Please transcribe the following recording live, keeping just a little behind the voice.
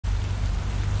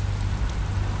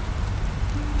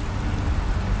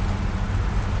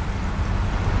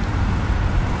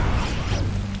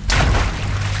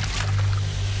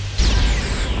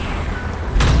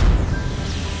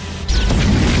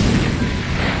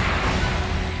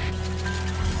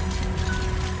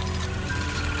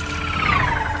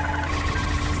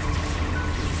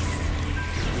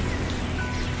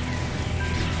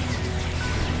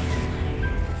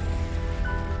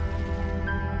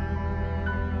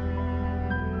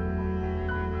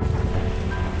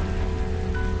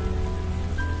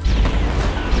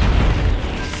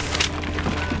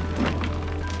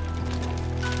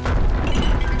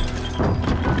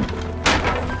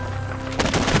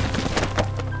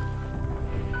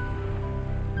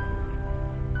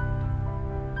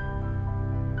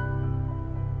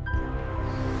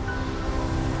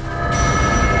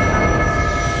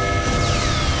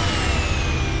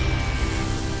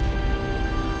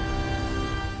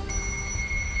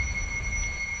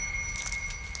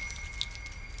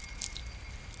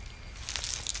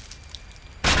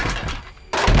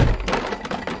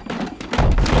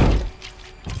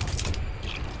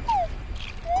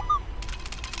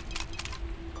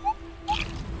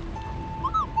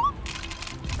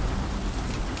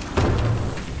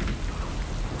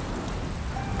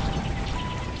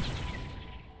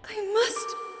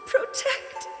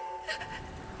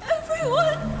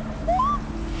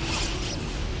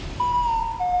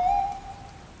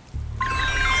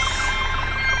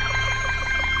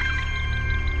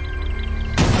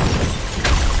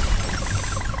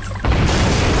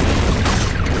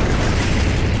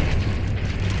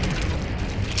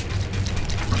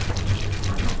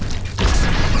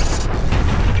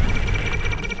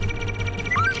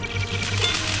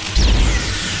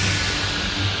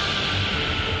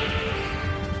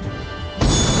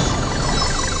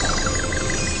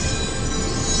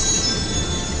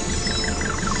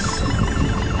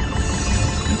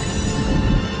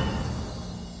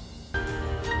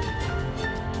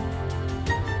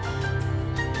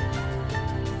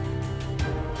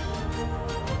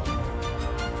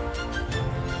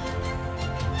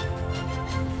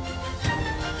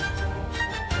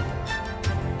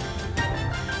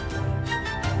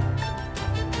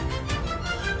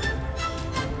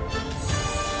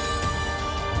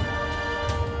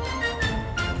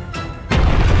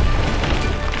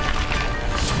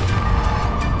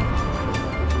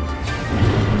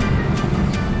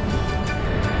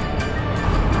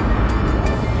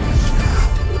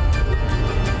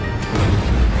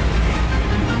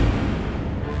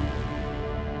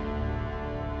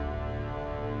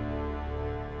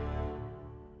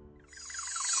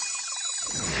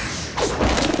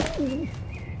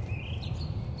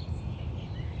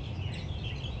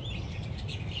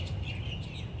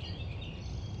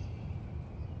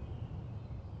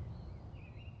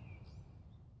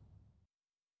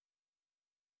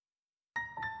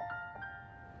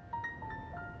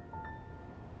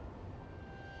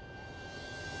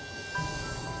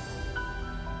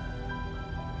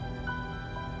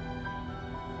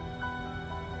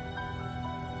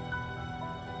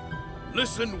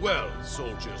Listen well,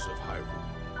 soldiers of Hyrule.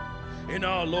 In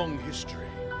our long history,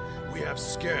 we have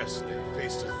scarcely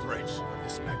faced a threat of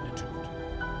this magnitude.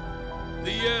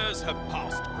 The years have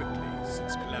passed quickly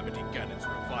since Calamity Ganon's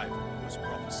revival was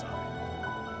prophesied.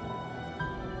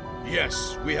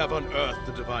 Yes, we have unearthed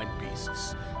the divine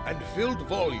beasts and filled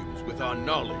volumes with our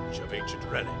knowledge of ancient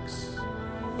relics.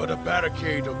 But a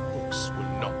barricade of books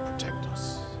will not protect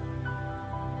us.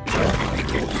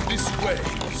 This way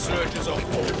surges a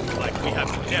horde like we have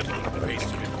never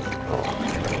faced before.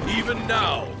 Even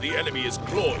now, the enemy is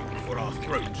clawing for our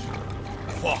throat.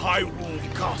 For Hyrule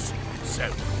Castle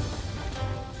itself.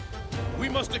 We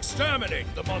must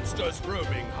exterminate the monsters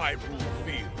roaming Hyrule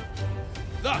Field.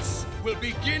 Thus, we'll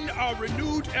begin our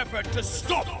renewed effort to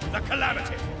stop the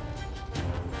Calamity.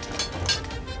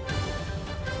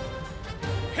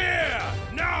 Here,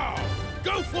 now,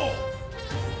 go forth!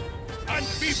 And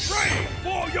be brave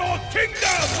for your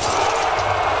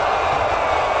kingdom!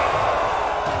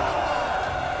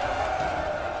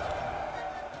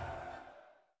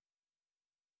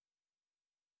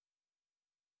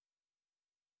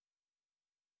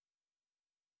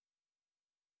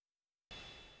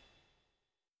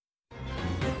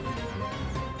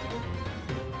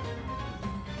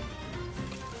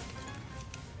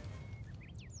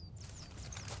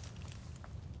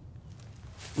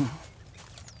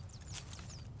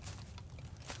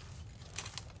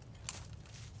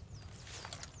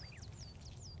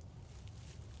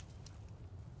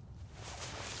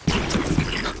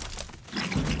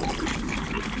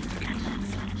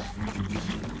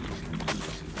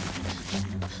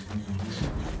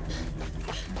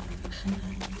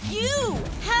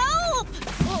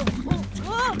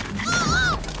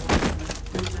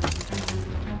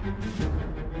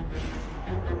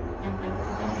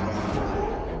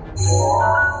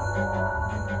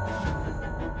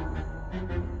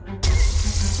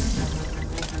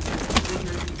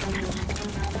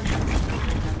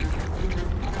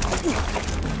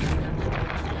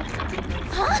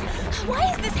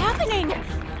 Why is this happening?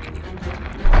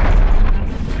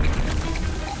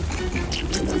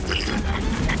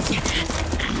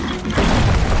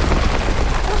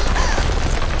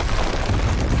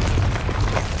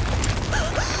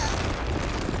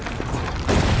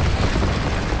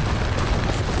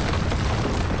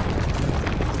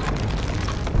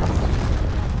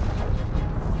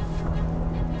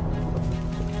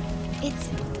 It's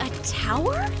a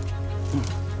tower?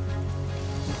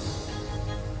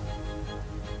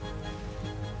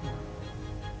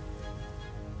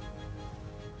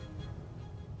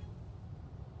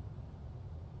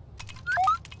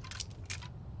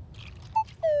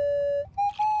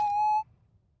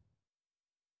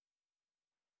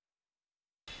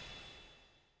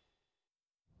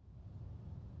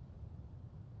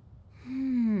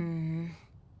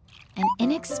 An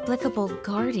inexplicable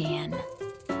guardian.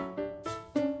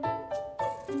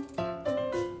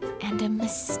 And a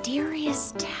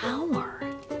mysterious tower.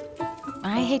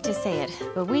 I hate to say it,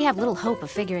 but we have little hope of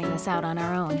figuring this out on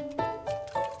our own.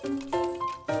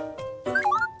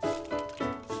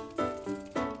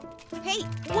 Hey,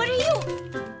 what are you?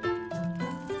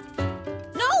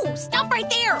 No! Stop right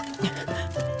there!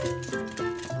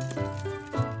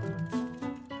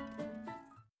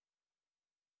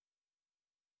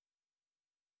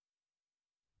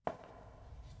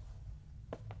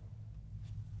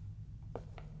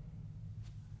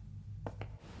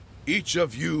 Each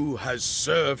of you has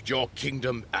served your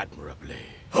kingdom admirably.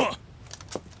 Huh!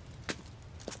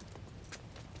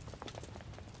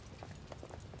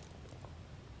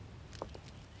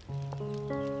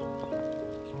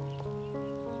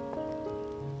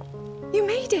 You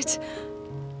made it!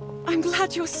 I'm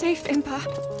glad you're safe, Impa.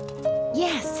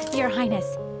 Yes, Your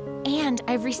Highness. And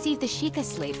I've received the Sheikah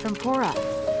slate from Pora.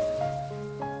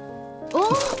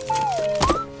 Oh!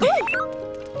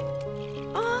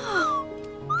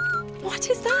 What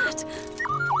is that?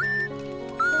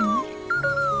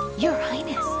 Your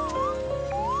Highness.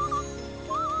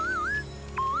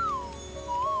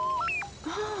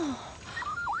 Oh.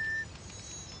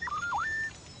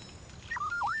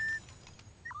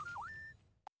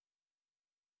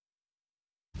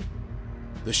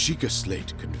 The Sheikah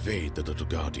slate conveyed the little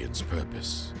guardian's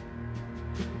purpose.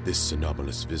 This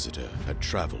anomalous visitor had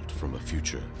traveled from a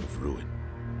future of ruin,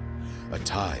 a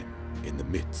time in the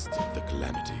midst of the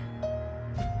Calamity,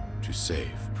 to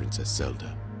save Princess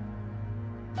Zelda.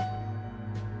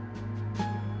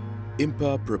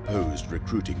 Impa proposed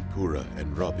recruiting Purah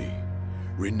and Robbie,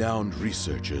 renowned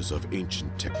researchers of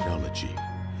ancient technology,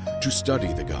 to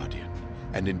study the Guardian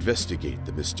and investigate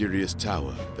the mysterious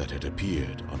tower that had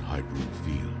appeared on Hyrule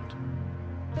Field.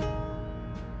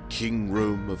 King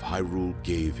Rome of Hyrule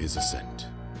gave his assent.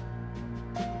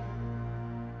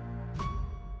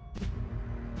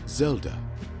 Zelda,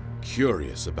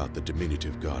 curious about the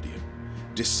diminutive Guardian,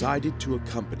 decided to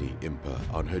accompany Impa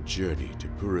on her journey to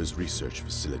Purah's research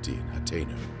facility in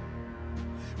Hateno.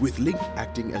 With Link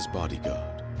acting as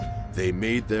bodyguard, they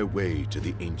made their way to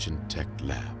the ancient tech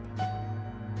lab.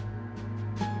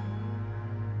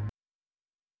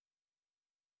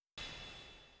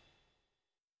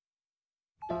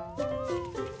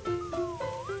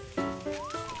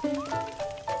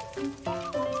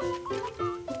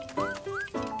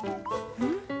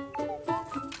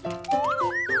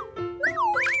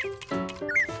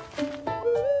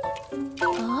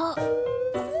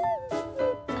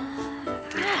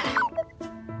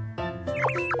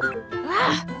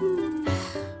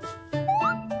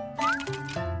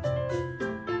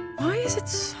 Why is it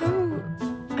so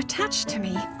attached to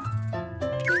me?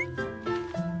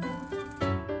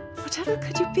 Whatever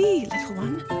could you be, little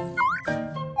one?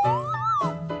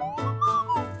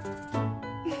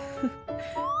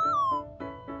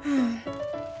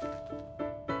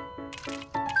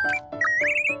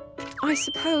 I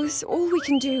suppose all we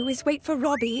can do is wait for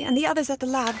Robbie and the others at the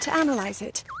lab to analyze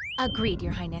it. Agreed,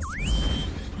 Your Highness.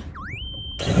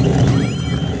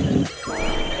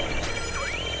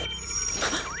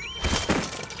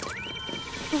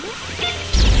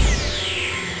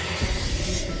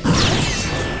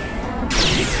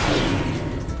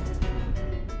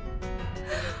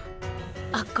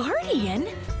 A guardian?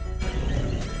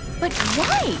 But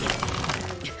why?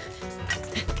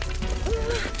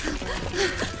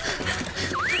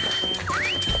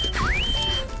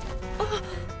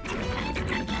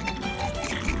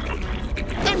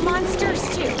 And monsters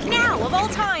too, now of all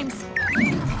times!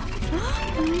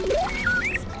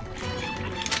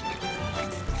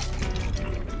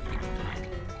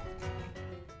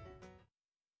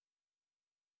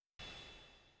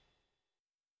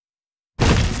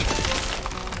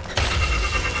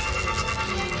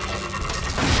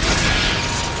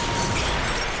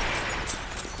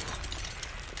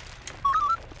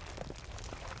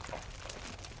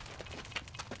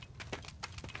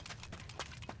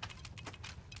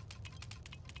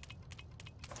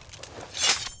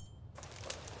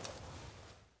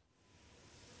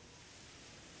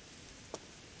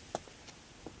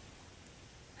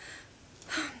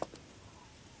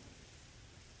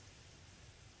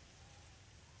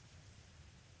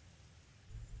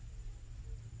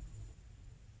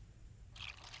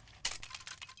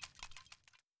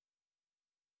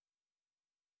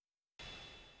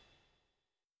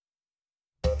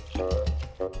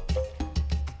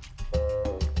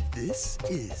 This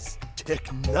is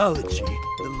technology,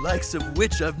 the likes of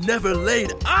which I've never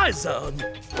laid eyes on.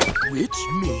 Which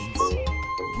means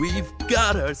we've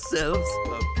got ourselves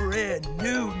a brand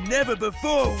new,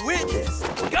 never-before-witnessed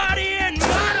Guardian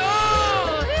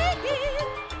model!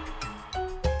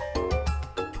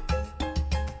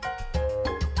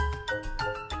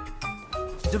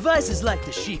 Devices like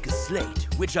the Sheikah Slate,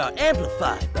 which are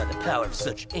amplified by the power of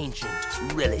such ancient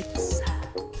relics,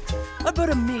 are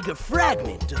but a meager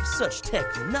fragment of such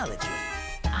technology.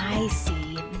 I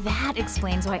see. That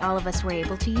explains why all of us were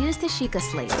able to use the Sheikah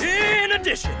Slate. In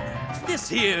addition, this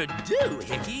here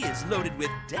doohickey is loaded with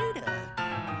data.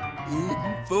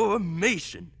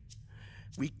 Information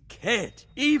we can't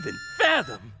even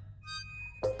fathom.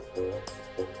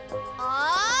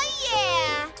 Oh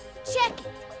yeah! Check it.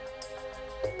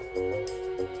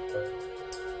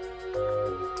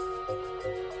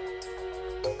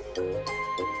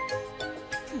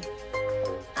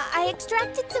 I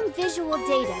extracted some visual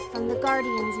data from the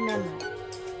Guardian's memory.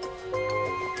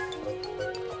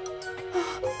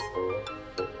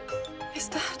 Is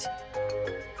that...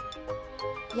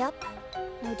 Yup,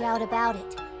 no doubt about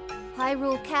it.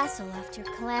 Hyrule Castle after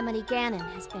Calamity Ganon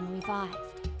has been revived.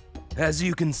 As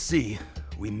you can see,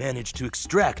 we managed to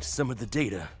extract some of the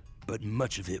data, but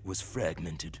much of it was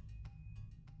fragmented.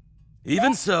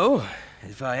 Even so,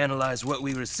 if I analyze what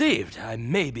we received, I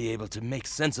may be able to make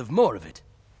sense of more of it.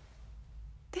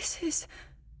 This is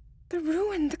the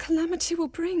ruin the Calamity will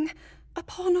bring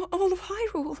upon all of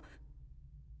Hyrule.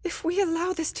 If we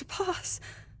allow this to pass,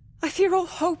 I fear all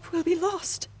hope will be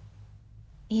lost.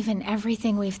 Even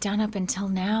everything we've done up until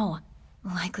now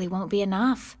likely won't be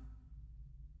enough.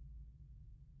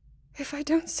 If I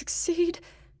don't succeed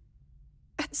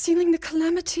at sealing the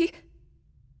Calamity...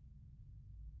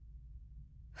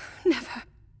 Never.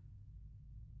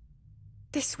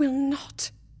 This will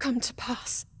not come to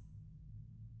pass.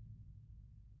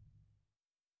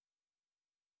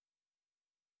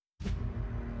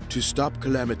 To stop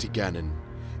Calamity Ganon,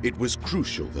 it was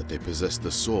crucial that they possess the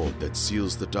sword that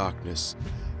seals the darkness,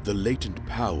 the latent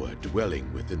power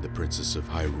dwelling within the Princess of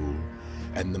Hyrule,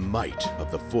 and the might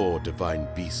of the 4 divine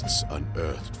beasts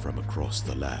unearthed from across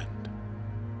the land.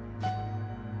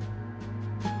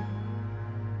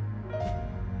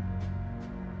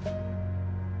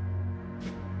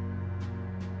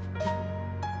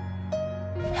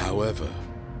 However,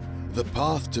 the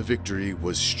path to victory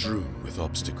was strewn with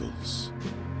obstacles.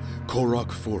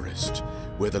 Korok Forest,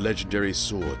 where the legendary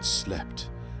sword slept,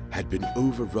 had been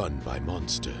overrun by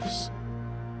monsters,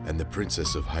 and the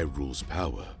Princess of Hyrule's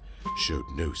power showed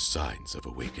no signs of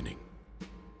awakening.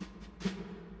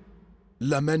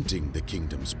 Lamenting the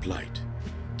kingdom's plight,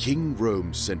 King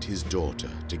Rhoam sent his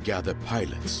daughter to gather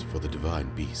pilots for the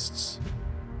divine beasts.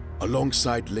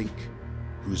 Alongside Link,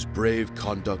 whose brave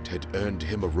conduct had earned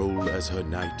him a role as her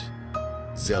knight,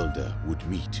 Zelda would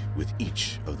meet with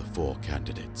each of the 4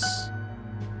 candidates.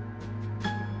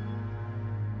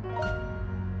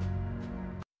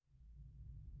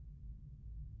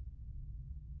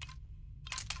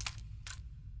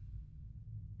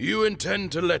 You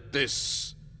intend to let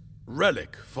this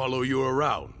relic follow you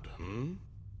around, hmm?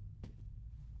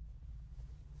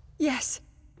 Yes.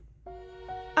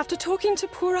 After talking to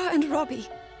Pura and Robbie,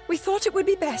 we thought it would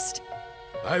be best.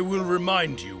 I will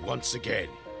remind you once again.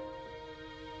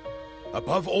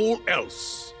 Above all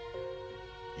else,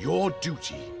 your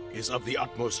duty is of the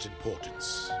utmost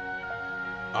importance.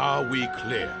 Are we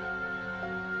clear?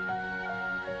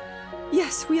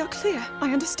 Yes, we are clear.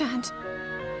 I understand.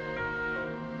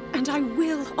 And I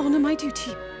will honor my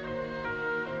duty.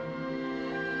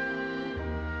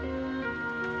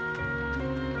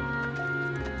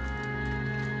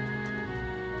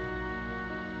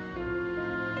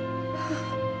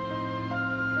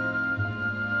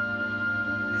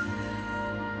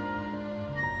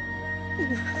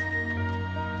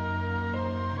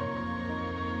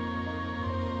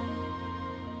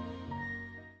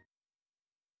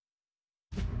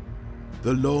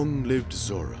 The long-lived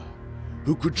Zora,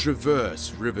 who could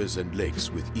traverse rivers and lakes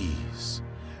with ease,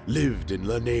 lived in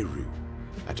Lanayru,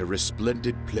 at a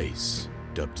resplendent place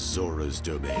dubbed Zora's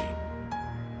Domain.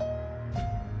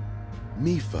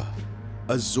 Mipha,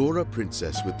 a Zora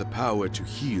princess with the power to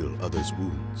heal others'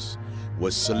 wounds,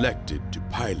 was selected to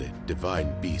pilot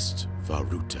divine beast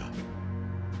Varuta.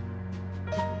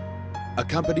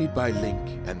 Accompanied by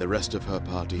Link and the rest of her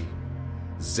party,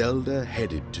 Zelda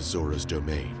headed to Zora's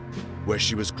Domain, where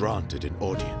she was granted an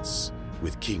audience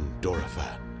with King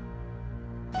Dorephan.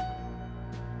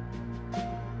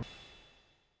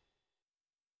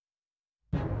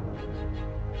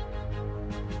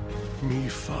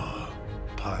 Mipha,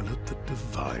 pilot the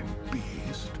divine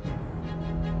beast.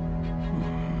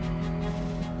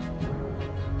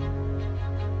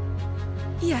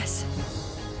 Yes.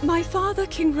 My father,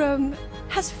 King Rhoam,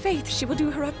 has faith she will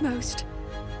do her utmost.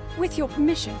 With your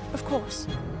permission, of course.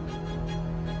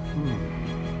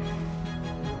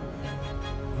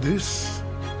 This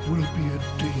will be a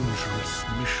dangerous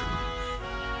mission.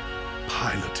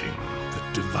 Piloting the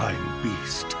divine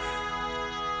beast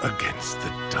against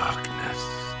the darkness.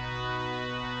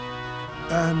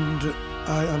 And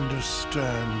I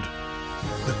understand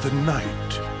that the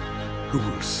knight who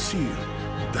will seal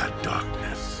that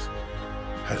darkness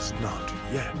has not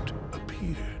yet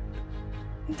appeared.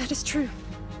 That is true.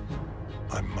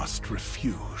 I must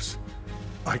refuse.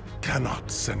 I cannot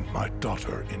send my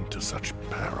daughter into such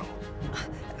peril.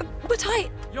 But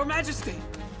Your Majesty!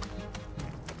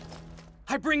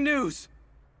 I bring news!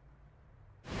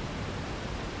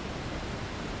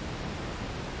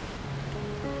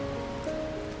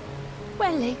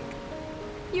 Well, Link,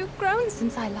 you've grown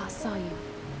since I last saw you.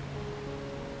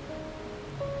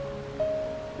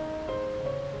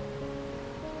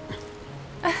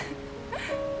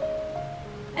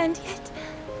 And yet,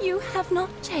 you have not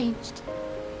changed.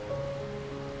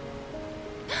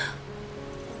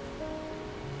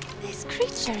 This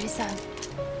creature is a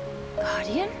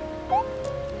guardian?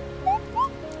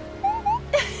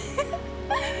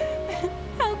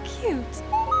 How cute.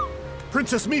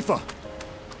 Princess Mipha!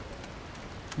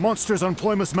 Monsters on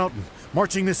Ploymus Mountain,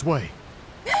 marching this way.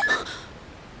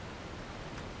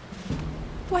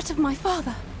 What of my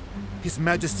father? His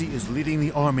Majesty is leading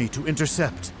the army to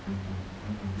intercept.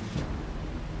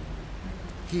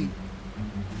 Miki.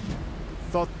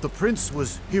 Thought the prince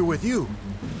was here with you.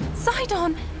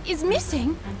 Sidon is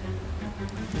missing.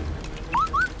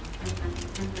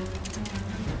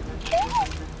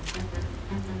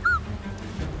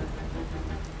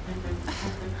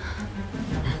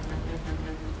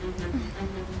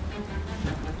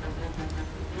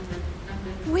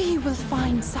 We will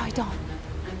find Sidon.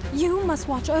 You must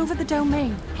watch over the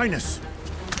domain. Highness!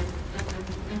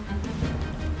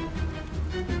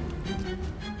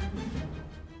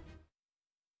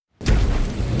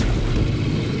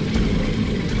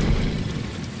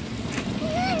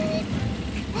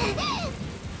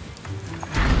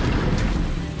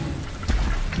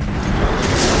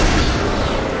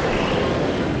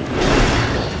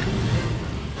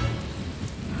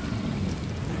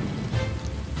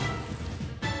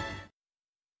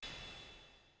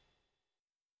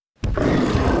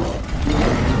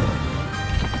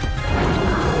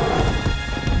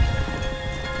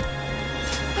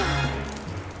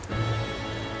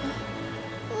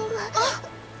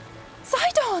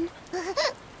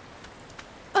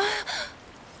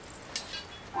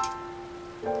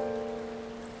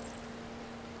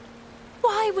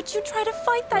 Why would you try to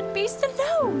fight that beast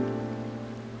alone?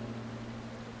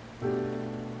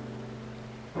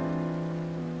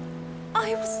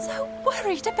 I was so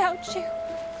worried about you.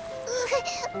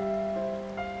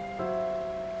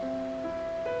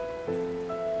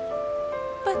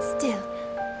 But still,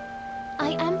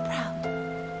 I am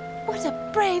proud. What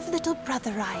a brave little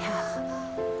brother I have.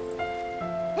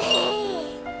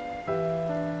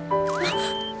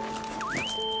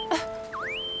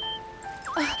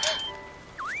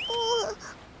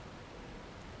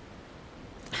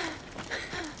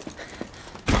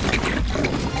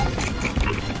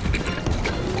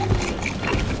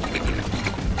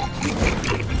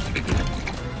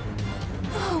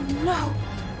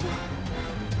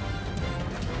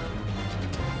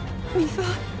 Mipha?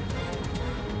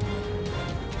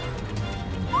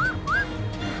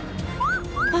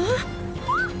 Huh?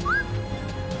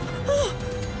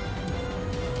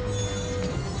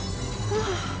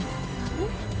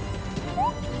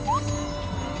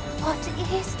 What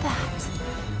is that?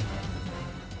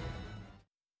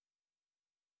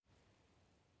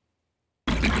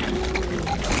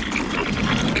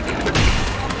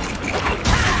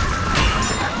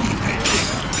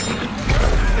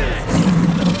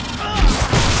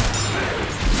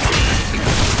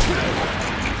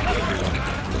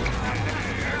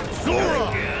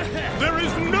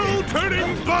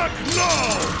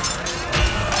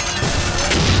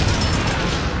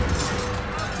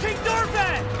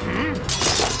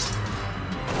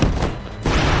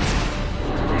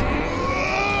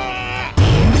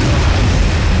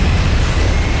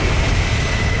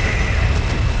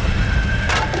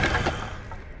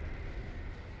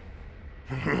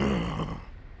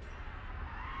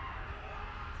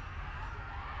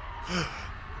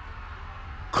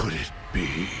 Could it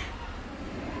be?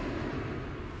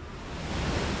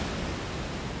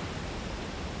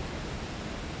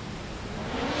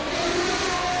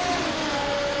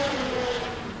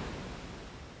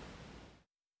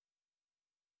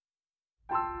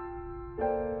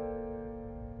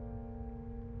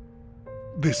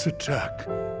 This attack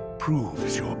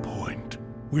proves your point.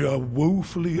 We are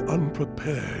woefully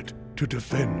unprepared to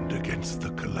defend against the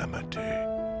Calamity.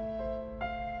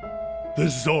 The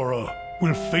Zora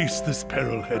will face this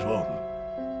peril head-on.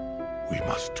 We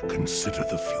must consider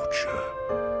the future.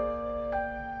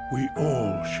 We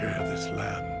all share this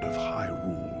land of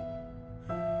Hyrule,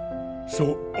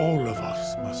 so all of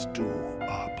us must do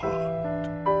our part.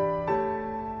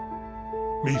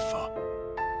 Mipha,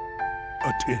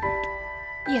 attend.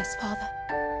 Yes, Father.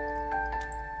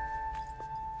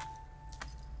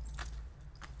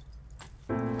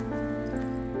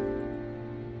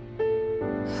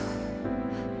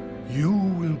 You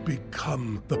will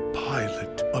become the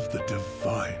pilot of the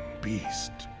divine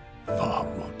beast,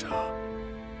 Varota.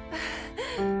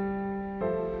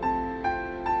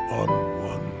 On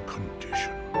one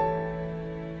condition.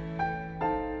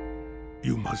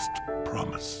 You must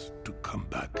promise to come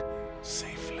back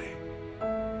safely.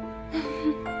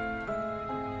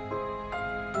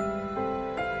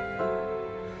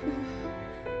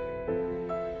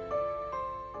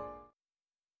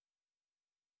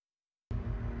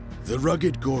 The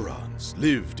rugged Gorons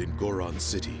lived in Goron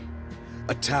City,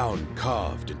 a town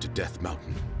carved into Death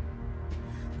Mountain.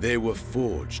 They were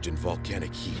forged in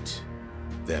volcanic heat,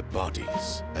 their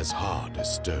bodies as hard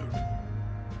as stone.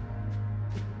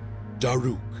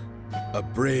 Daruk, a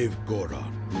brave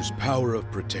Goron whose power of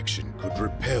protection could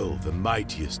repel the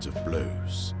mightiest of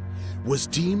blows, was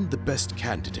deemed the best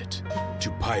candidate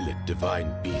to pilot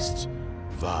divine beast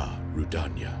Vah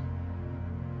Rudania.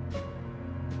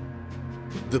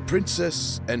 The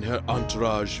princess and her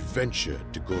entourage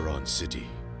ventured to Goron City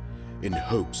in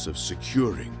hopes of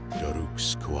securing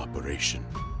Daruk's cooperation.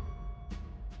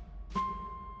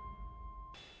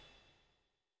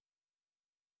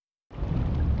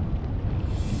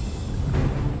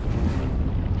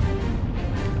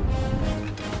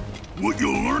 What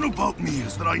you'll learn about me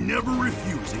is that I never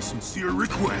refuse a sincere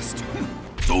request.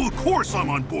 So of course I'm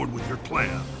on board with your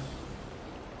plan.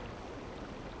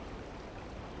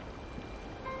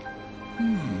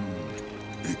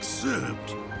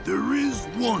 Except there is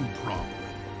one problem.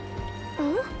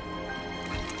 Oh?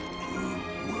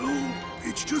 Well,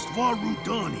 it's just Vah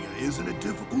Rudania is in a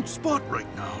difficult spot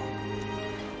right now.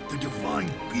 The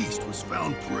divine beast was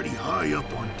found pretty high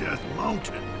up on Death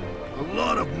Mountain. A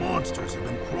lot of monsters have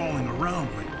been crawling around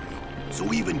lately,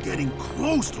 so even getting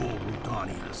close to old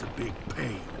Rudania is a big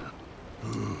pain.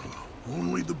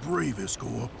 Only the bravest go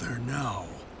up there now.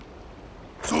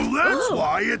 So that's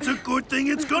why it's a good thing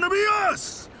it's gonna be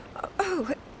us!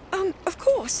 Of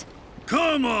course.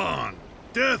 Come on!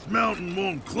 Death Mountain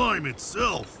won't climb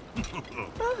itself.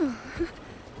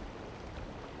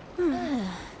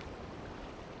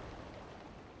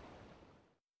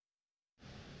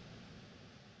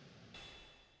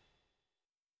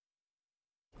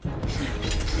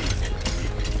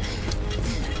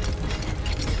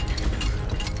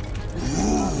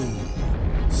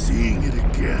 Seeing it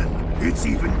again, it's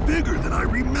even bigger than I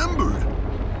remembered.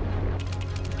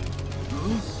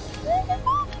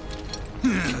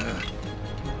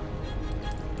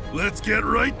 Let's get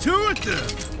right to it then.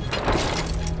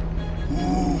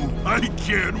 Ooh, I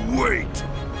can't wait.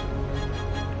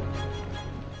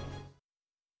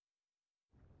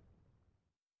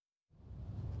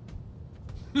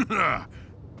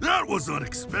 That was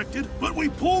unexpected, but we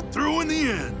pulled through in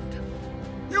the end.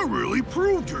 You really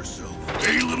proved yourself,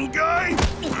 eh, little guy?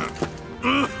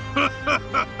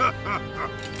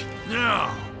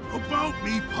 Now, about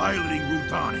me piloting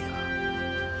Rudania.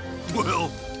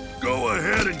 Well, go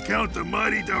ahead and count the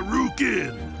mighty Daruk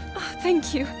in. Oh,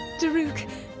 thank you, Daruk.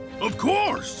 Of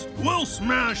course! We'll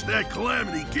smash that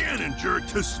Calamity Ganon jerk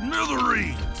to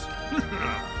smithereens!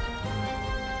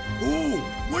 Oh,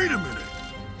 wait a minute.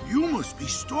 You must be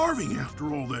starving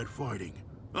after all that fighting.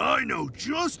 I know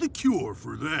just the cure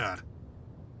for that.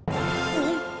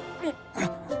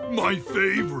 My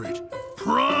favorite,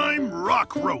 prime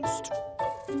rock roast.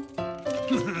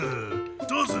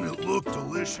 Doesn't it look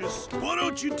delicious? Why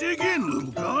don't you dig in,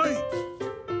 little guy?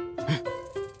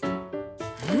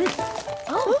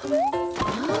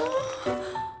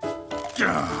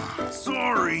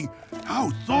 Sorry. How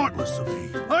thoughtless of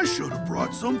me. I should have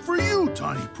brought some for you,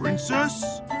 tiny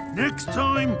princess. Next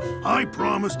time, I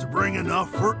promise to bring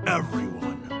enough for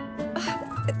everyone.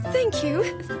 Thank you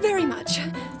very much.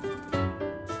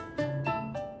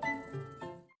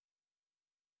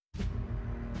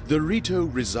 The Rito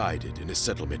resided in a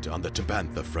settlement on the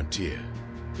Tabantha frontier.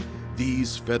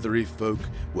 These feathery folk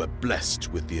were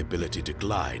blessed with the ability to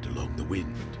glide along the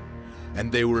wind,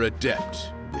 and they were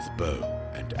adept with bow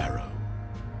and arrow.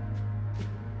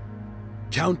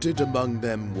 Counted among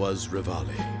them was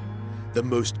Rivale, the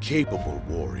most capable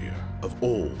warrior of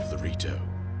all the Rito,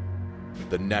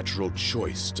 the natural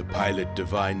choice to pilot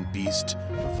divine beast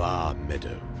Vah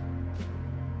Meadow.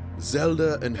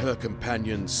 Zelda and her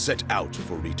companions set out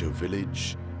for Rito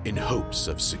Village in hopes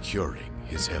of securing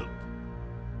his help.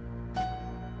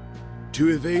 To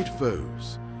evade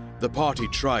foes, the party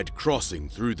tried crossing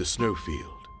through the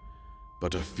snowfield,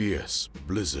 but a fierce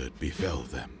blizzard befell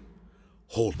them,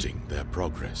 halting their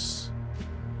progress.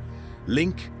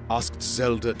 Link asked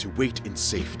Zelda to wait in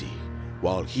safety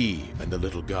while he and the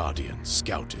little guardian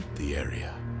scouted the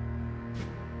area.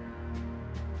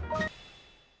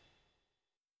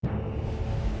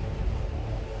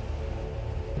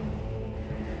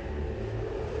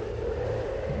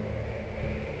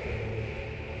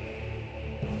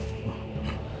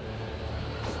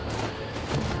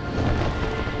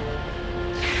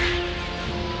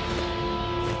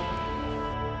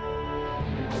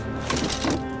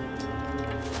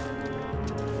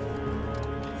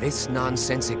 This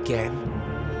nonsense again?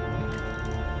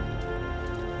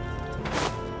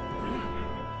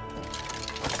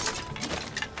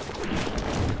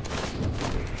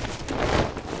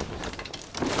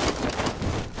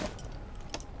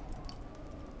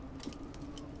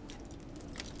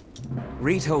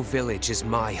 Rito Village is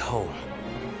my home.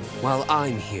 While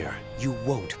I'm here, you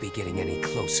won't be getting any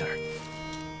closer.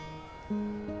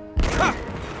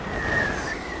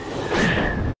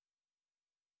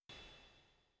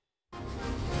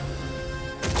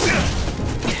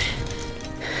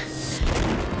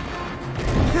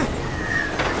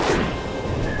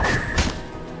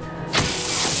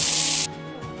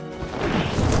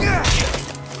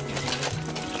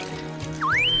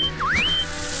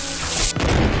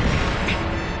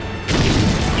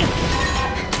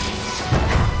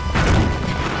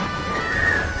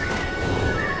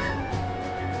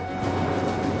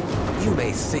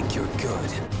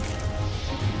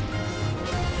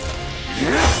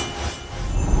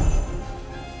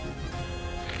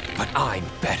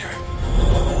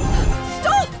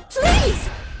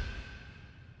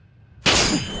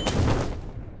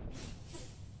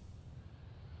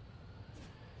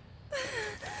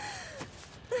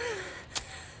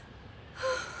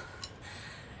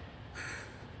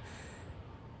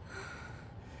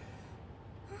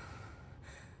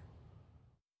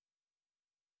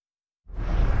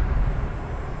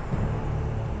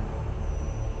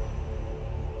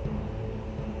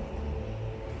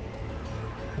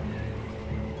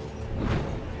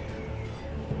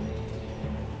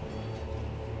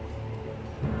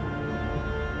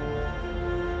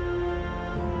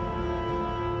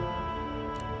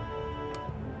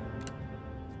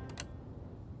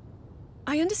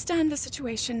 I understand the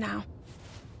situation now.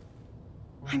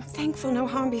 I'm thankful no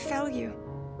harm befell you.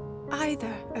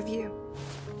 Either of you.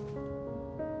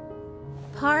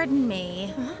 Pardon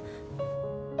me. Huh?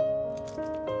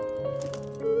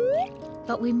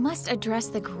 But we must address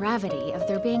the gravity of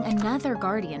there being another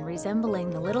guardian resembling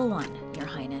the little one, Your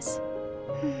Highness.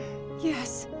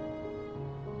 Yes.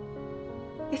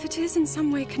 If it is in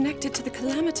some way connected to the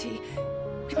Calamity,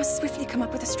 we must swiftly come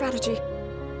up with a strategy.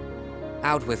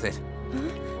 Out with it. Huh?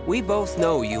 We both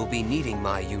know you'll be needing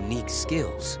my unique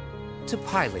skills to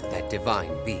pilot that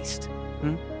divine beast.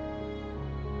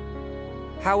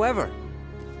 However,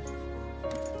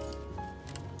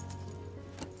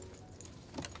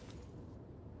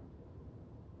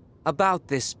 about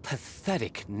this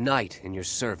pathetic knight in your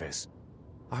service,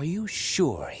 are you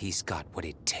sure he's got what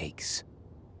it takes?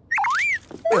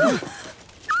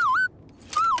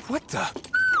 What the?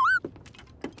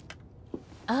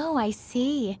 Oh, I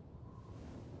see.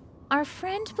 Our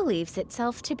friend believes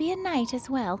itself to be a knight as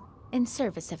well, in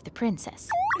service of the princess.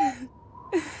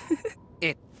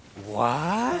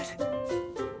 What?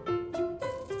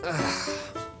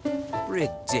 Ugh.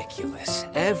 Ridiculous.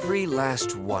 Every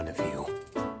last one of you.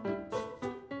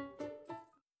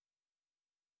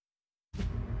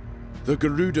 The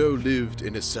Gerudo lived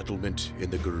in a settlement in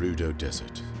the Gerudo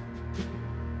Desert.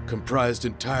 Comprised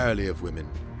entirely of women,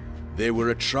 they were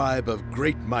a tribe of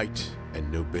great might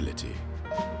and nobility.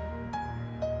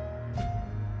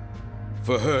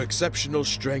 For her exceptional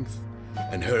strength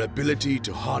and her ability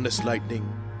to harness lightning,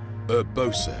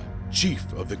 Urbosa,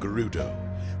 chief of the Gerudo,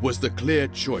 was the clear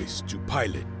choice to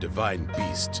pilot divine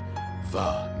beast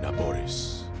Va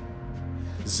Naboris.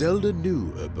 Zelda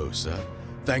knew Urbosa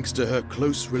thanks to her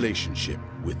close relationship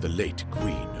with the late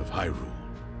Queen of Hyrule.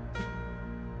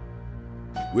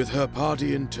 With her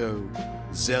party in tow,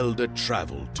 Zelda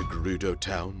traveled to Gerudo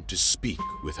Town to speak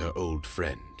with her old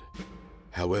friend.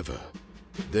 However,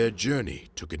 their journey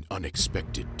took an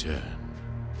unexpected turn.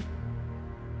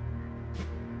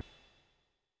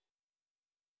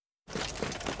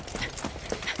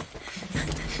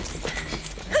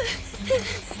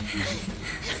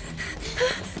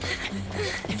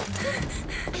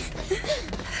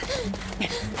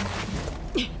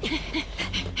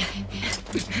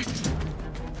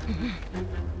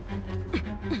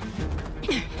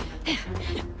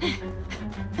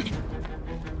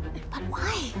 But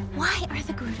why? Why are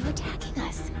the Gerudo attacking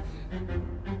us?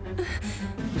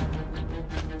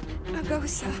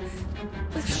 Urbosa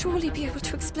will surely be able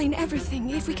to explain everything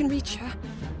if we can reach her.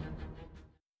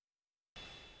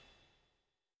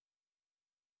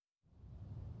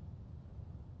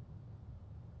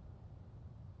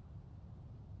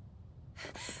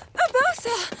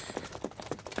 Urbosa!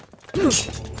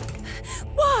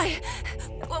 Why?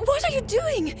 What are you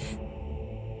doing?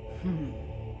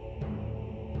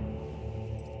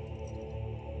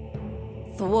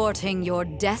 Thwarting your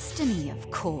destiny,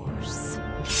 of course.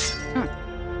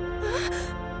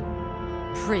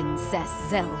 Princess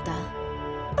Zelda.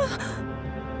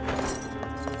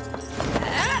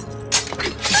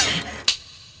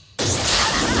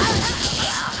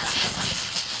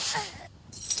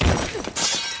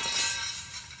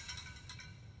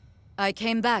 I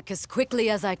came back as quickly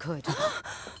as I could.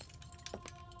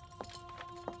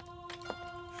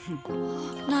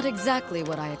 Not exactly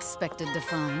what I expected to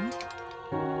find.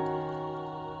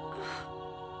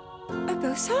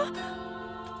 Urbosa?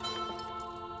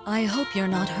 I hope you're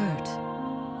not hurt,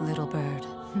 little bird.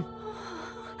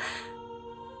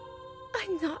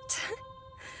 I'm not.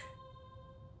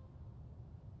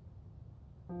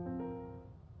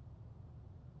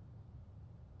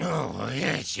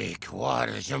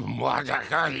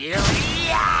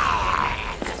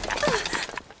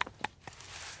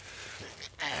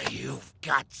 You've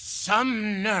got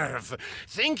some nerve,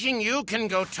 thinking you can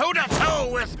go toe-to-toe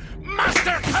with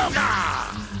Master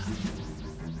Koga!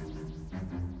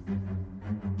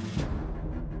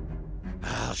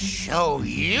 I'll show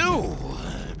you!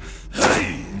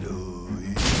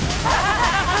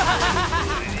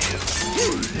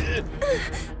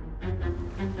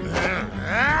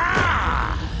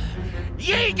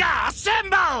 Yiga,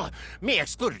 assemble! Me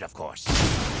excluded, of course.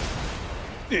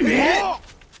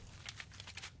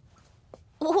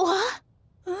 What?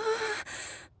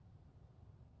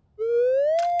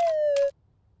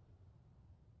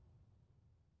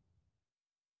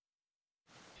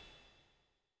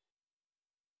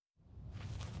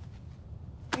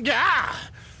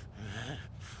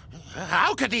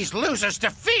 How could these losers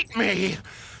defeat me?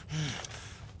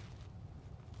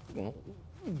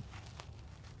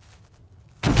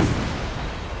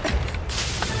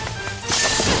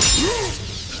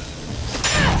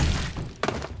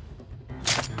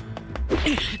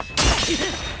 Master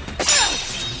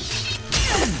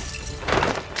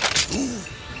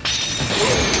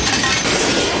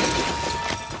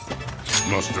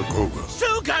Koga.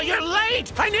 Suga, you're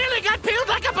late! I nearly got peeled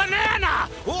like a banana!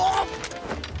 Oh!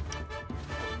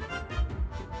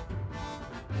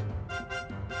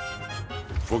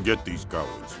 Forget these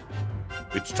cowards.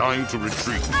 It's time to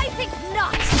retreat. I think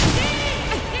not!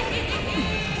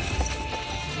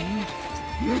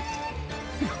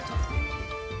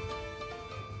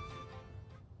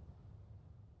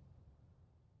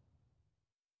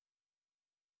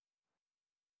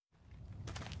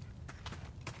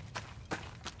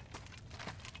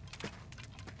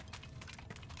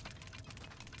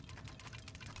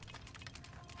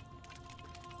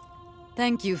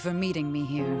 Thank you for meeting me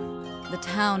here. The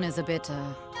town is a bit,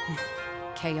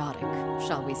 chaotic,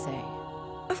 shall we say.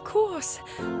 Of course,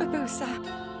 Urbosa.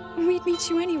 We'd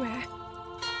meet you anywhere.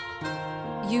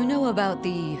 You know about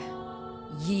the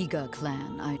Yiga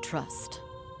clan, I trust.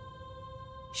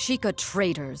 Sheikah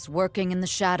traitors working in the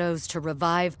shadows to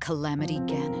revive Calamity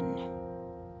Ganon.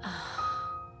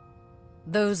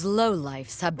 Those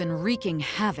lowlifes have been wreaking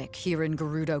havoc here in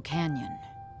Gerudo Canyon.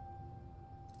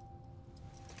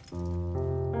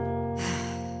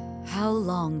 How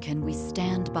long can we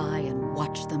stand by and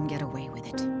watch them get away with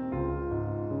it?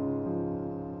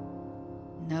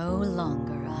 No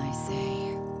longer, I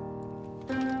say.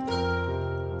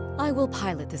 I will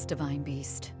pilot this divine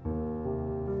beast.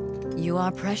 You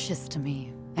are precious to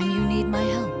me, and you need my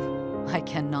help. I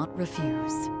cannot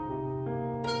refuse.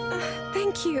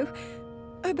 Thank you,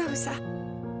 Urbosa.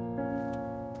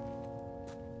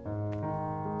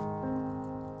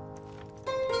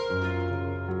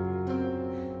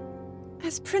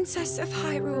 As Princess of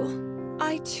Hyrule,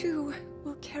 I too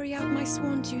will carry out my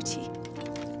sworn duty.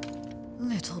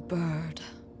 Little bird.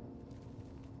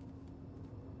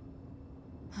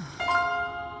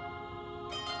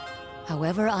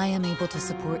 However I am able to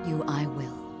support you, I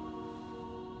will.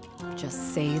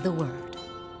 Just say the word.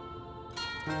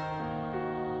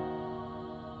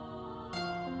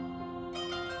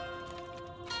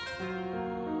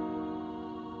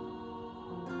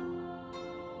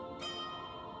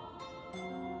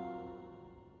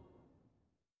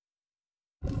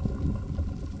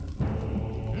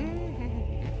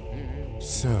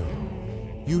 So,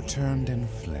 you turned and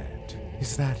fled.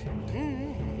 Is that it?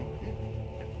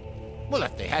 Well,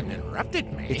 if they hadn't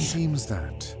interrupted me... It seems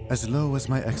that, as low as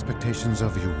my expectations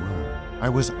of you were, I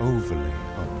was overly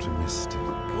optimistic.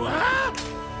 What?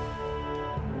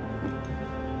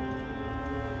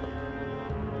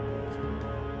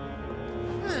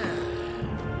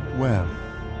 Well,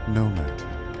 no matter.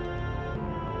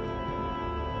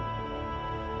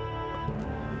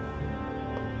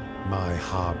 My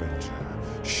harbinger,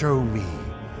 show me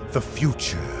the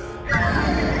future.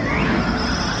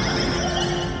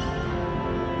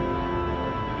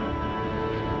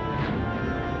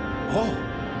 Oh!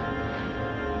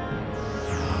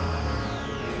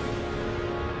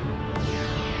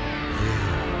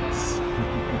 Yes.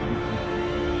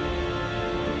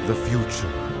 The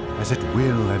future, as it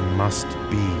will and must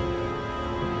be.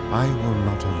 I will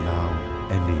not allow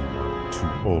anyone to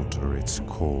alter its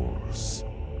course.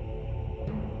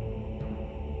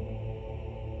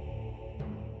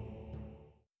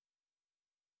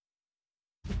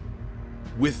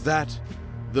 With that,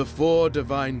 the 4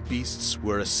 divine beasts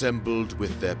were assembled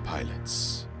with their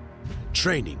pilots.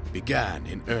 Training began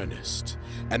in earnest,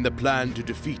 and the plan to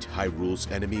defeat Hyrule's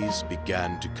enemies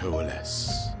began to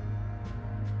coalesce.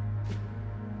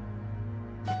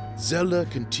 Zelda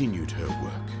continued her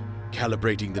work,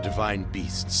 calibrating the divine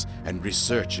beasts and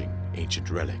researching ancient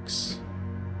relics.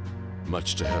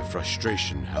 Much to her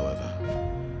frustration, however,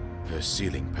 her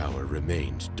sealing power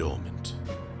remained dormant.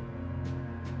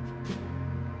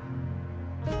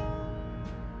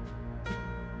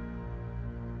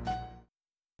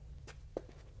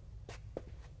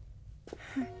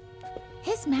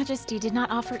 His Majesty did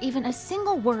not offer even a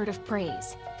single word of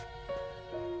praise.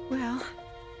 Well,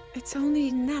 it's only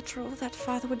natural that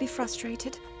Father would be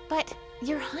frustrated. But,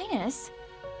 Your Highness...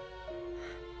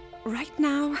 Right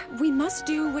now, we must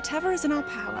do whatever is in our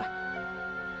power.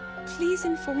 Please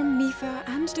inform Mipha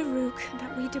and Daruk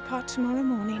that we depart tomorrow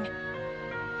morning.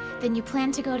 Then you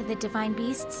plan to go to the Divine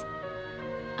Beasts?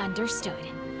 Understood.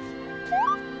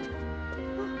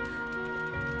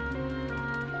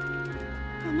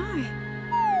 Oh my.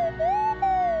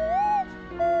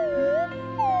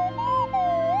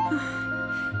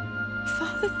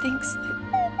 Father thinks that...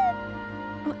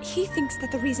 Well, he thinks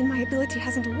that the reason my ability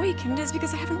hasn't awakened is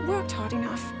because I haven't worked hard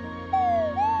enough.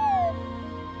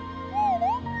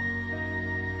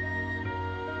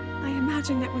 I imagine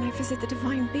imagine that when I visit the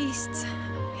divine beasts,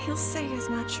 he'll say as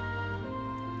much.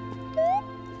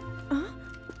 Huh?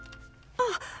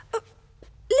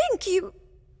 Link, you...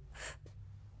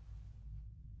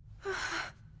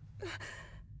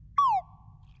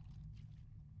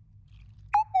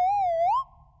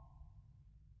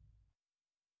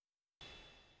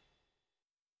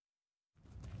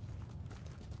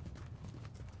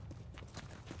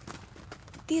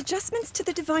 The adjustments to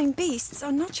the divine beasts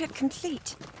are not yet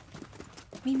complete.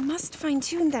 We must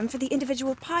fine-tune them for the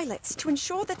individual pilots to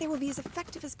ensure that they will be as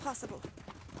effective as possible.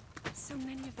 So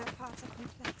many of their parts are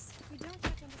complex. We don't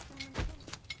yet understand them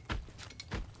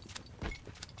fully.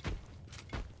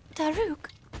 Daruk,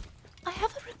 I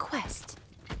have a request.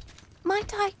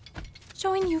 Might I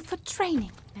join you for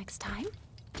training next time?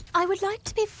 I would like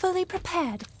to be fully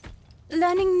prepared.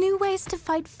 Learning new ways to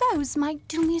fight foes might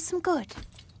do me some good.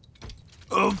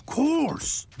 Of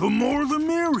course! The more the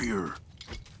merrier.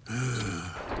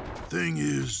 Thing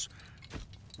is,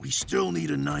 we still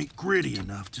need a night gritty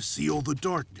enough to seal the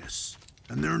darkness,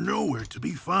 and they're nowhere to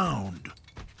be found.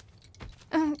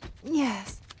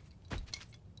 Yes.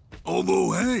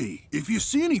 Although, hey, if you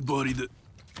see anybody that...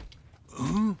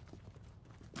 Huh?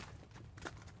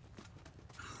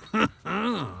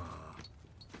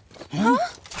 Huh?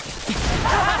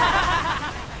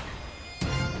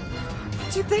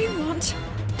 Do they want...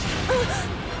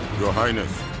 Your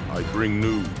Highness, I bring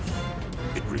news.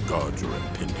 It regards your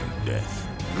impending death.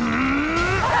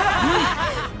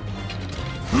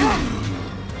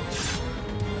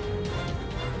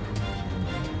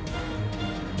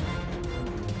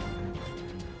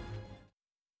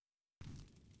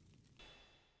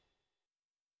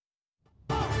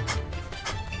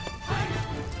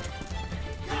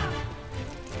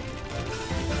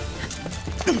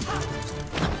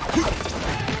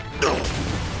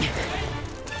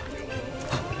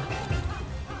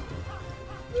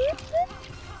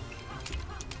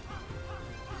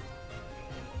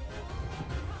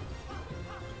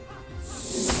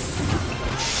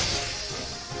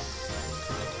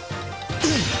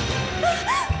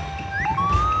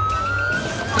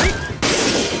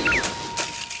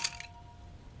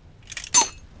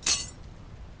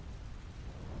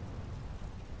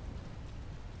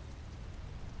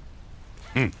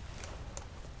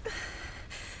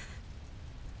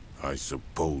 I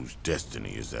suppose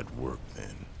destiny is at work,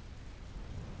 then.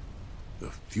 The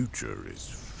future is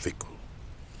fickle.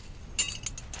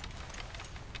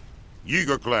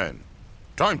 Yiga clan,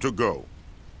 time to go.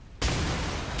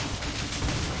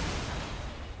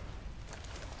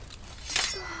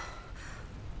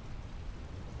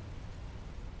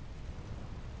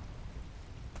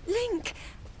 Link!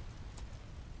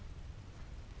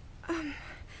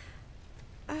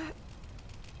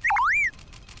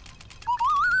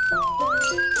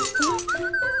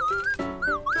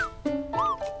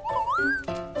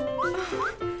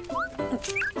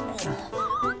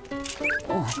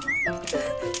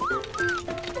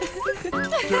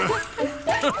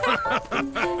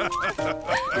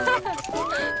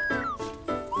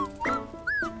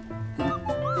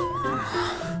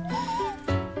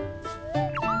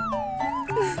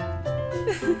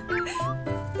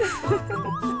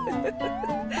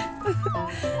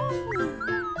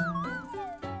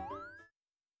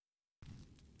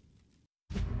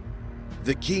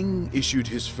 The king issued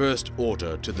his first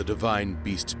order to the divine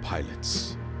beast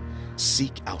pilots.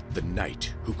 Seek out the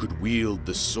knight who could wield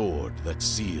the sword that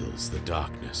seals the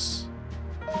darkness.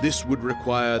 This would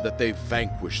require that they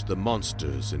vanquish the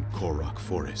monsters in Korok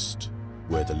Forest,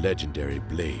 where the legendary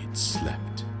blade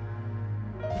slept.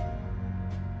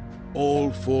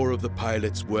 All 4 of the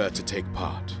pilots were to take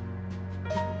part.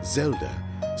 Zelda,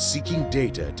 seeking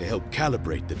data to help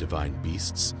calibrate the divine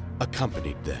beasts,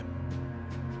 accompanied them.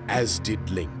 As did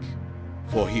Link,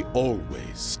 for he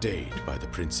always stayed by the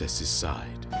princess's side.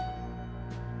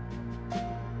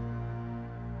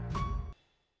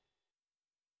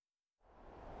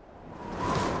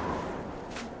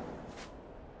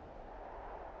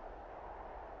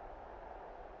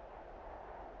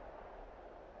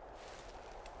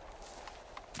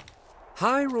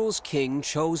 Hyrule's king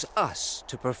chose us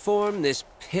to perform this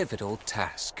pivotal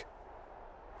task.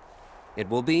 It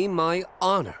will be my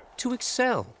honor to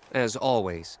excel, as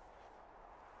always.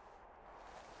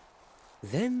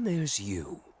 Then there's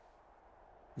you.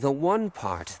 The one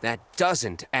part that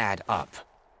doesn't add up.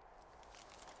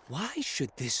 Why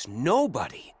should this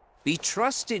nobody be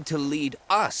trusted to lead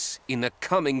us in the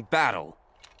coming battle?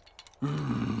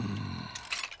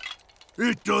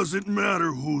 It doesn't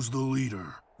matter who's the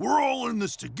leader. We're all in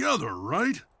this together,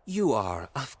 right? You are,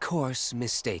 of course,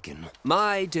 mistaken.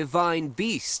 My divine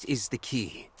beast is the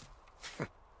key.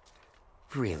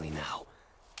 Really now,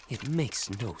 it makes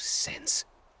no sense.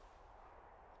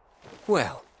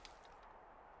 Well,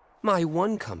 my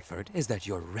one comfort is that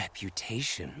your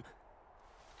reputation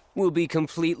will be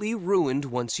completely ruined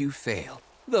once you fail.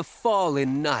 The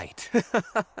Fallen Knight.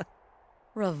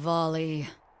 Revali,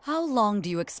 how long do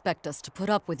you expect us to put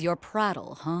up with your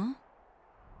prattle, huh?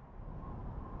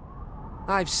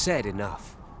 I've said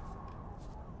enough.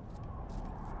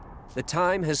 The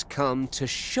time has come to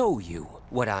show you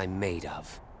what I'm made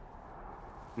of.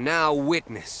 Now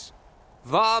witness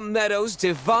Va Meadow's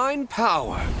divine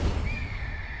power.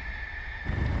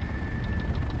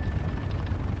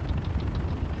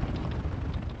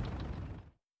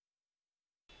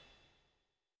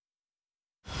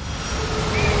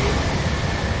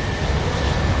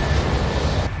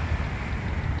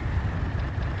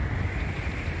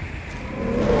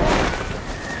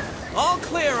 All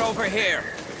clear over here.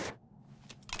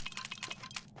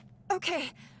 Okay,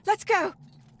 let's go.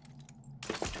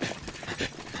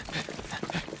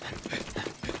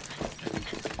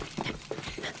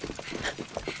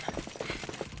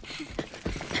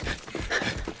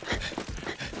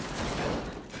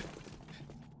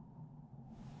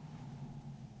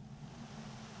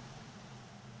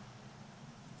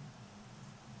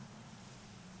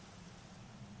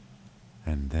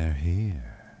 And they're here.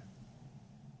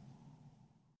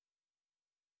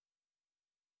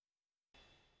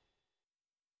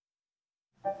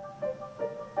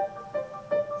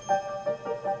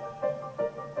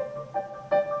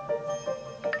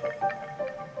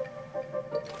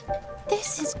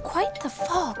 This is quite the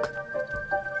fog.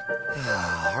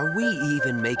 Are we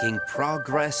even making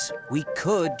progress? We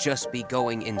could just be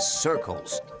going in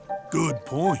circles. Good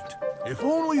point. If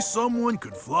only someone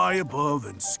could fly above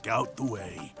and scout the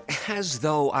way. As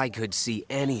though I could see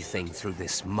anything through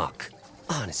this muck.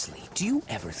 Honestly, do you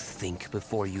ever think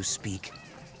before you speak?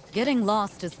 Getting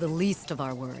lost is the least of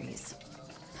our worries.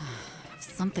 If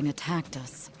something attacked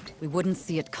us, we wouldn't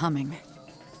see it coming.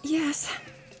 Yes,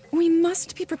 we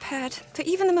must be prepared for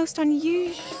even the most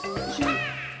unusual...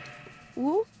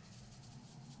 Ooh?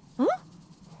 Huh?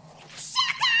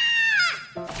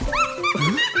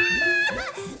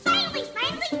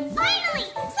 Finally!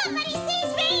 Somebody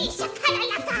sees me!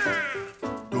 Shakalaka!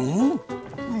 Oh?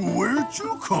 Where'd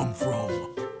you come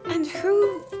from? And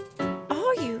who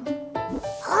are you?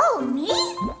 Oh, me?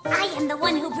 I am the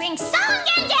one who brings song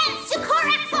and dance to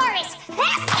Korak Forest!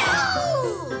 Let's go!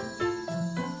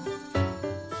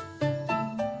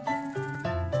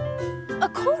 A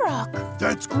Korok!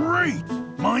 That's great!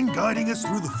 Mind guiding us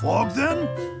through the fog, then?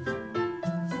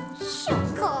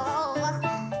 Shuckle.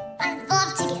 I'd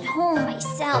love to get home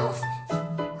myself.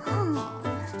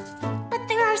 But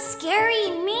there are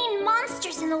scary, mean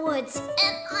monsters in the woods,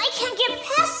 and I can't get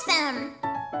past them.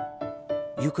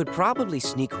 You could probably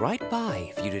sneak right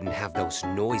by if you didn't have those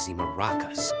noisy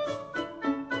maracas.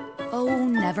 Oh,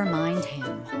 never mind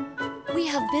him. We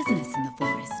have business in the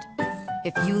forest.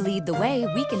 If you lead the way,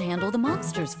 we can handle the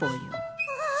monsters for you.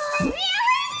 Woo!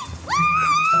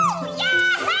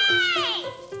 Yay!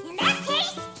 In that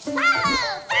case, follow!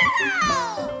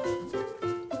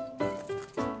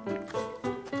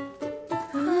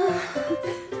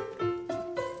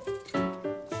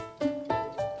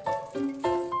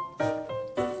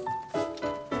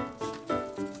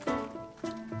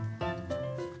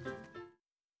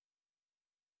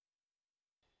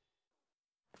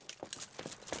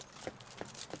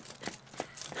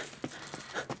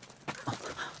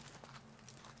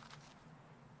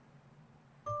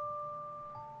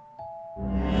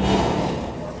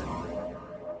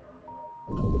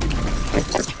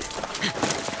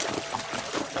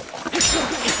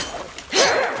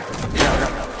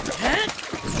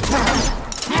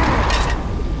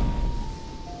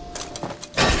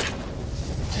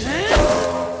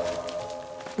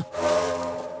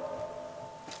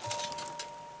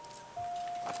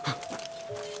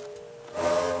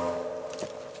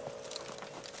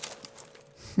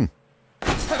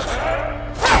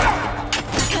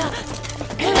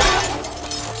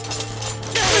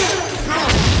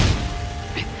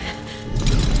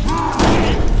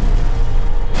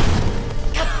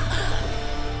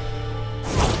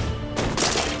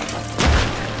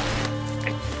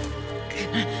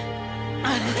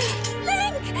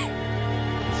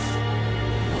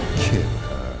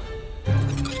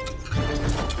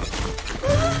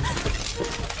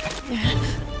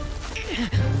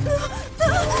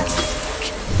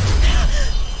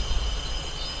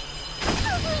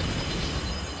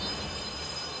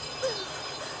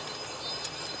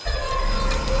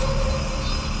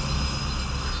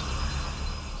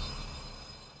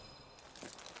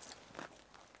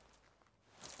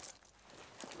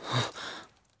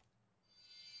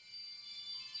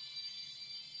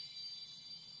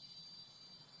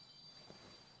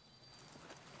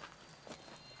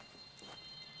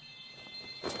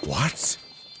 What?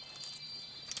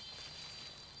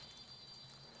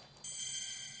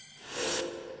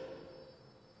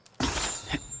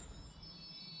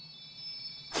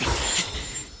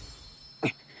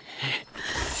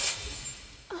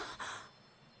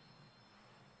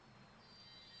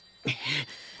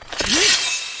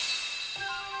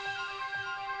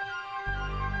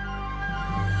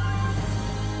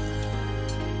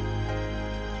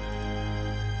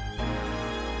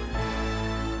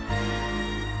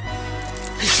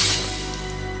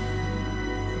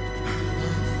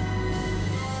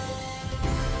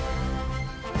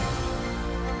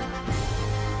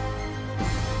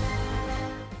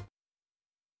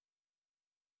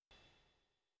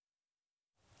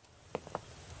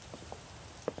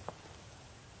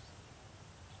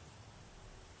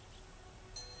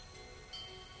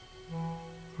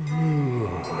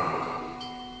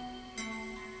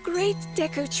 Great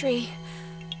Deku Tree.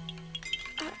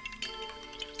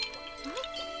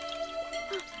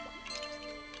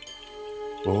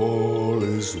 All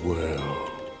is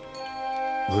well.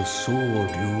 The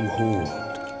sword you hold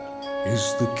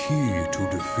is the key to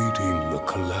defeating the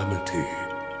Calamity,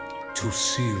 to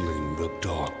sealing the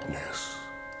darkness.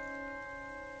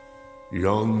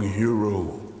 Young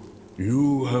hero,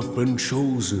 you have been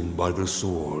chosen by the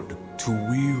sword to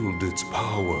wield its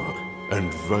power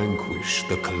and vanquish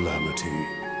the Calamity.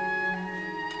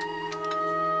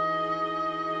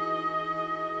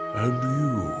 And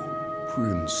you,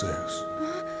 Princess,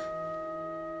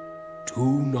 do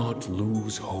not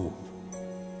lose hope.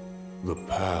 The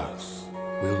path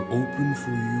will open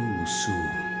for you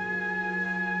soon.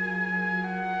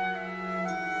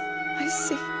 I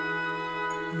see.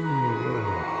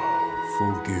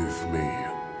 Forgive me.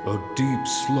 A deep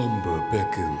slumber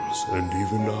beckons, and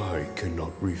even I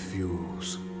cannot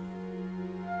refuse.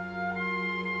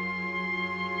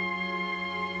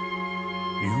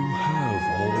 You have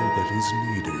all that is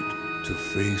needed to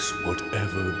face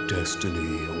whatever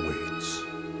destiny awaits.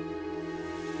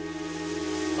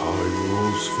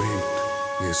 Hyrule's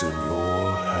fate is in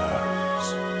your hands.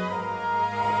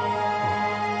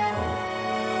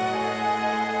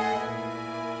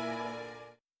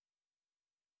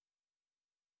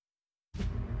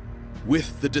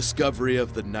 With the discovery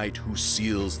of the knight who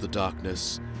seals the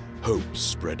darkness, hope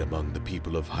spread among the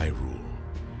people of Hyrule.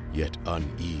 Yet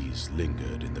unease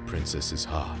lingered in the princess's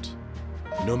heart.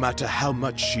 No matter how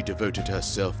much she devoted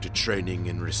herself to training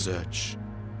and research,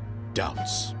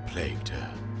 doubts plagued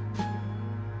her.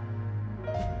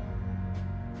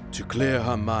 To clear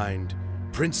her mind,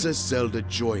 Princess Zelda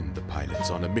joined the pilots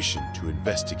on a mission to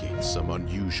investigate some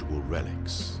unusual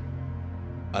relics.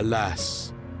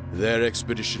 Alas, their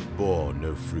expedition bore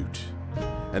no fruit,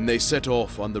 and they set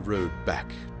off on the road back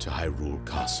to Hyrule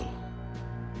Castle.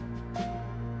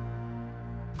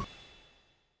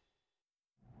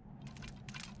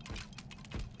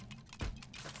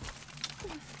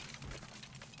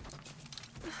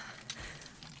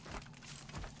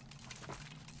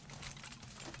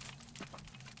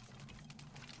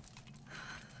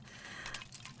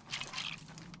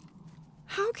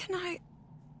 How can I...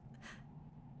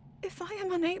 If I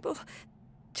am unable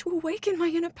to awaken my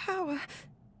inner power...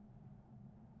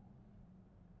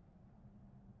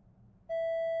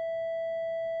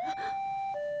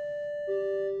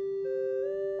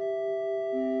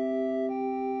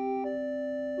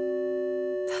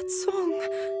 That song...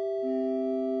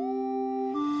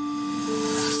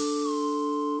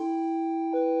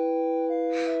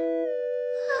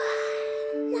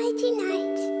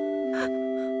 Nighty-night.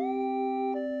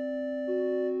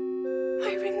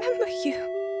 I remember you.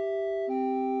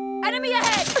 Enemy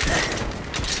ahead!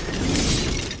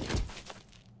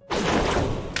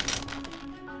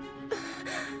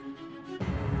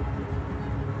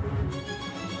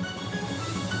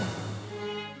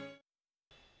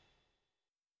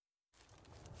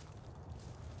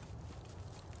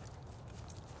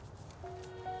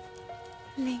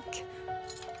 Link.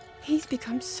 He's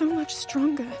become so much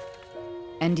stronger.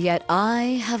 And yet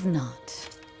I have not.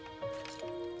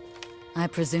 I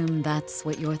presume that's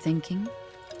what you're thinking?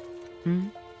 Hmm?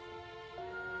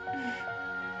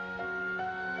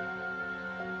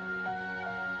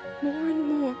 More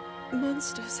and more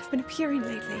monsters have been appearing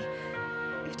lately.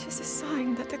 It is a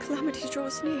sign that the Calamity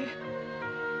draws near.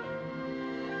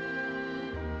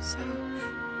 So,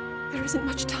 there isn't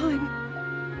much time.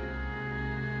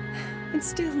 And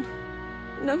still,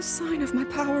 no sign of my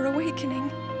power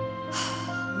awakening.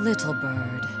 Little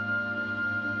bird.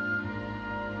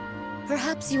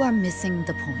 Perhaps you are missing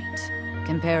the point,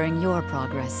 comparing your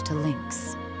progress to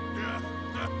Link's.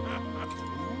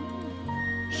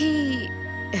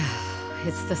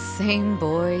 it's the same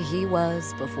boy he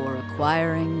was before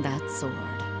acquiring that sword.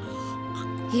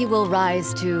 He will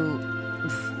rise to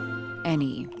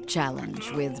any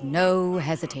challenge with no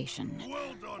hesitation.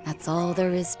 That's all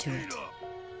there is to it.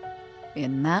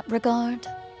 In that regard,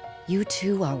 you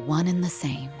two are one and the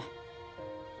same.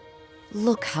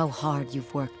 Look how hard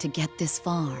you've worked to get this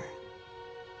far.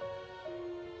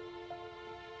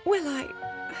 Well,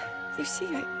 you see,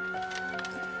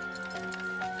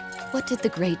 What did the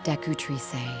great Deku Tree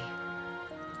say?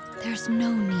 There's no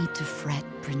need to fret,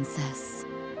 Princess.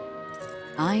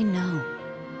 I know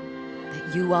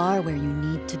that you are where you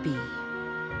need to be.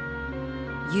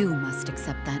 You must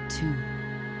accept that too.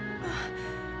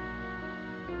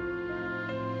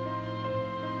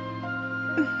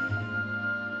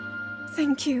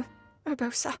 Thank you,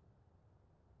 Urbosa.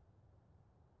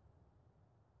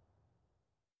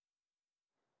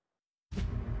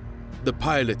 The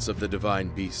pilots of the divine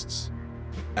beasts,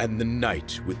 and the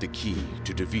knight with the key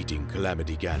to defeating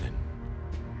Calamity Ganon.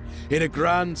 In a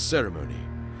grand ceremony,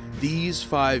 these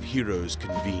 5 heroes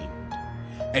convened,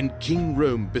 and King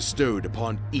Rome bestowed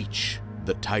upon each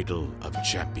the title of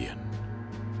champion.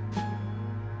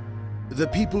 The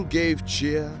people gave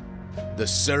cheer, the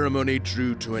ceremony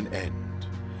drew to an end,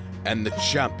 and the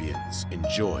champions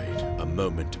enjoyed a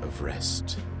moment of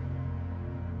rest.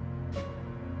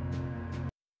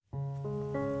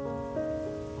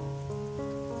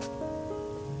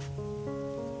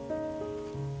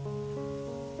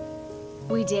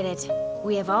 We did it.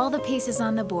 We have all the pieces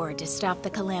on the board to stop the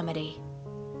Calamity.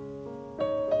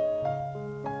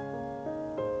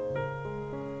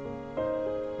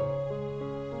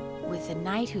 With the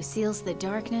Knight who seals the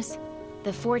darkness,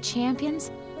 the 4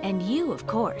 champions, and you, of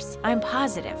course, I'm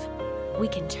positive. We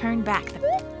can turn back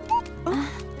the...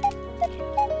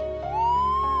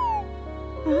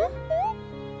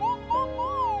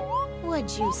 Would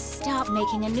you stop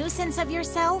making a nuisance of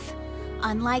yourself?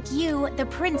 Unlike you, the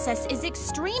princess is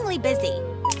extremely busy.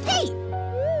 Hey!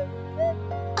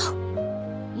 Oh,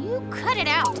 you cut it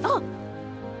out. Oh,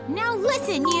 now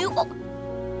listen, you. Oh.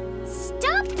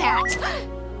 Stop that!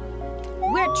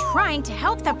 We're trying to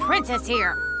help the princess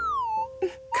here.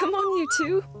 Come on, you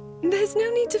two. There's no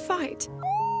need to fight.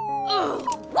 Oh,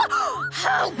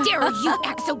 how dare you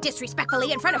act so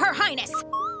disrespectfully in front of Her Highness!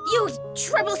 You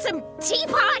troublesome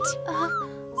teapot!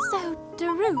 So,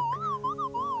 Daruk,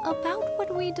 about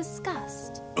what we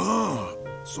discussed.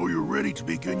 So you're ready to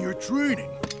begin your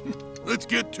training. Let's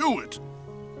get to it.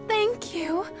 Thank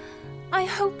you. I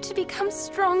hope to become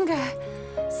stronger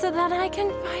so that I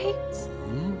can fight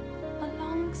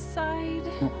alongside...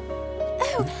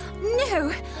 Oh,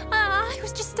 no! I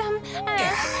was just,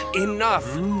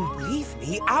 Enough! Leave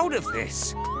me out of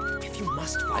this. If you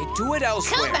must fight, do it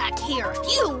elsewhere. Come back here,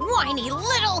 you whiny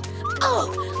little...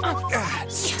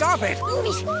 Stop it!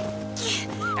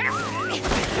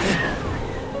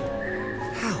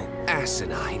 How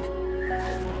asinine.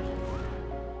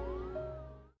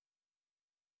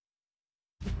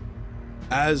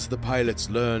 As the pilots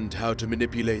learned how to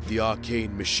manipulate the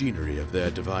arcane machinery of their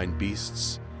divine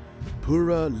beasts,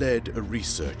 Purah led a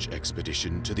research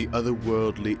expedition to the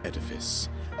otherworldly edifice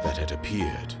that had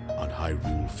appeared on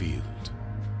Hyrule Field.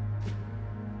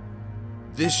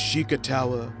 This Sheikah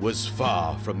Tower was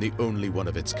far from the only one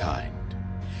of its kind.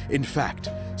 In fact,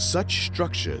 such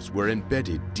structures were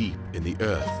embedded deep in the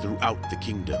earth throughout the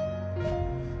kingdom,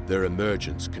 their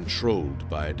emergence controlled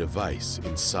by a device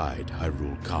inside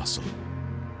Hyrule Castle.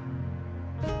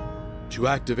 To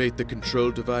activate the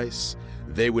control device,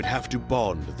 they would have to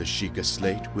bond the Sheikah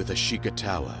Slate with a Sheikah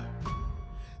Tower.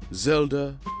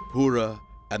 Zelda, Purah,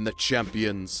 and the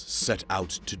champions set out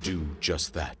to do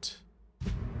just that.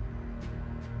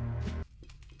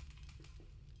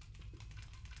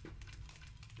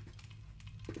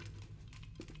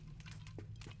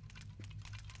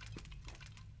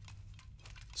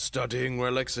 Studying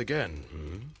relics again,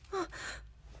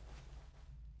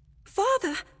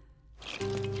 Father!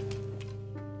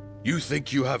 You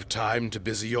think you have time to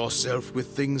busy yourself with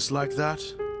things like that?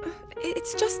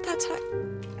 It's just that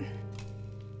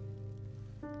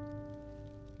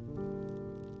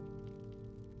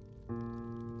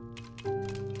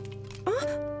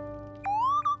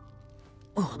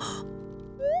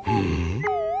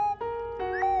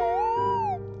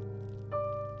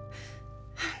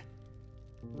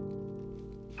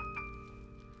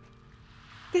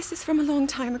This is from a long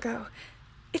time ago.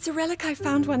 It's a relic I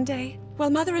found one day, while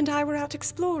Mother and I were out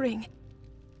exploring.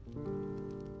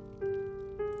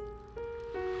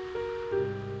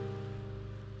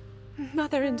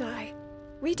 Mother and I,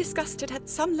 we discussed it at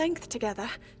some length together.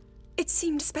 It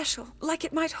seemed special, like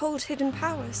it might hold hidden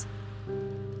powers.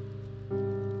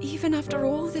 Even Even after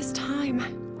all this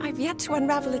time, I've yet to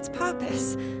unravel its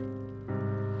purpose.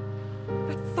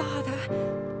 But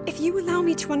Father, if you allow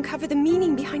me to uncover the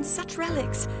meaning behind such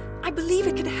relics, I believe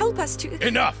it could help us to—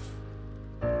 Enough!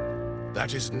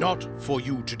 That is not for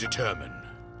you to determine.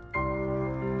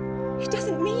 It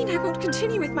doesn't mean I won't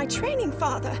continue with my training,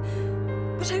 Father.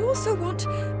 But I also want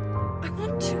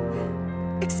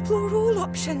to explore all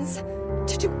options,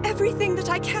 to do everything that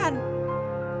I can.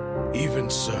 Even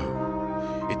so,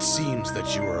 it seems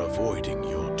that you are avoiding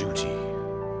your duty.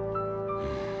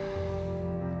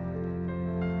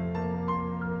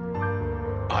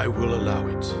 I will allow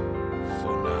it,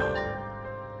 for now.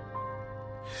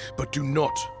 But do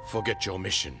not forget your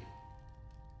mission.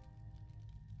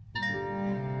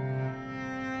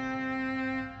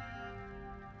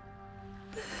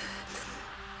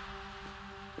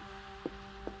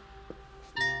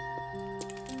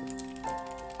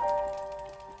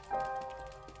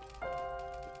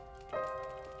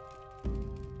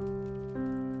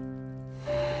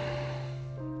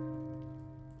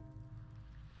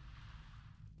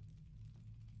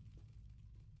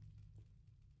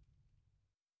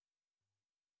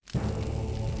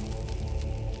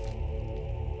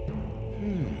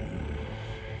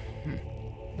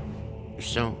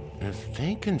 So, if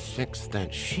they can fix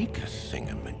that Sheikah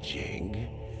thingamajig,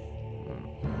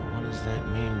 what does that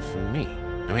mean for me?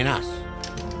 I mean us.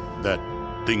 That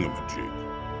thingamajig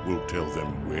will tell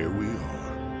them where we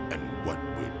are and what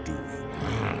we're doing.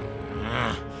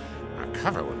 Our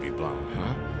cover would be blown,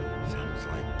 huh? Sounds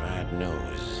like bad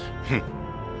news.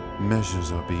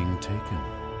 Measures are being taken.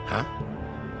 Huh?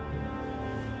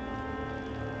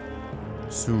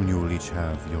 Soon you'll each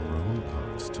have your own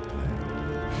parts to play.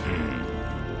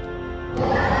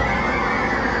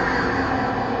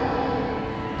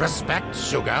 Respect,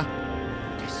 Sugar.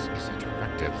 This is a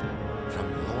directive from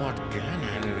Lord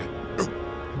Ganon.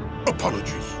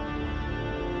 Apologies.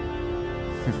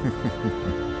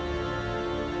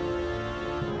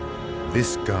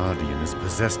 This guardian is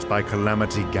possessed by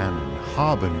Calamity Ganon,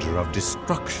 harbinger of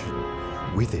destruction.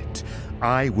 With it,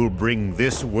 I will bring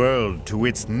this world to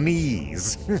its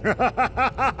knees.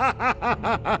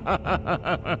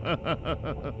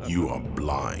 You are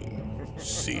blind,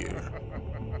 Seer.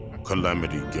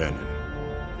 Calamity Ganon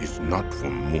is not for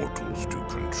mortals to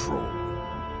control.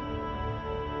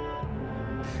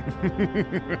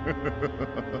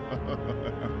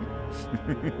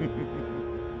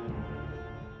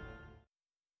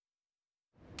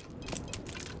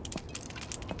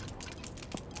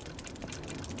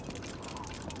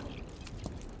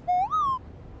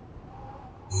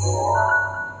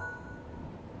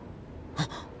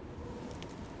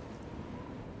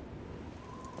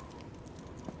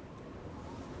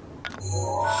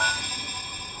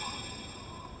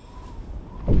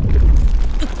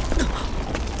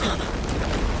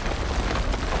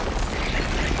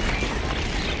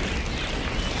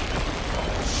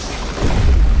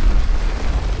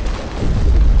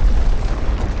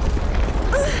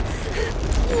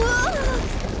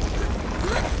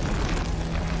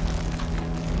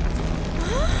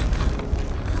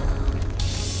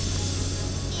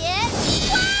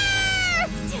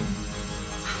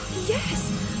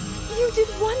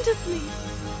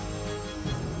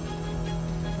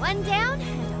 One down,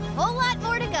 and a whole lot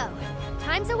more to go.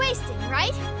 Time's a-wasting,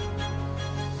 right?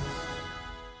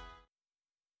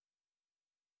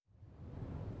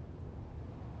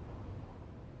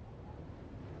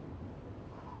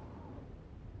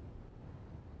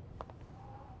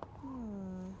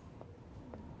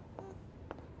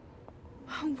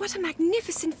 Oh, what a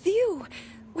magnificent view!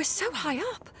 We're so high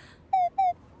up.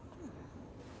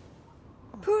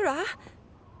 Pura,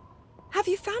 have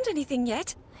you found anything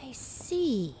yet? I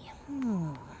see.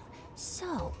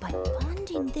 So, by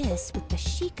bonding this with the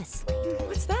Sheikah slate...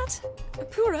 What's that?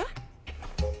 Pura?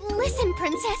 Listen,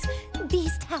 Princess.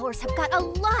 These towers have got a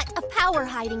lot of power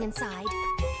hiding inside.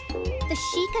 The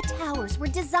Sheikah towers were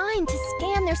designed to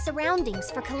scan their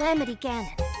surroundings for Calamity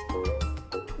Ganon.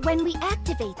 When we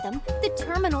activate them, the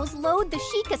terminals load the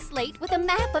Sheikah slate with a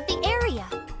map of the area.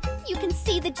 You can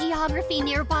see the geography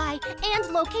nearby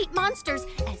and locate monsters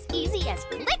as easy as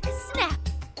click snap.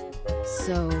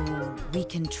 So, we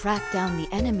can track down the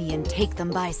enemy and take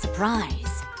them by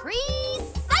surprise.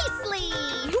 Precisely!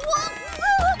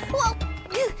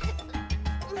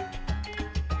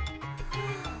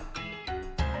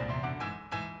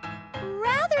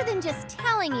 Rather than just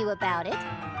telling you about it,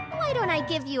 why don't I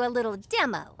give you a little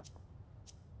demo?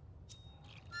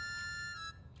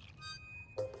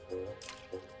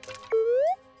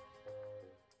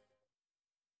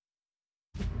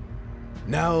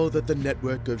 Now that the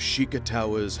network of Sheikah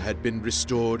towers had been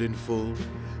restored in full,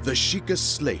 The Sheikah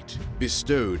Slate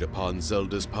bestowed upon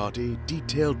Zelda's party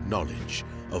detailed knowledge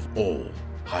of all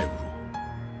Hyrule.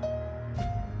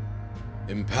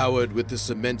 Empowered with this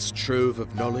immense trove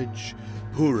of knowledge,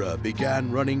 Pura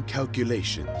began running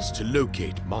calculations to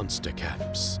locate monster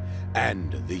camps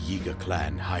and the Yiga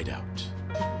clan hideout.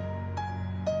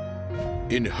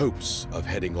 In hopes of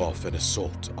heading off an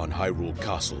assault on Hyrule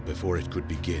Castle before it could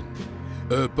begin,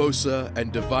 Urbosa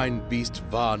and Divine Beast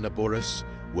Va Naboris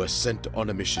were sent on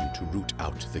a mission to root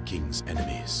out the king's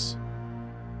enemies.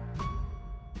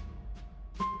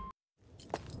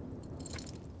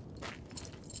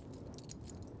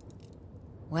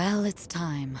 Well, it's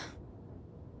time.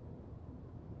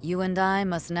 You and I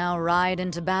must now ride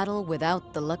into battle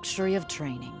without the luxury of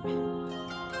training.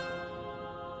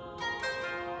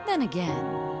 Then again,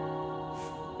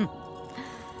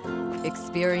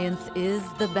 experience is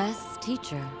the best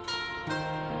teacher.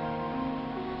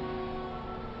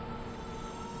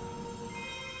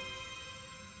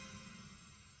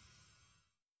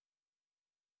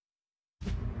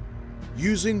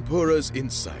 Using Pura's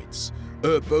insights,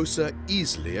 Urbosa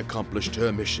easily accomplished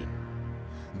her mission.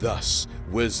 Thus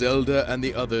were Zelda and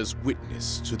the others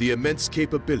witness to the immense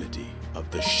capability of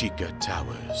the Sheikah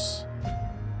Towers.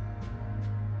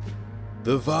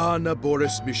 The Va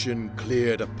Naboris mission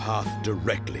cleared a path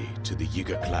directly to the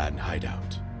Yiga clan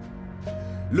hideout.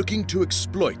 Looking to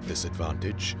exploit this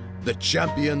advantage, the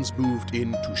champions moved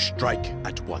in to strike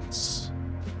at once.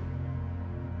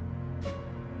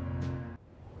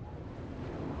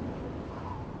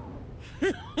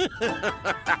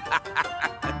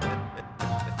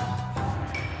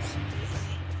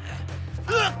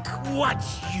 Look what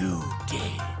you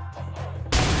did!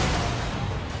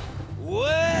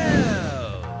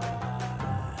 Well,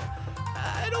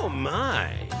 I don't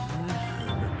mind.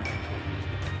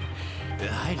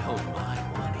 I don't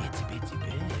mind one itsy-bitsy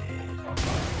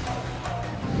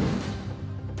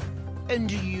bit. And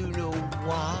do you know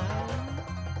why?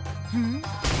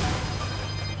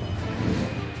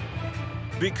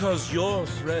 Because your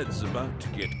thread's about to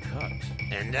get cut.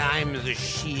 And I'm the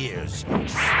shears.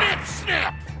 Snip,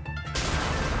 snip!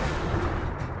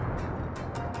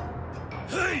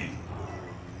 Hey!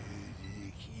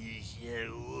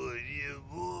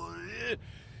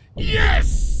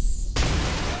 Yes!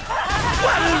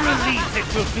 What a relief it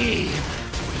will be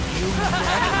when you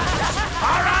meddlers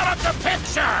are out of the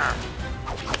picture!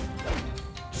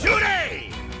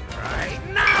 Today! Right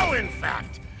now, in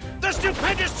fact! The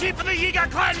stupendous chief of the Yiga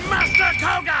clan, Master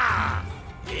Koga,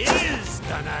 is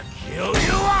gonna kill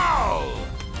you all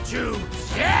to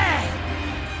death!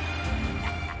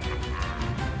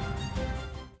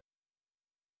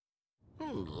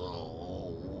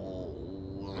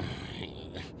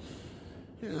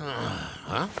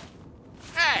 Huh?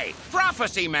 Hey,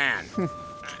 Prophecy Man!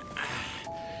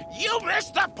 You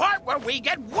missed the part where we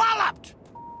get walloped!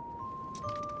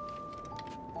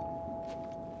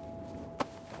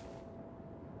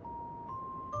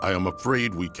 I am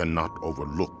afraid we cannot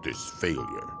overlook this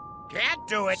failure. Can't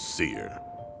do it! Seer.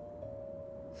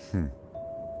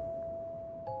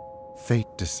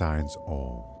 Fate decides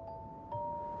all.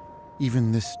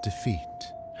 Even this defeat.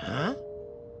 Huh?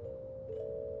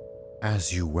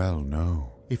 As you well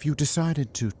know, if you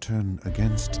decided to turn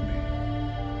against me,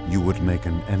 you would make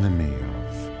an enemy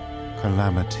of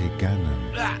Calamity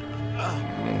Ganon.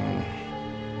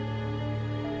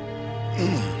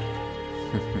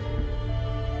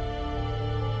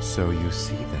 So you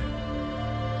see then.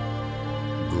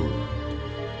 Good.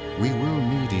 We will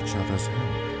need each other's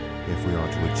help if we are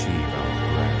to achieve our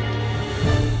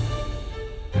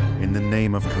grand. In the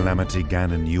name of Calamity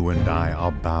Ganon, you and I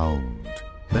are bound.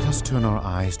 Let us turn our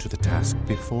eyes to the task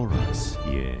before us.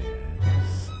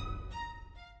 Yes.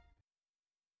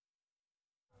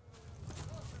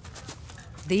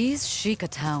 These Sheikah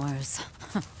Towers.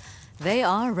 They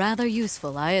are rather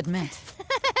useful, I admit.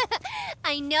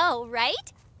 I know,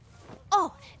 right?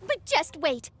 Oh, but just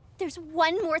wait. There's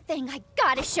one more thing I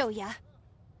gotta show ya.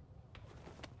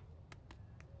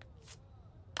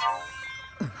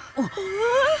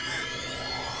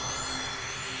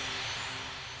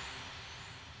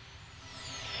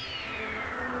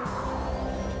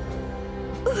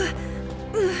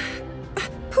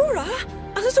 Pura,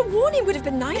 a little warning would have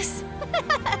been nice.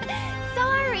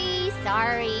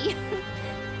 Sorry.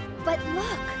 But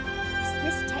look, is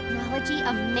this technology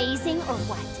amazing or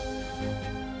what?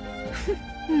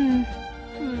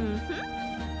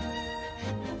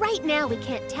 Right now we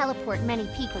can't teleport many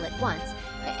people at once.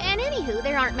 And anywho,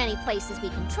 there aren't many places we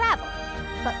can travel.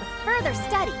 But with further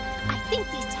study, I think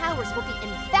these towers will be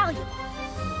invaluable.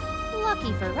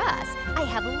 Lucky for us, I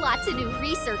have lots of new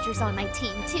researchers on my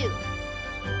team, too.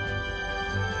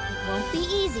 won't be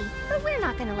easy, but we're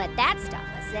not gonna let that stop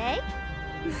us, eh?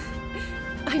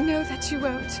 I know that you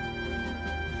won't.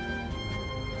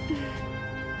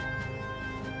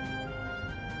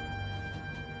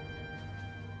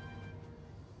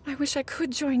 I wish I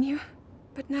could join you,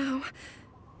 but now...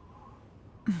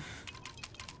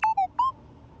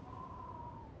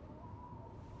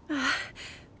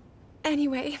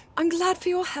 Anyway, I'm glad for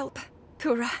your help,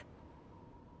 Kura.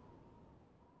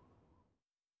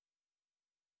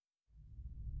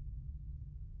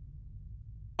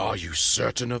 Are you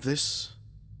certain of this?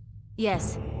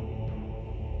 Yes.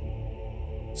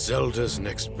 Zelda's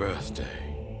next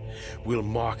birthday will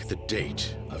mark the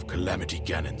date of Calamity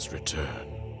Ganon's return.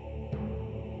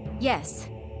 Yes.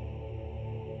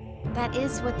 That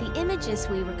is what the images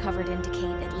we recovered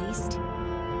indicate, at least.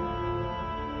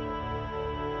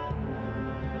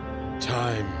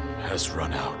 Time has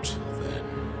run out, then.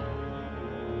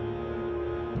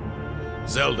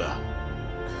 Zelda,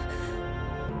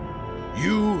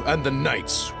 you and the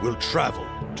knights will travel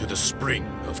to the Spring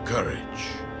of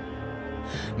Courage.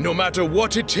 No matter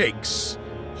what it takes,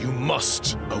 you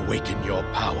must awaken your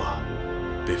power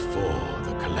before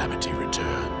the Calamity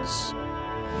returns.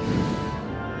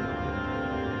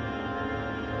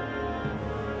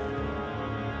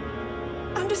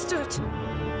 Understood.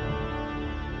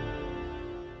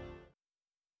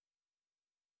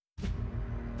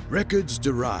 Records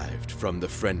derived from the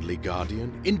Friendly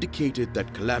Guardian indicated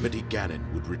that Calamity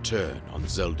Ganon would return on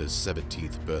Zelda's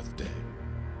 17th birthday.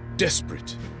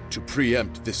 Desperate to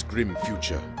preempt this grim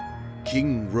future,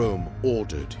 King Rome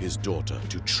ordered his daughter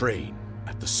to train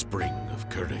at the Spring of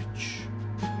Courage.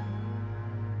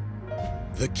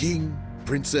 The king,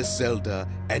 Princess Zelda,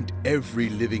 and every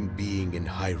living being in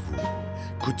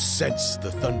Hyrule could sense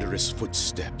the thunderous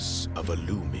footsteps of a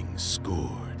looming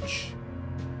scourge.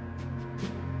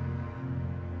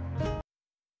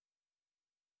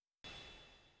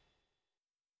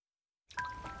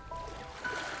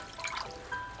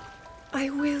 I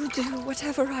will do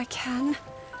whatever I can,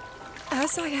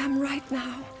 as I am right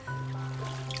now.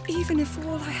 Even if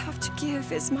all I have to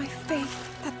give is my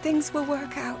faith that things will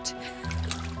work out.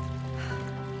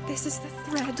 This is the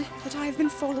thread that I've been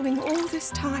following all this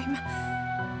time.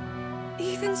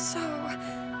 Even so,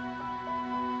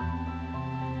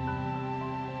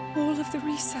 all of the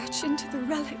research into the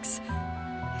relics,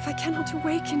 if I cannot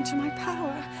awaken to my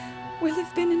power, will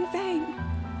have been in vain.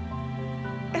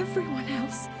 Everyone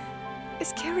else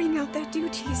is carrying out their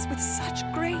duties with such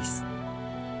grace.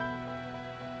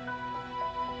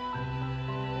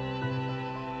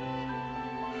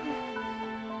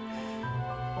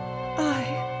 I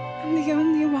am the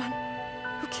only one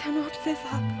who cannot live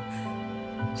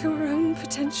up to her own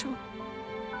potential.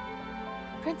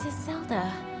 Princess Zelda.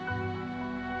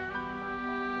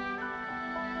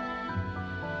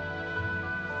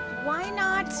 Why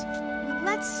not?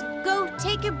 Let's go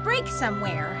take a break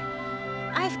somewhere.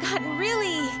 I've gotten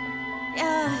really...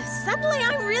 suddenly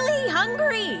I'm really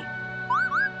hungry.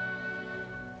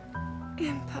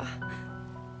 Impa.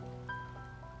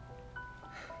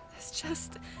 There's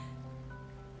just...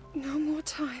 no more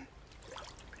time.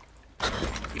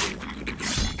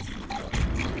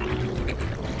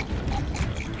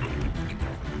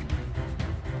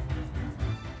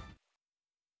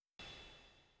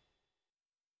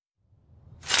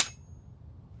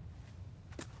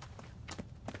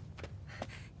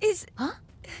 Is... Huh?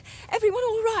 Everyone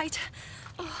all right?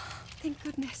 Oh, thank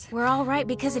goodness. We're all right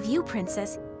because of you,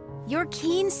 Princess. Your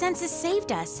keen senses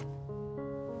saved us.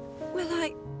 Well,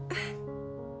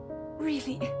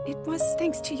 really, it was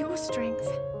thanks to your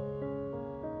strength.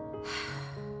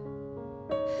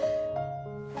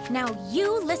 Now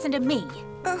you listen to me.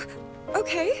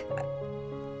 Okay.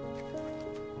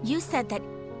 You said that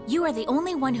you are the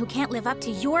only one who can't live up to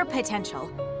your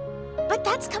potential. But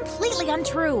that's completely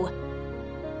untrue.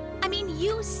 I mean,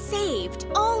 you saved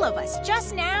all of us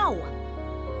just now.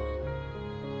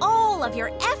 All of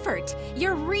your effort,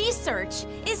 your research,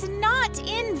 is not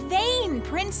in vain,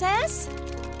 Princess.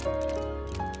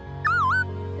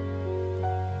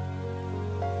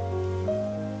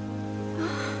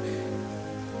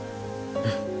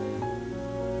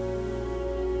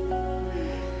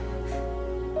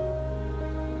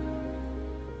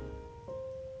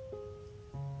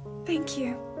 Thank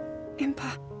you,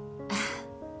 Impa.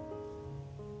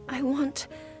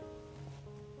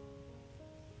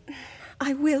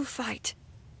 I will fight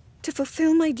to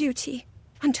fulfill my duty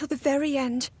until the very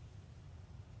end.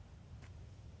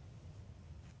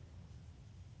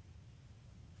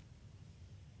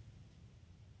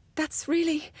 That's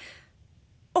really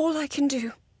all I can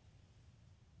do.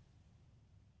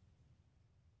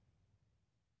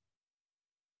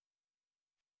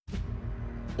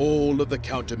 All of the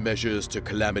countermeasures to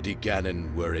Calamity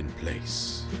Ganon were in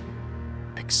place.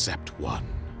 Except one.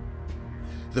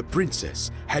 The princess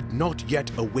had not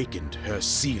yet awakened her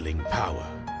sealing power.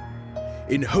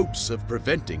 In hopes of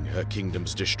preventing her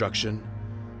kingdom's destruction,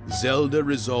 Zelda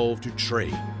resolved to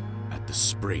train at the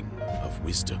Spring of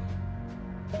Wisdom.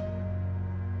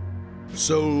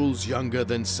 Souls younger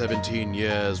than 17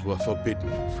 years were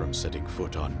forbidden from setting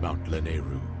foot on Mount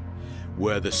Lanayru,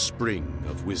 where the Spring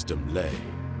of Wisdom lay,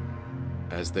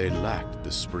 as they lacked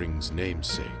the spring's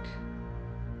namesake.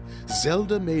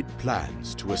 Zelda made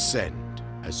plans to ascend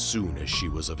as soon as she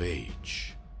was of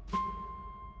age.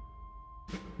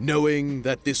 Knowing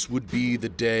that this would be the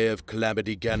day of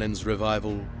Calamity Ganon's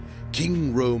revival,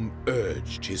 King Rome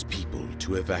urged his people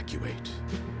to evacuate.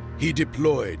 He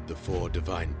deployed the 4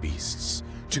 divine beasts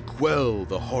to quell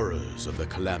the horrors of the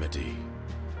Calamity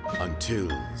until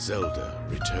Zelda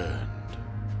returned.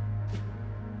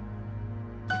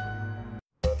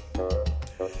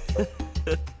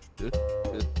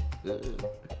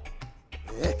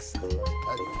 Excellent.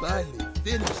 I finally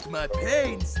finished my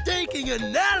painstaking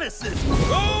analysis.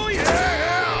 Oh,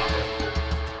 yeah!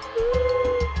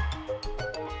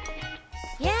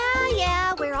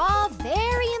 Yeah, we're all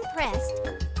very impressed.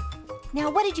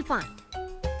 Now, what did you find?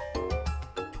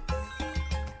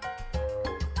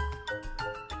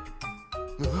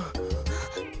 Do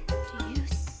you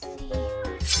see?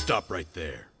 Stop right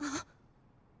there.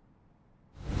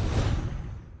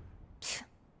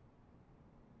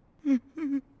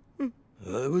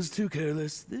 I was too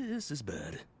careless. This is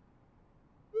bad.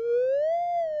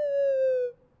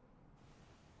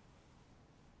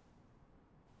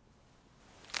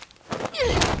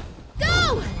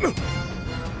 Go!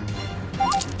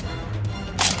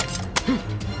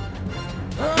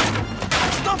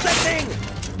 Stop that thing!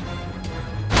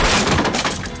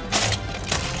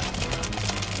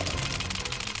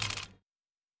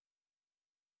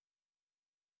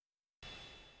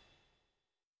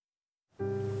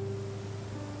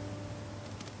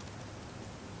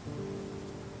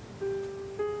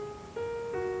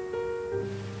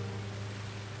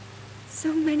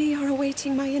 So many are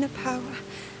awaiting my inner power,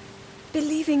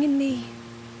 believing in me.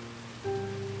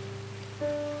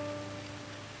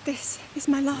 This is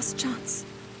my last chance.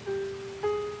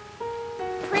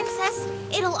 Princess,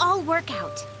 it'll all work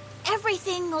out.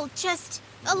 Everything will just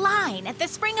align at the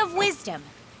Spring of Wisdom.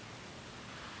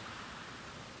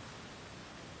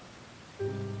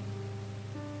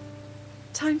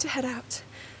 Time to head out.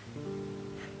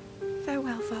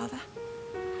 Farewell, Father.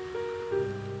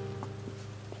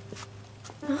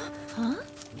 Huh?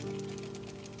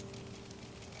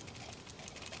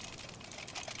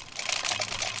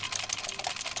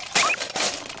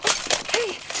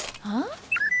 Hey! Huh?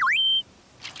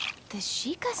 The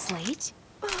Sheikah slate?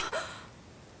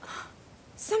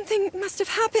 Something must have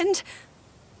happened.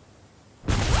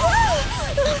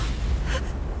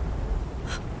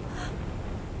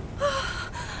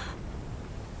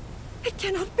 It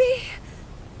cannot be.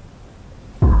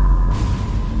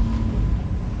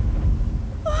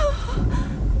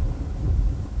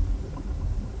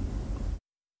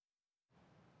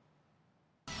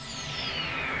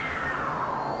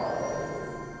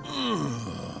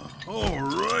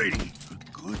 Alrighty. A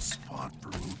good spot for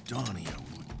Rudania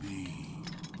would be...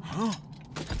 Huh?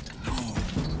 No.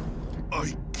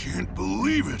 I can't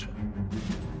believe it.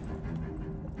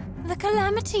 The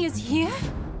Calamity is here?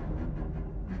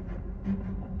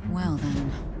 Well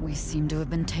then, we seem to have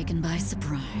been taken by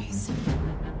surprise.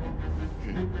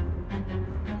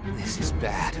 This is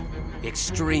bad.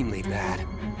 Extremely bad.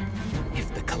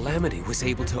 If the Calamity was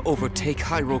able to overtake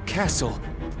Hyrule Castle...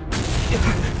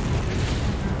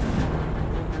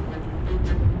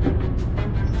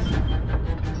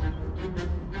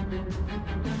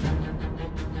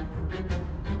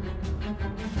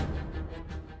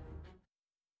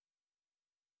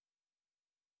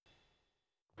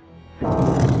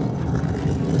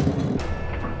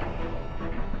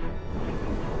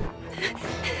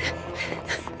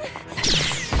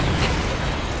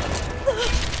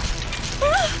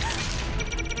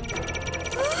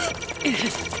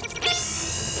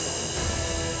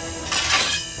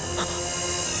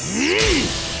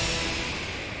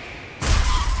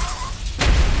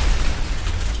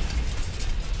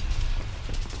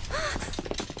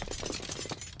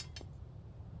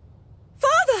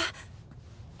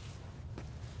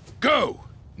 Go!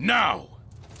 Now!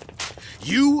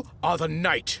 You are the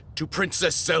knight to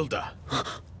Princess Zelda.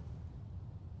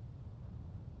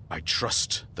 I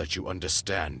trust that you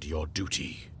understand your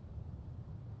duty.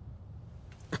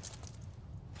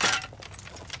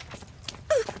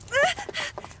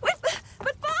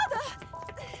 But Father!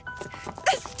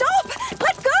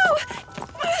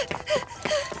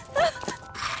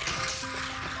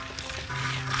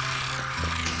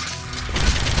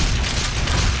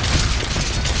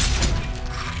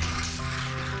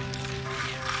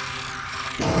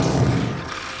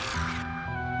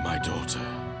 my daughter.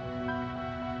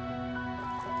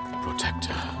 Protect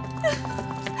her.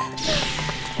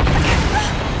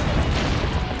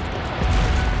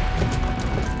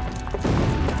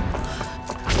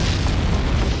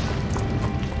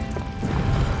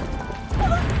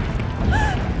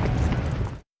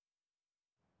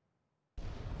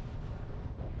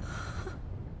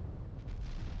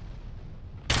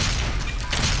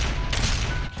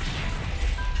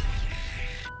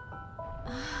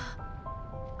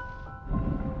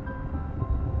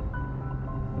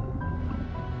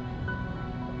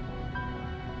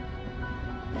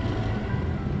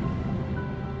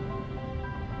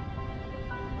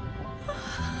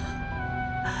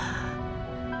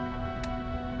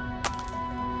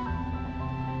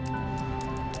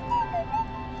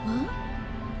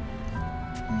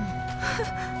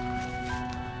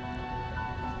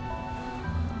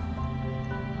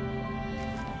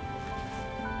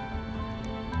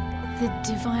 The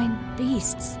divine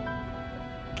beasts.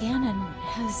 Ganon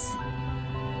has...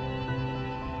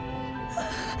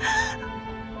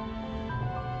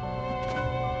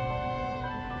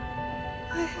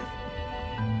 I have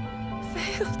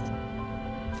failed.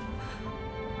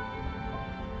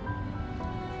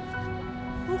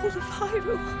 All of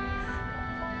Hyrule.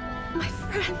 My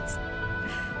friends.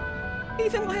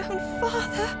 Even my own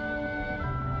father.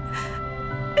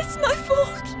 It's my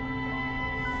fault.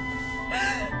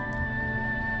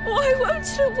 Why won't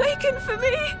it awaken for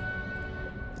me?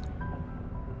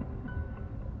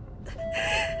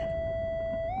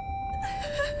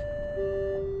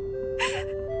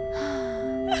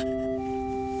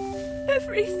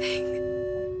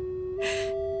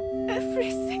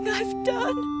 Everything I've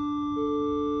done.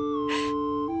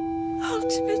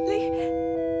 Ultimately,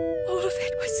 all of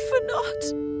it was for naught.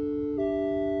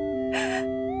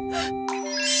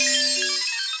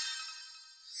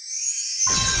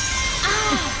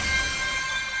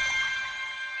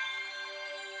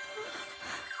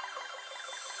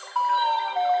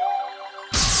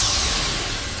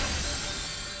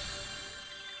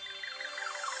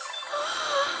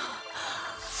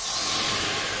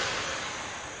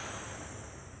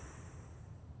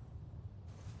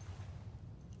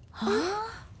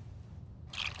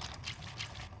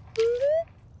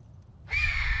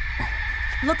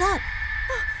 Look up!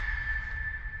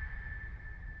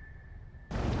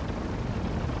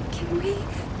 Can we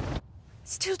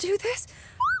still do this?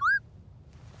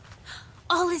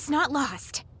 All is not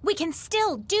lost. We can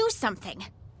still do something.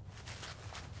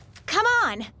 Come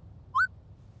on!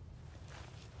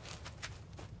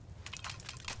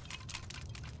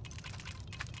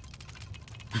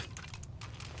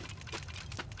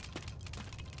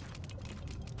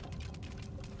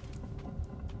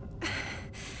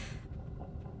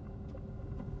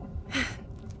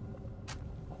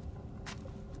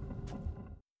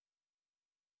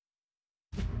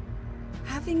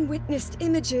 Having witnessed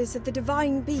images of the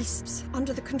divine beasts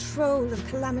under the control of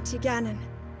Calamity Ganon,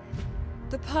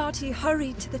 the party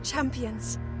hurried to the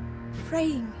champions,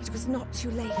 praying it was not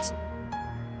too late.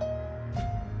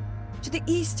 To the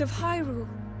east of Hyrule,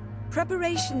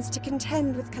 preparations to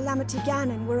contend with Calamity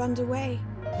Ganon were underway.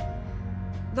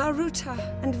 Varuta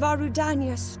and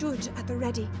Varudania stood at the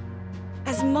ready,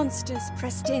 as monsters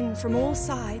pressed in from all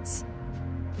sides.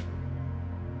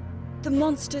 The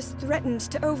monsters threatened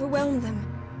to overwhelm them,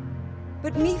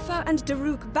 but Mipha and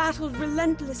Daruk battled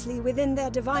relentlessly within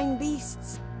their divine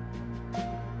beasts.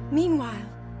 Meanwhile,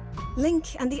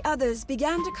 Link and the others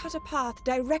began to cut a path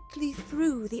directly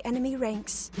through the enemy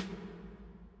ranks.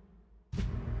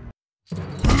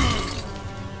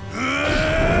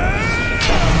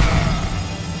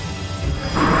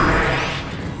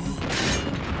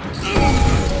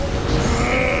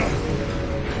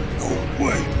 No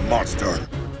way, monster!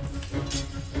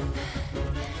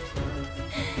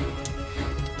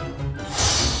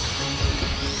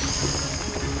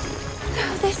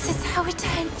 This is how it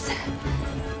ends.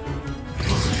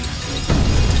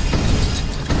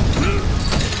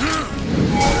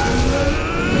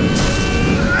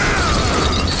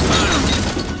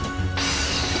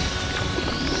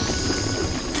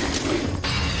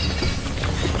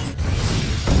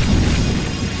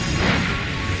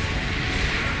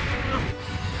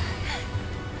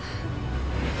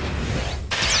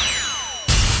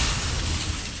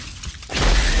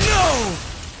 No!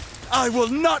 I will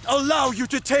not allow you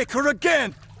to take her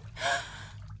again!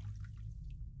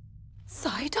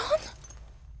 Sidon?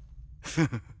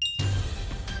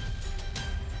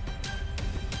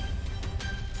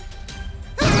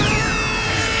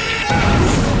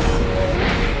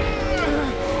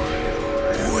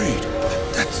 Wait,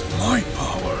 that's my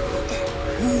power.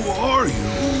 Who are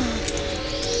you?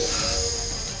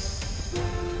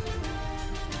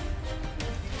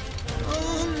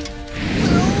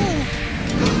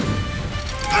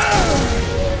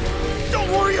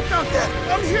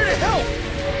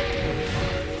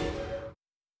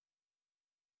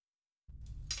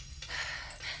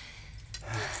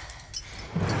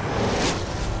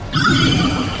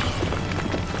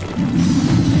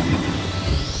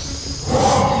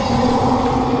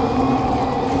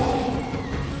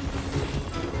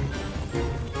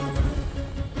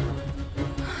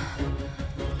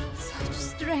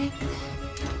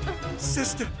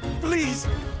 Sister, please,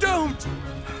 don't!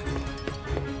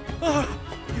 Oh,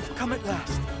 you've come at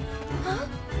last. Huh?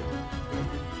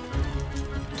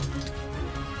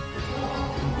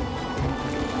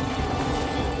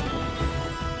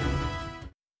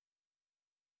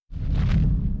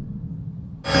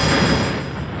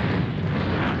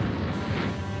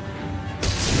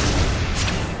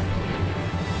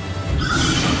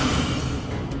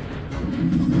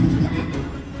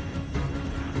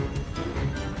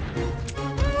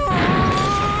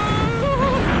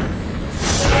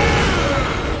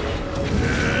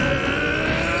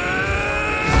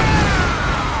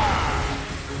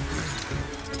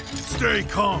 Stay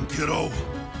calm, kiddo.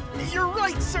 You're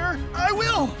right, sir. I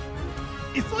will.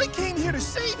 If I came here to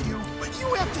save you, but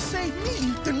you have to save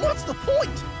me, then what's the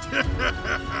point?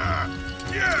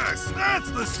 Yes, that's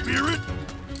the spirit.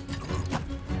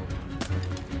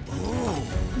 Oh.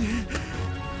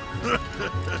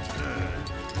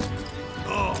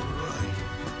 All right.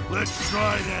 Let's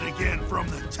try that again from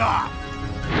the top.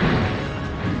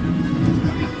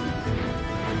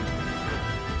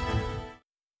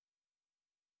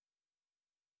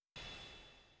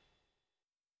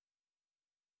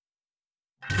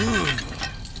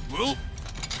 Well,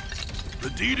 the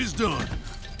deed is done.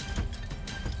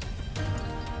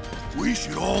 We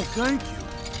should all thank you.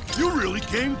 You really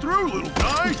came through, little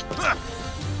guy.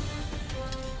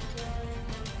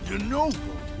 You know,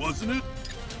 wasn't it?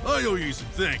 I owe you some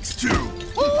thanks, too.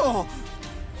 Oh!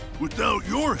 Without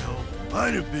your help,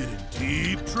 I'd have been in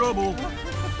deep trouble.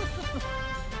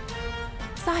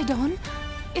 Sidon,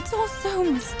 it's all so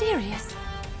mysterious.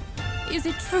 Is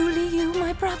it truly you,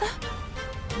 my brother?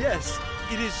 Yes,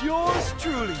 it is yours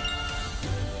truly.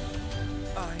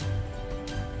 I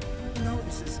know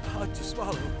this is hard to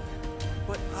swallow,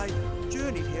 but I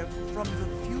journeyed here from the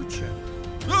future.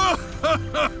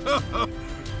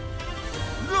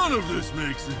 None of this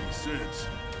makes any sense.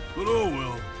 But oh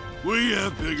well, we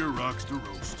have bigger rocks to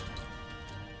roast.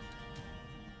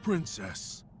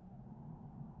 Princess,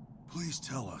 please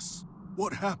tell us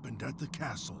what happened at the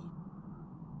castle.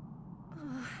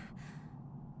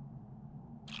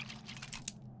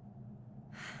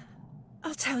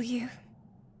 I'll tell you.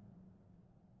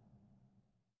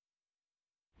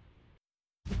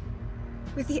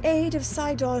 With the aid of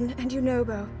Sidon and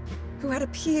Yunobo, who had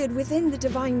appeared within the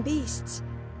divine beasts,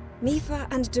 Mipha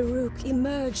and Daruk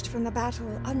emerged from the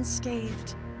battle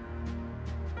unscathed.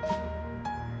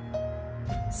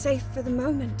 Safe for the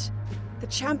moment, the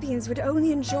champions would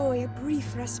only enjoy a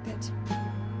brief respite.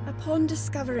 Upon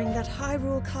discovering that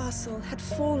Hyrule Castle had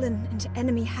fallen into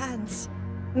enemy hands,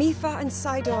 Mipha and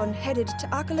Sidon headed to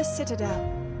Akala's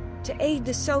Citadel to aid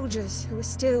the soldiers who were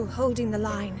still holding the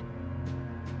line.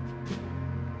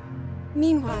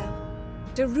 Meanwhile,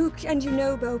 Daruk and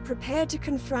Yunobo prepared to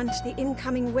confront the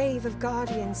incoming wave of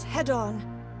Guardians head-on,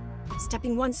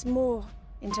 stepping once more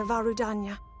into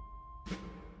Varudanya.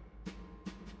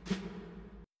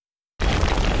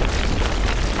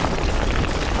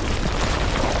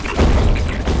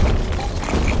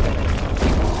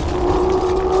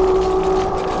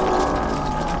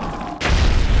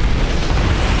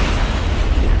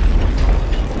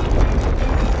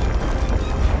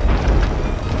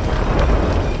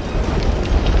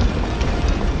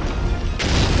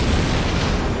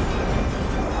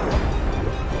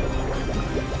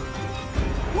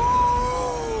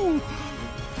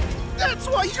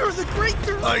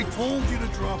 I told you to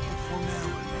drop the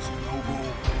formalities,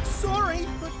 Noble. Sorry,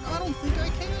 but I don't think I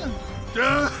can.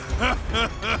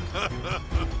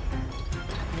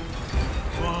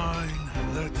 Fine,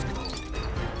 let's go.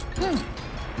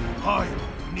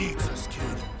 Hyrule needs us,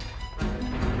 kid.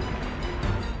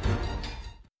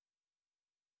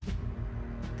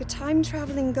 The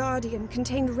time-traveling Guardian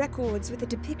contained records with a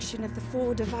depiction of the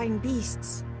 4 divine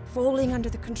beasts falling under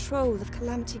the control of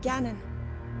Calamity Ganon.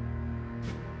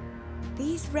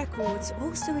 These records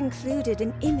also included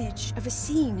an image of a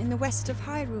scene in the west of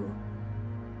Hyrule.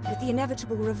 With the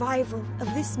inevitable revival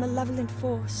of this malevolent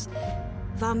force,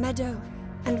 Varmedo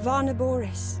and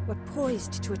Varnaboris were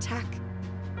poised to attack.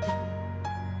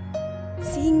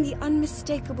 Seeing the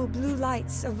unmistakable blue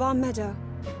lights of Varmedo,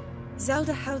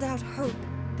 Zelda held out hope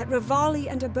that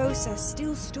Revali and Urbosa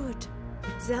still stood.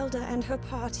 Zelda and her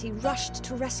party rushed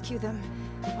to rescue them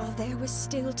while there was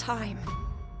still time.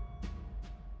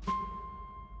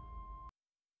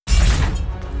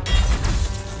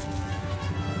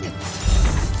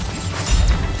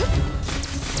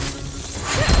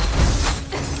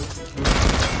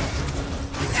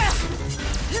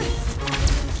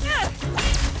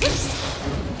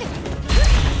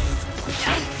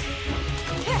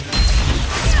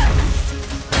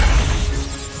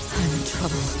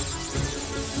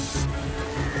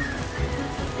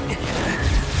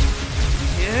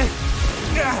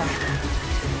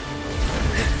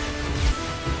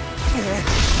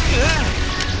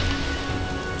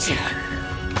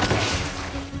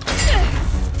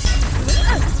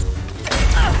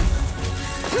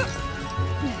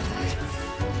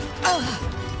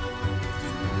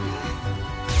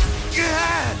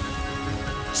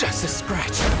 Just a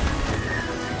scratch.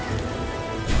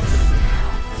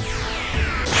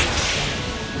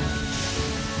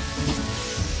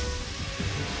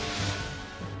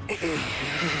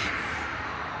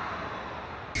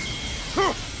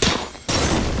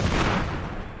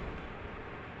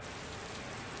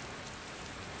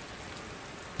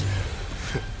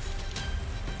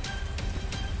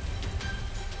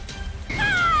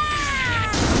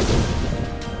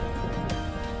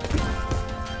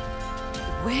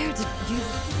 Where did you...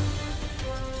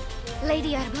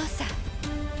 Lady Arbosa.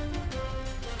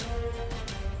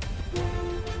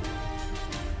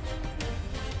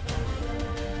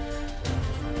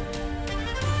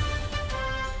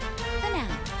 For now,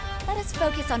 let us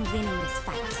focus on winning this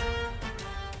fight.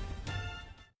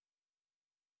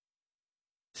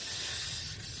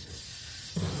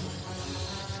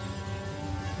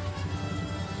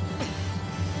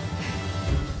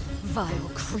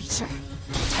 Vile creature.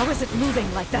 How is it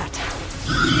moving like that?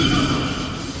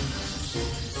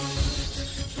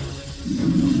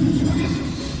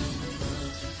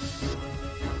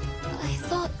 I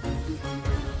thought I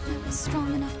was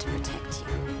strong enough to protect you.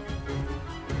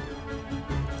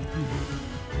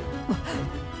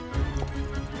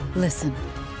 Listen.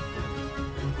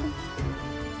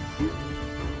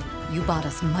 You bought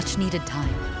us much-needed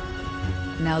time.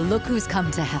 Now look who's come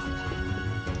to help.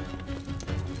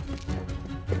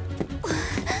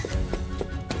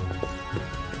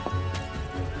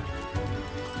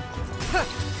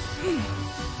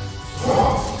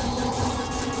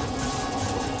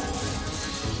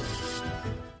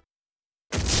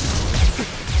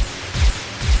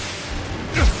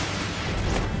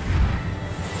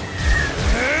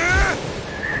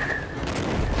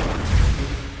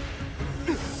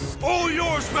 All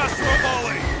yours, Master of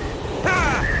Volley!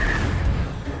 Ha!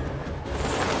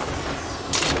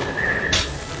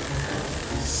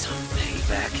 Some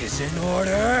payback is in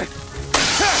order.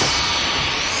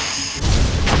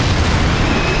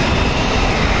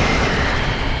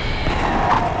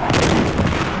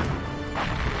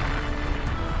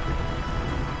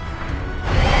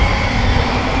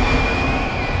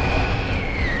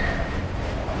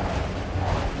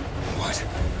 What?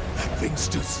 That thing's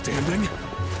still standing?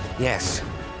 Yes.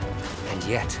 And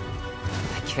yet,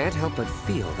 I can't help but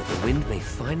feel that the wind may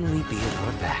finally be at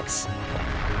our backs.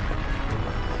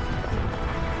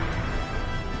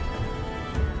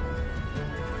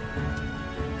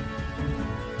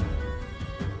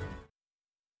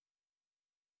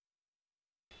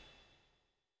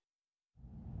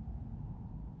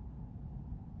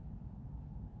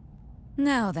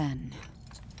 Now then.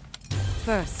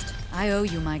 First, I owe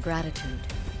you my gratitude.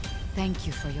 Thank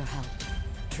you for your help.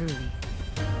 Truly.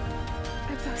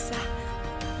 Arbosa.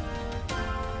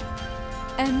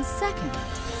 And second,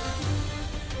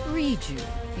 Riju,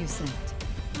 you sent.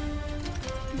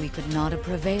 We could not have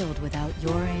prevailed without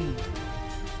your aid.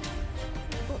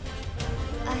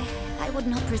 I would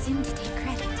not presume to take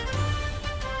credit.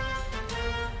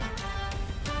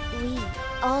 We,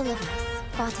 all of us,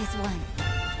 fought as one.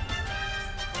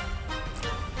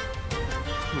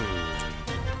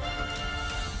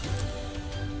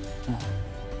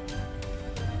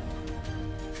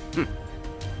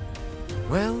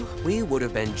 Well, we would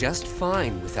have been just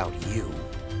fine without you.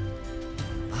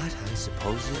 But I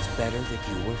suppose it's better that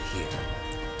you were here.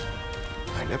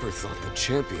 I never thought the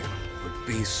champion would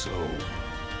be so...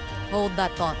 Hold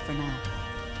that thought for now.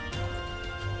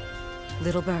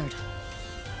 Little bird,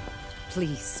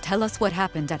 please tell us what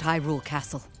happened at Hyrule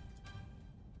Castle.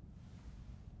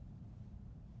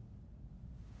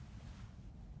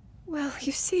 Well,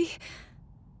 you see...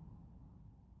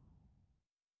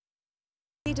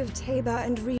 With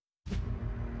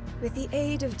the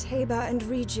aid of Teba and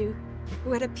Riju,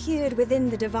 who had appeared within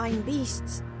the divine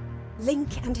beasts,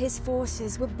 Link and his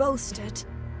forces were bolstered.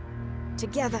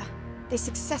 Together, they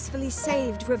successfully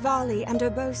saved Revali and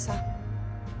Urbosa.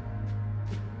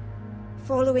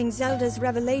 Following Zelda's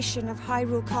revelation of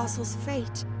Hyrule Castle's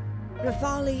fate,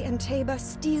 Revali and Teba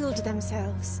steeled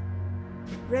themselves,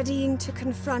 readying to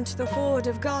confront the horde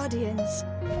of guardians.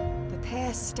 The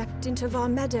pair stepped into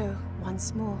Varmeadow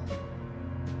once more.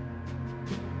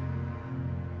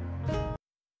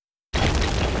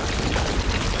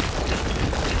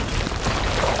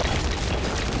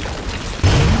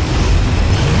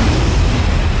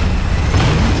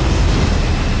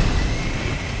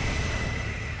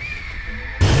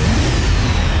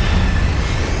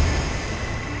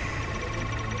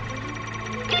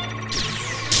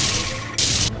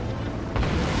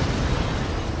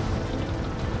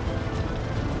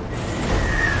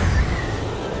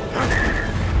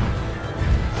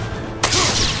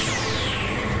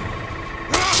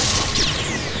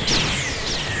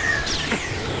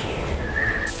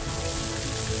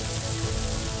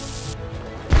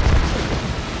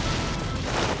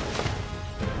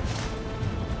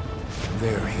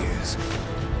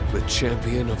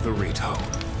 champion of the Rito.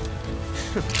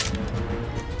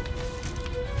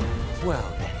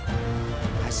 Well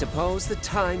then, I suppose the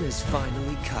time has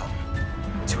finally come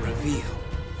to reveal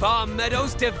Farm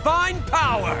Meadow's divine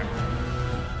power!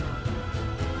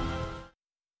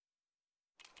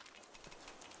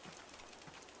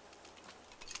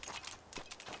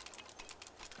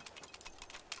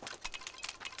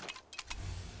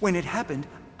 When it happened,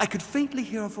 I could faintly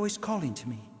hear a voice calling to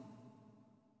me.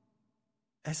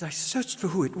 As I searched for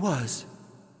who it was,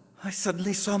 I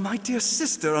suddenly saw my dear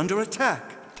sister under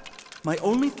attack. My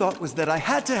only thought was that I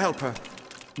had to help her.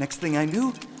 Next thing I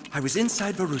knew, I was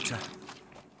inside Varuta.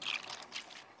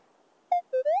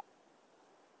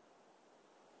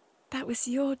 That was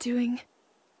your doing,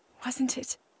 wasn't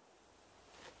it?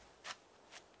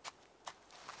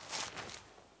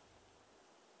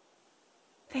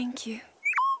 Thank you.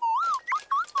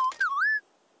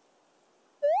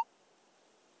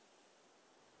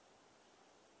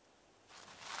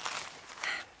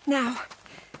 Now,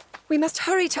 we must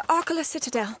hurry to Arkala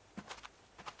Citadel.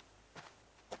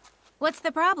 What's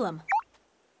the problem?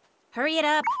 Hurry it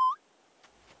up.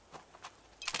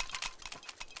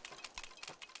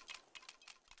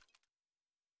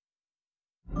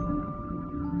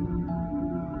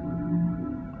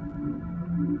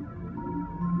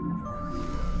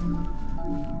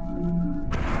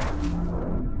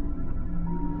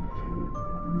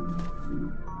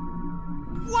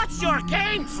 What's your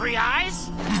game, Three Eyes?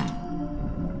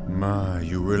 My,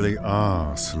 you really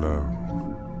are slow.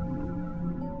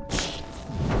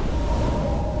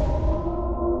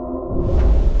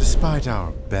 Despite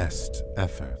our best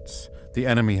efforts, the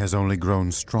enemy has only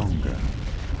grown stronger.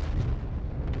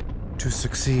 To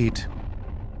succeed,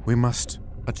 we must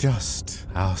adjust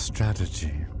our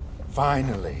strategy.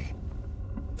 Finally,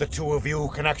 the two of you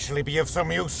can actually be of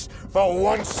some use for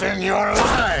once in your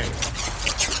lives!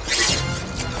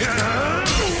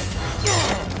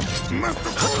 Master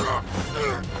Korra!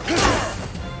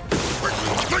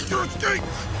 Make your escape!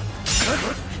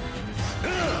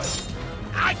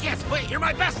 I can't split. You're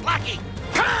my best lackey.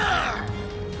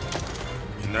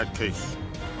 In that case,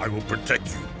 I will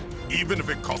protect you, even if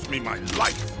it costs me my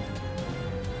life.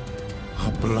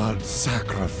 A blood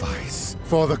sacrifice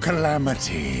for the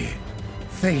Calamity.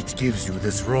 Fate gives you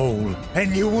this role,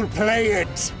 and you will play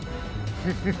it!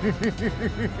 We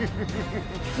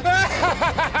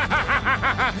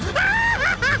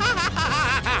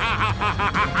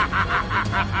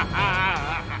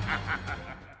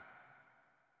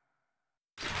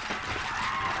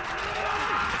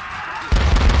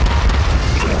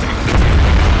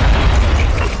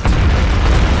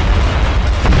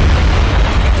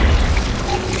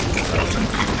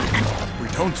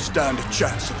don't stand a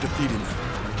chance of defeating them.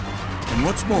 And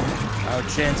what's more, our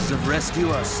chances of rescue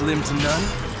are slim to none.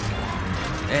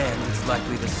 And it's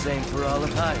likely the same for all of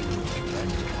Hyrule.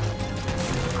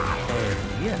 And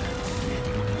yet,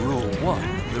 Rule 1,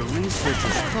 the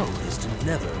researcher's code is to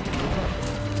never give up.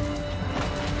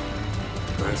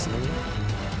 Personally,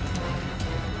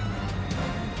 I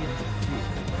get the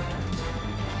feeling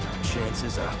our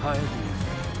chances are higher than you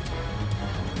think.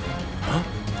 Huh?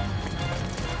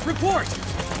 Report!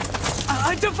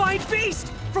 A divine beast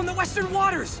from the Western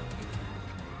Waters!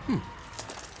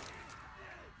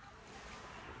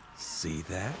 See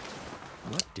that?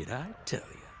 What did I tell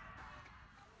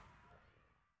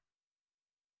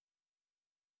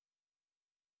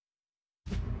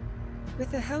you?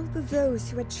 With the help of those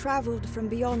who had traveled from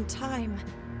beyond time,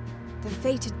 the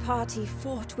fated party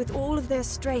fought with all of their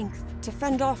strength to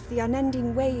fend off the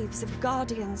unending waves of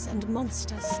guardians and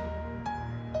monsters.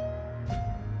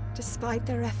 Despite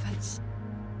their efforts,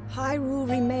 Hyrule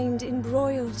remained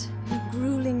embroiled in a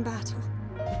grueling battle.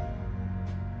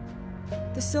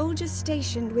 The soldiers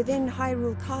stationed within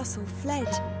Hyrule Castle fled,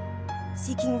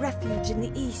 seeking refuge in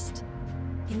the east,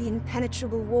 in the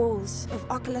impenetrable walls of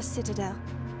Arkala Citadel.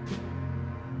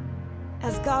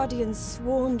 As guardians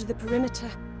swarmed the perimeter,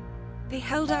 they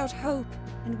held out hope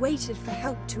and waited for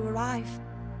help to arrive.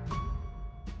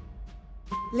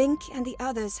 Link and the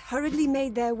others hurriedly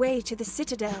made their way to the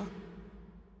Citadel.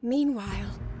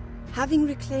 Meanwhile, having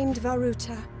reclaimed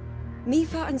Varuta,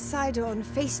 Mipha and Sidon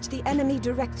faced the enemy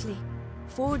directly,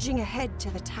 forging ahead to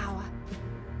the tower.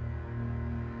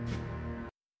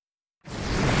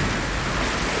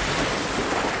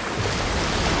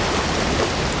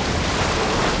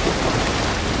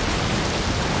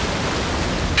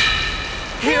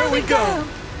 Here we go!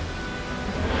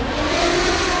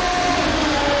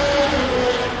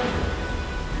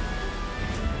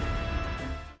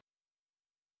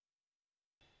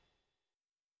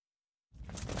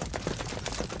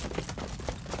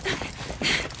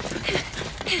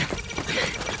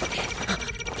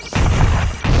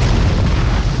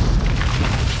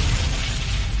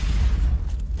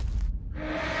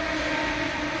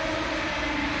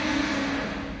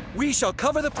 We shall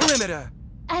cover the perimeter.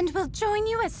 And we'll join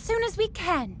you as soon as we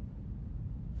can.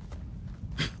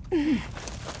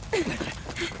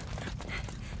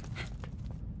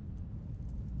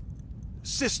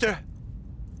 Sister.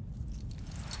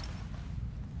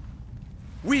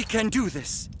 We can do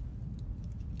this.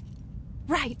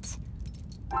 Right.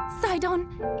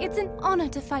 Sidon, it's an honor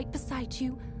to fight beside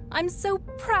you. I'm so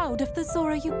proud of the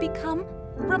Zora you've become.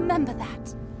 Remember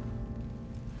that.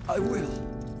 I will.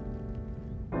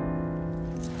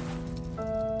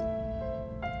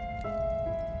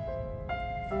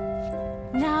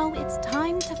 Now it's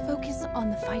time to focus on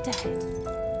the fight ahead.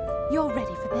 You're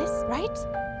ready for this, right?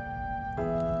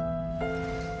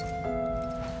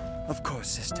 Of course,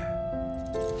 sister.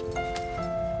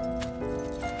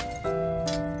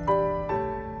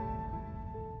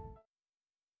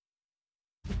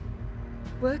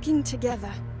 Working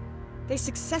together, they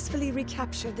successfully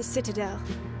recaptured the Citadel.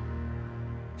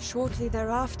 Shortly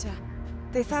thereafter,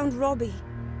 they found Robbie,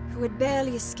 who had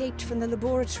barely escaped from the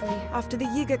laboratory after the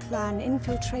Yiga clan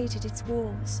infiltrated its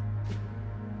walls.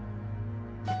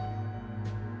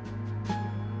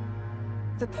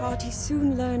 The party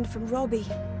soon learned from Robbie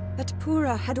that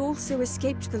Pura had also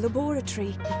escaped the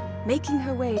laboratory, making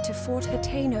her way to Fort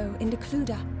Hateno in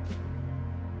Decluda.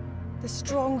 The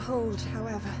stronghold,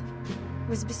 however,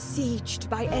 was besieged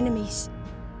by enemies.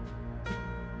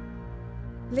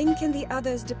 Link and the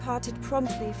others departed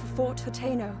promptly for Fort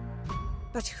Hateno,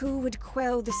 but who would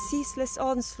quell the ceaseless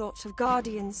onslaught of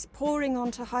Guardians pouring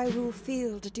onto Hyrule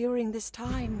Field during this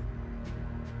time?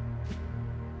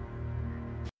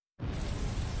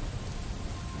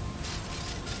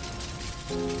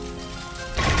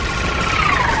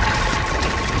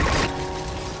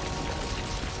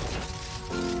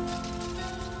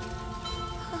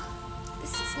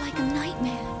 This is like a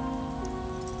nightmare.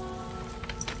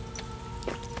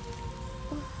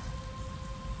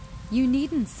 You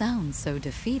needn't sound so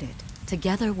defeated.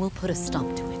 Together we'll put a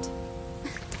stop to it.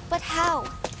 But how?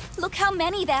 Look how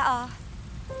many there are.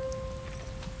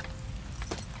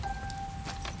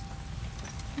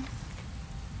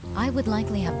 I would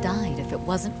likely have died if it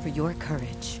wasn't for your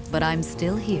courage. But I'm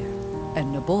still here,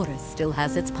 and Nabora still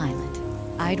has its pilot.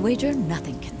 I'd wager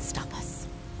nothing can stop us.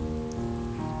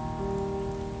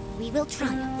 We will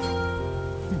triumph.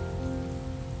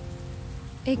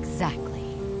 Exactly.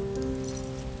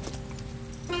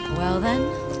 Well then,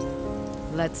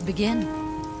 let's begin.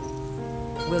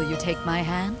 Will you take my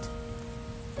hand?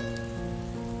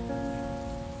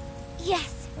 Yes.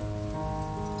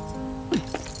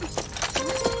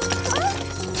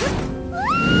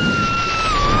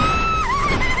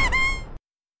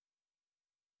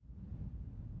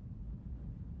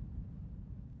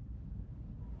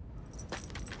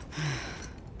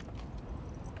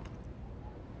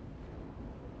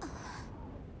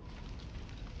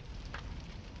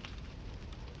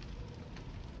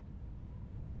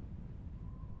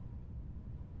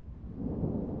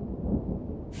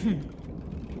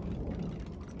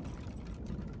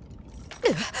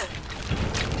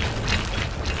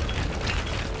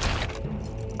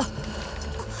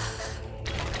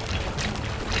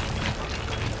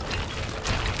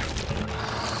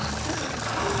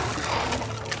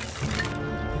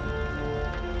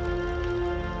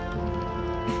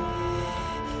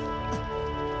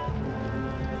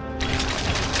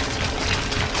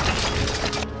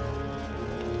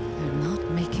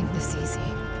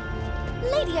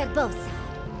 Lady Urbosa,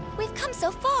 we've come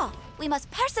so far. We must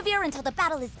persevere until the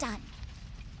battle is done.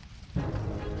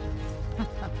 A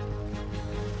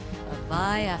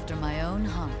vie after my own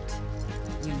heart.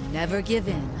 You never give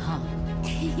in, huh?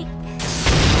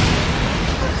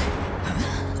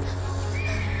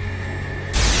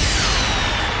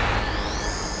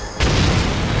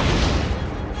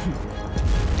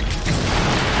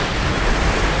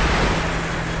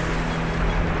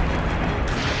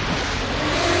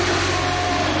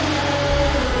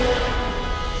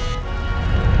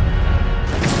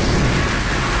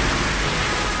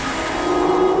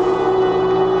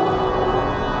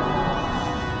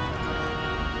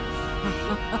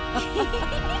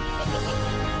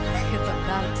 It's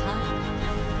about time.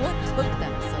 What took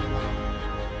them so long?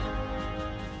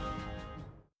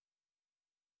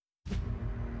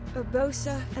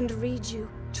 Urbosa and Riju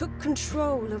took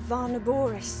control of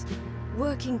Varnaboris,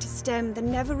 working to stem the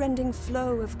never-ending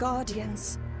flow of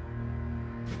Guardians.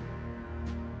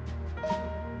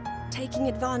 Taking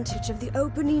advantage of the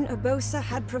opening Urbosa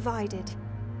had provided,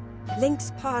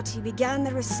 Link's party began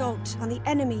their assault on the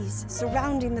enemies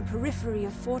surrounding the periphery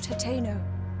of Fort Hateno.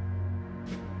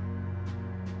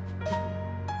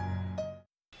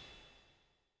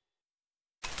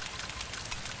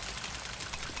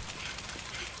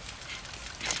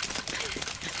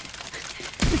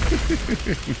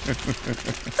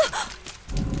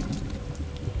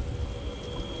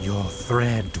 Your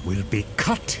thread will be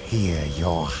cut here,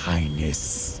 Your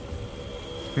Highness.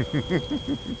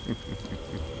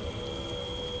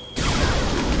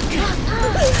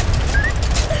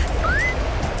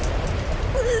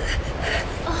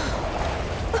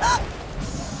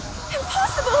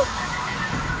 Impossible!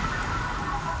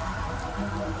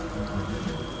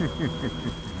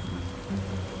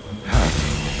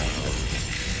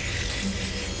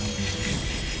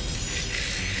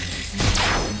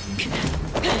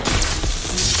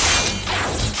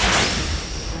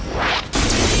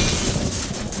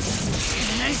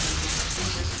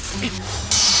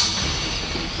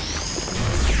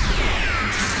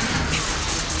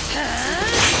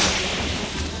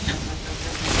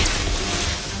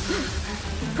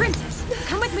 Princess,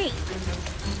 come with me.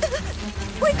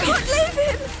 We can't leave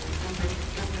him!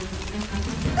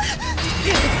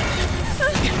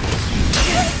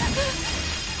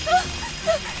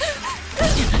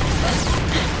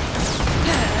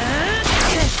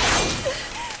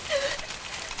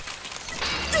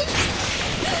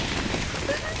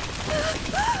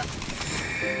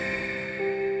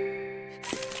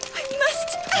 I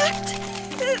must act!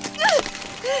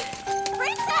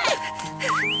 Princess!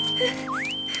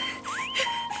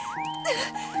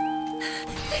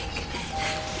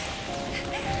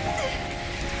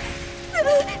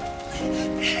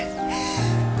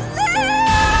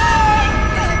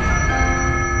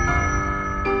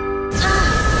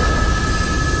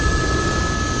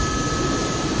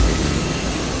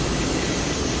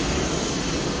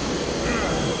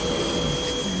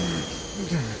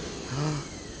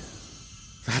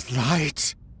 That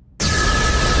light!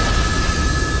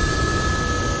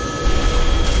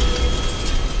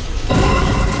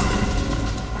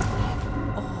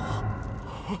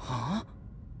 Huh?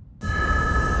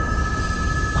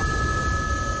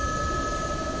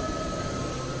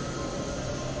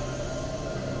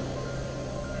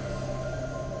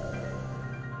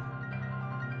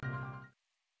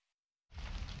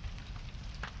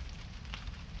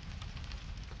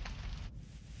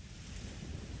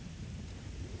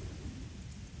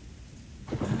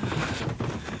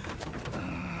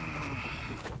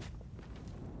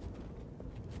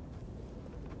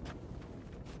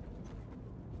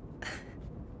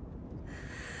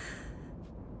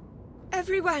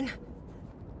 Everyone,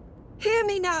 hear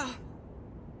me now.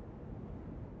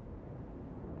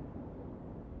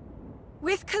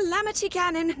 With Calamity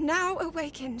Ganon now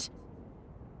awakened,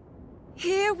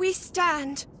 here we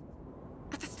stand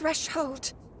at the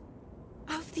threshold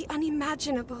of the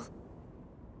unimaginable.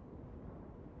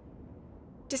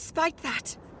 Despite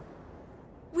that,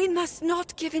 we must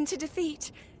not give in to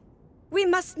defeat. We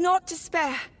must not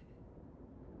despair.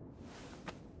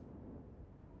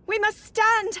 We must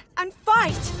stand and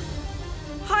fight!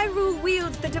 Hyrule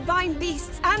wields the divine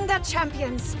beasts and their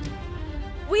champions.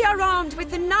 We are armed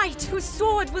with the knight whose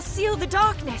sword will seal the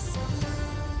darkness.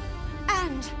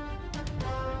 And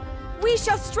we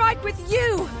shall strike with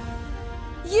you!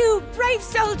 You brave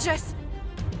soldiers!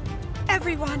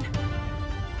 Everyone,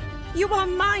 you are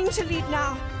mine to lead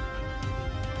now.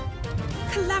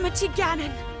 Calamity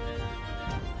Ganon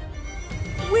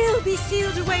will be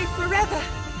sealed away forever.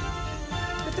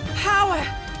 The power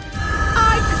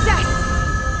I possess.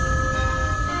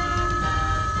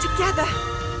 Together,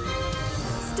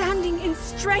 standing in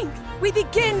strength, we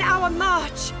begin our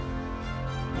march.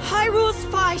 Hyrule's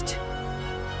fight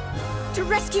to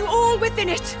rescue all within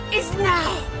it is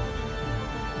now.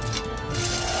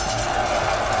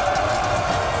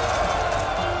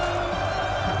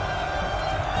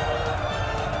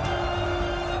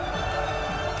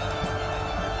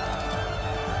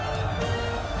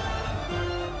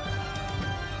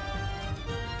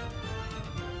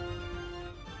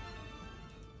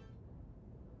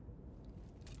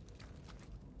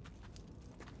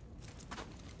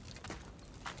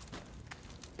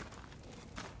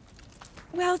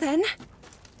 Well then,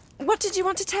 what did you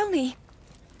want to tell me?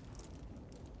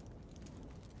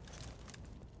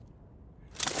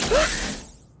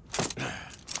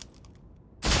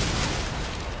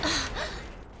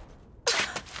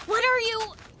 What are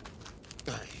you...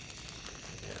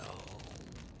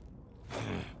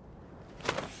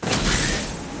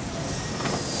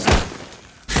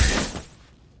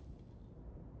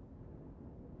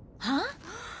 Huh?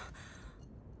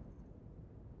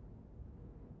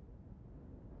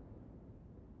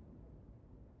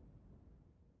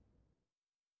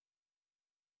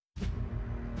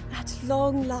 At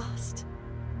long last,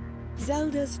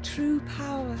 Zelda's true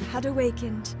power had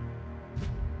awakened.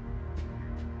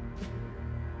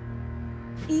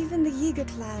 Even the Yiga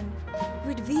clan who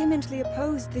had vehemently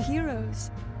opposed the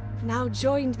heroes, now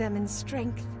joined them in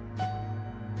strength.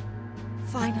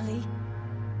 Finally,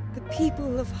 the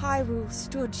people of Hyrule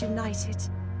stood united.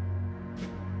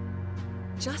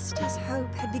 Just as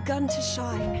hope had begun to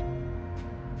shine,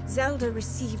 Zelda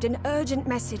received an urgent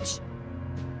message.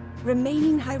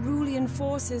 Remaining Hyrulean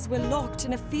forces were locked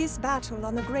in a fierce battle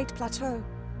on the Great Plateau.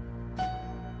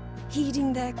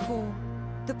 Heeding their call,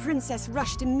 the princess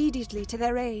rushed immediately to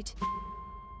their aid.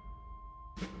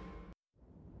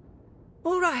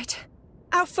 All right,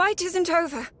 our fight isn't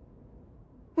over.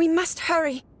 We must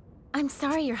hurry. I'm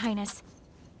sorry, Your Highness.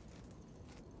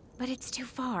 But it's too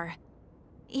far.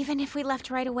 Even if we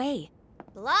left right away.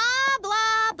 Blah,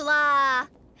 blah, blah.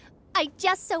 I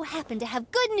just so happen to have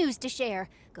good news to share.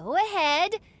 Go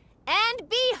ahead and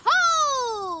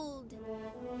behold!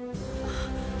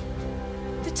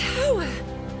 The tower!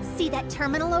 See that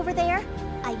terminal over there?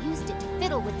 I used it to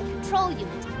fiddle with the control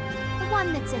unit, the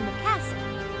one that's in the castle.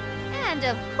 And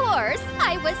of course,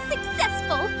 I was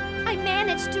successful! I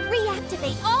managed to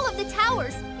reactivate all of the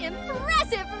towers.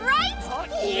 Impressive, right? Oh,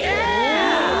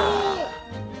 yeah!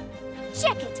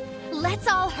 Check it! Let's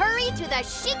all hurry to the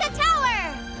Sheikah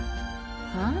Tower!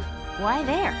 Huh? Why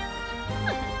there?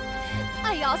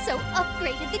 I also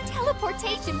upgraded the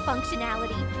teleportation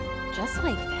functionality. Just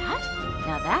like that?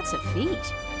 Now that's a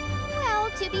feat. Well,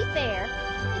 to be fair,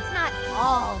 it's not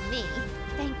all me.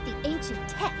 Thank the ancient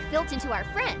tech built into our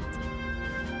friend.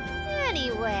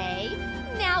 Anyway,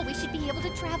 now we should be able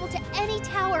to travel to any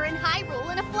tower in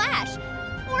Hyrule in a flash.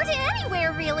 Or to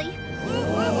anywhere, really.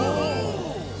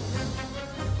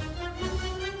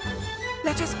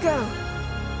 Let us go.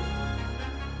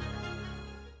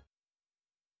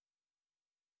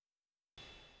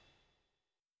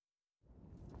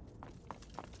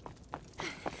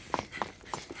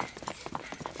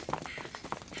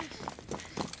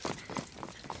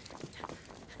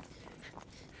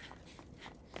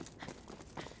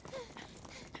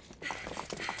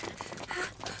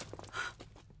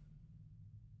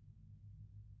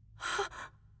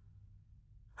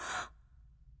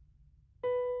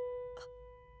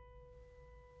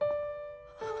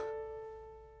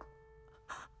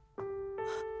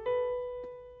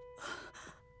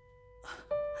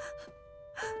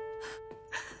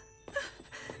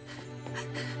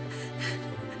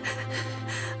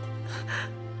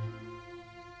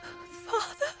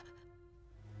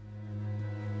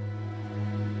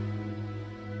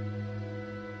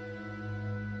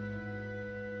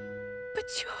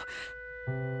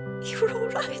 You're all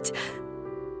right.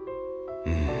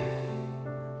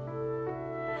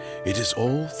 It is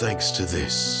all thanks to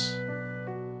this.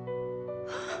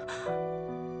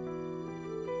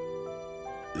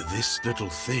 This little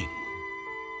thing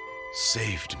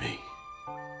saved me.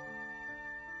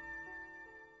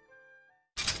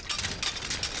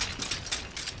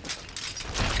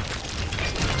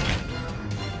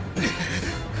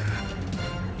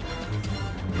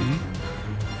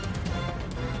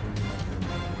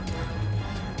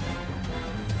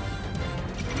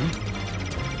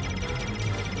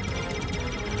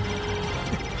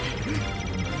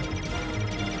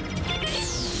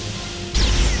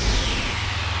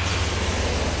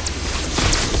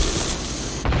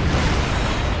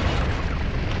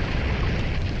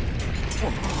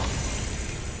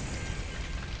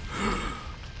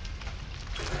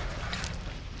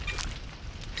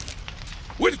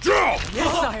 Withdraw!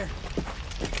 Yes, sire.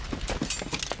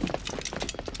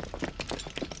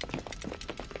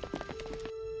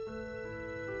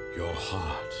 Your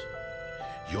heart,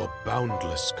 your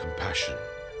boundless compassion.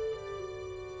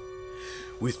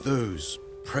 With those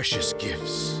precious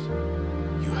gifts,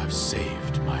 you have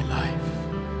saved my life.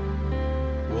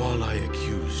 While I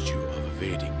accused you of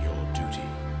evading your duty.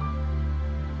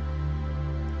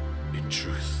 In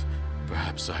truth,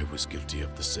 perhaps I was guilty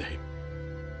of the same.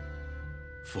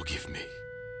 Forgive me.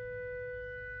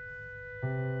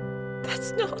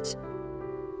 That's not...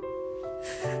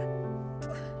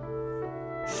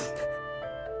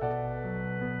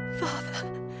 Father,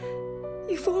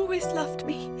 you've always loved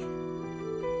me.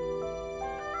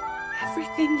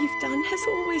 Everything you've done has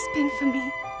always been for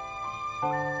me.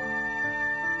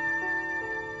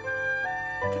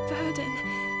 The burden,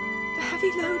 the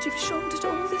heavy load you've shouldered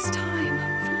all this time,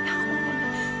 from now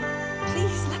on,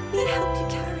 please let me help you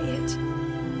carry it.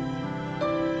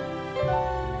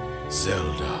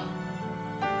 Zelda,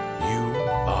 you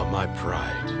are my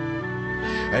pride,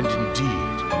 and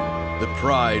indeed, the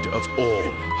pride of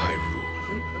all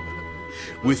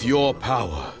Hyrule. With your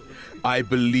power, I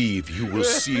believe you will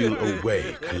seal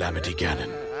away Calamity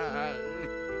Ganon.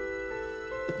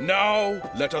 Now,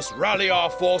 let us rally our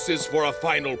forces for a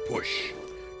final push.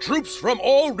 troops from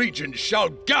all regions shall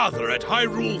gather at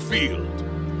Hyrule Field.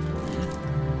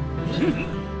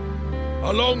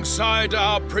 Alongside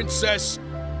our princess,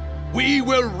 we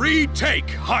will retake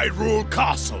Hyrule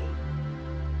Castle.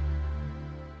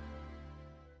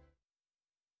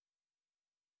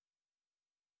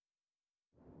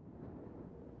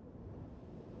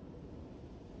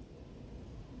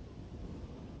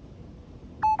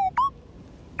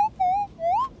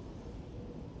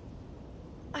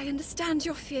 I understand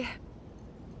your fear.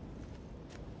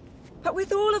 But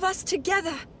with all of us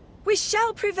together, we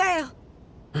shall prevail.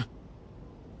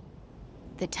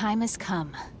 The time has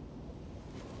come.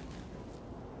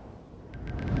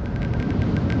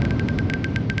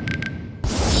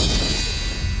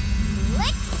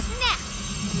 Lick snap!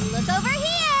 Look over here!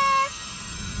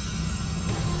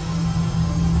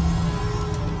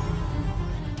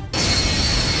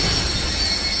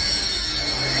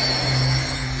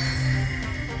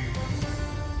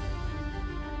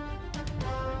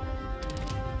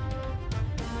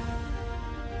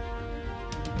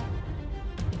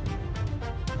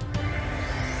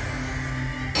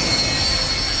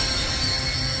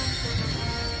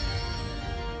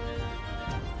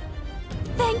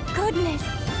 Thank goodness!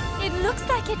 It looks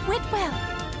like it went well.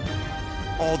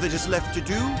 All that is left to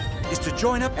do is to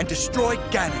join up and destroy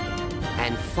Ganon.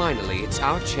 And finally, it's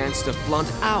our chance to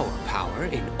flaunt our power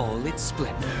in all its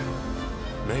splendor.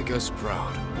 Make us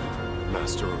proud,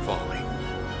 Master of Volley.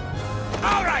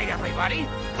 All right, everybody,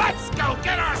 let's go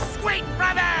get our sweet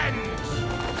revenge!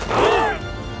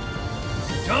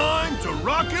 Time to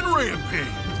rock and rampage.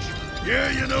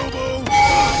 Yeah, Yunobo.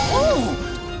 Oh!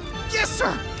 Yes,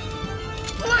 sir!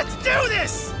 Let's do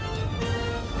this!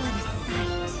 What a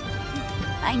sight.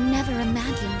 I never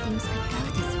imagined things could go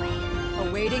this way.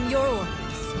 Awaiting your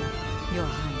orders, Your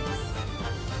Highness.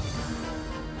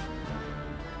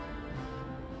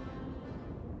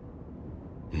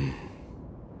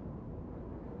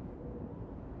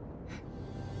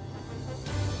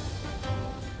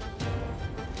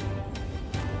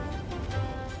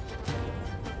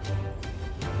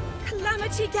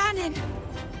 Calamity Ganon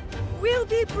will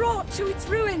be brought to its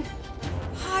ruin.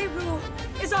 Hyrule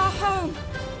is our home,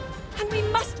 and we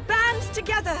must band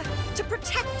together to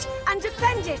protect and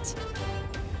defend it.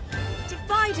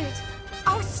 Divided,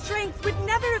 our strength would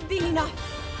never have been enough.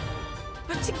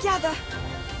 But together,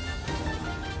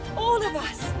 all of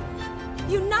us,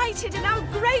 united in our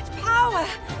great power,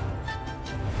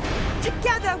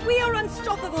 together we are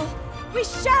unstoppable. We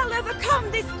shall overcome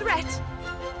this threat.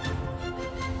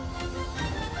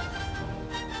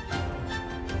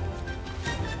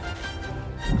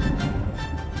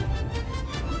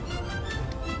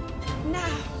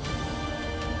 Now,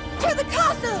 to the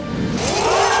castle!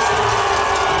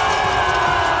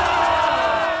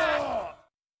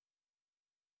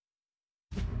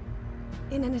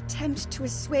 In an attempt to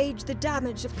assuage the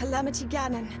damage of Calamity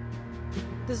Ganon,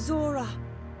 the Zora,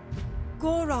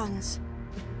 Gorons,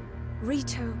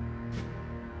 Rito,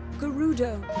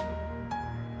 Gerudo,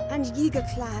 and Yiga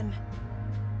clan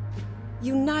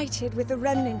united with the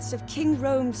remnants of King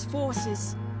Rome's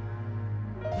forces.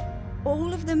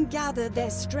 All of them gathered their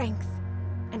strength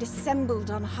and assembled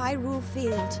on Hyrule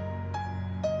Field.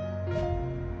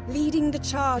 Leading the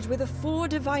charge were the 4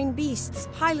 divine beasts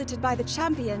piloted by the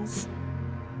champions.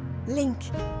 Link,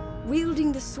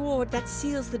 wielding the sword that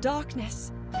seals the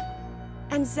darkness.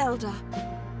 And Zelda,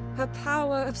 her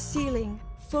power of sealing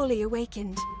fully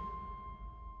awakened.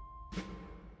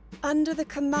 Under the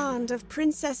command of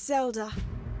Princess Zelda,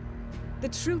 the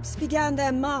troops began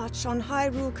their march on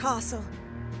Hyrule Castle,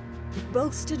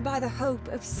 bolstered by the hope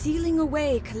of sealing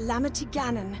away Calamity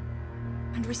Ganon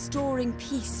and restoring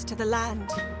peace to the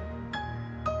land.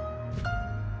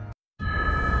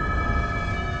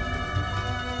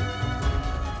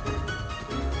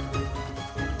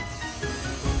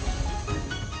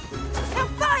 Now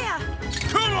fire!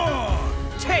 Come on!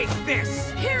 Take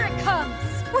this! Here it comes!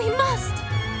 We must!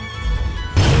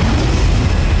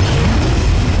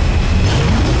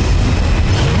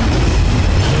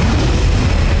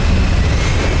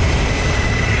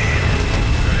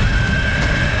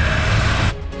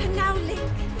 And now, Link,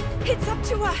 it's up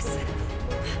to us.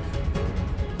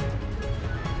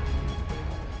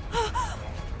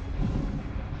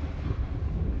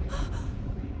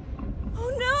 Oh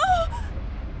no!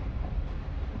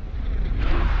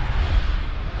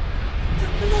 The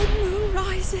blood moon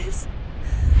rises.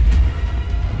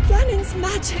 Ganon's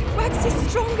magic waxes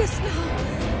strongest now.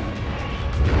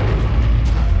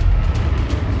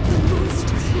 The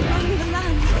monsters who run the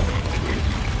land,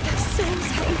 their souls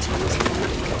have returned.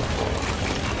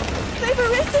 They've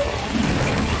arisen.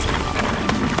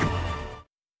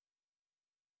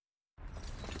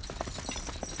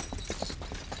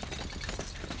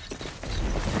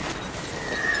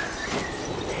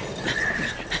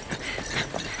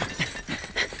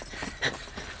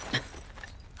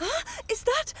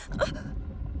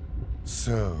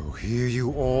 So, here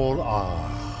you all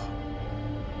are.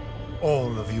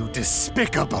 All of you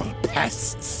despicable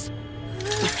pests!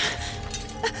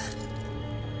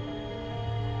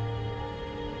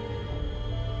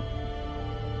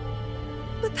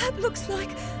 But that looks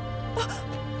like...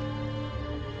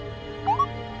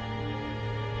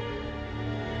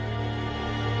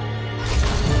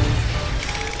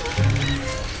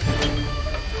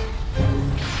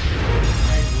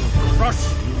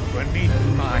 Crush you beneath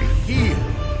my heel.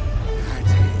 That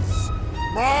is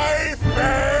my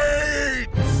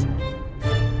fate!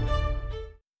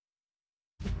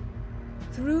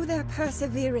 Through their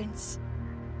perseverance,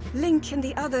 Link and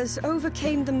the others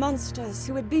overcame the monsters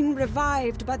who had been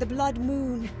revived by the Blood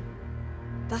Moon,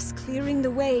 thus clearing the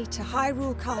way to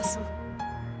Hyrule Castle.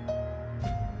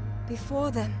 Before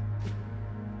them,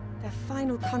 their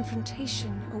final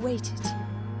confrontation awaited.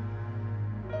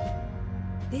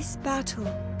 This battle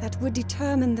that would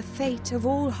determine the fate of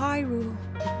all Hyrule.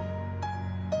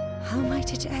 How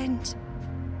might it end?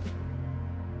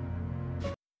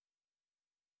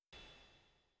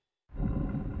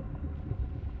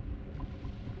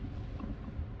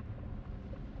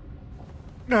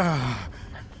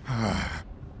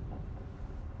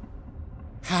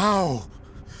 How?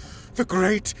 The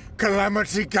great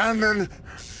Calamity Ganon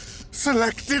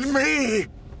selected me!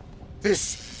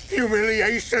 This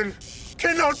humiliation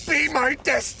cannot be my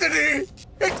destiny!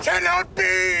 It cannot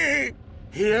be!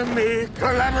 Hear me,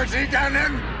 Calamity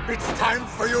Ganon! It's time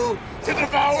for you to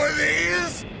devour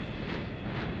these!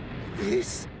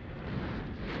 These...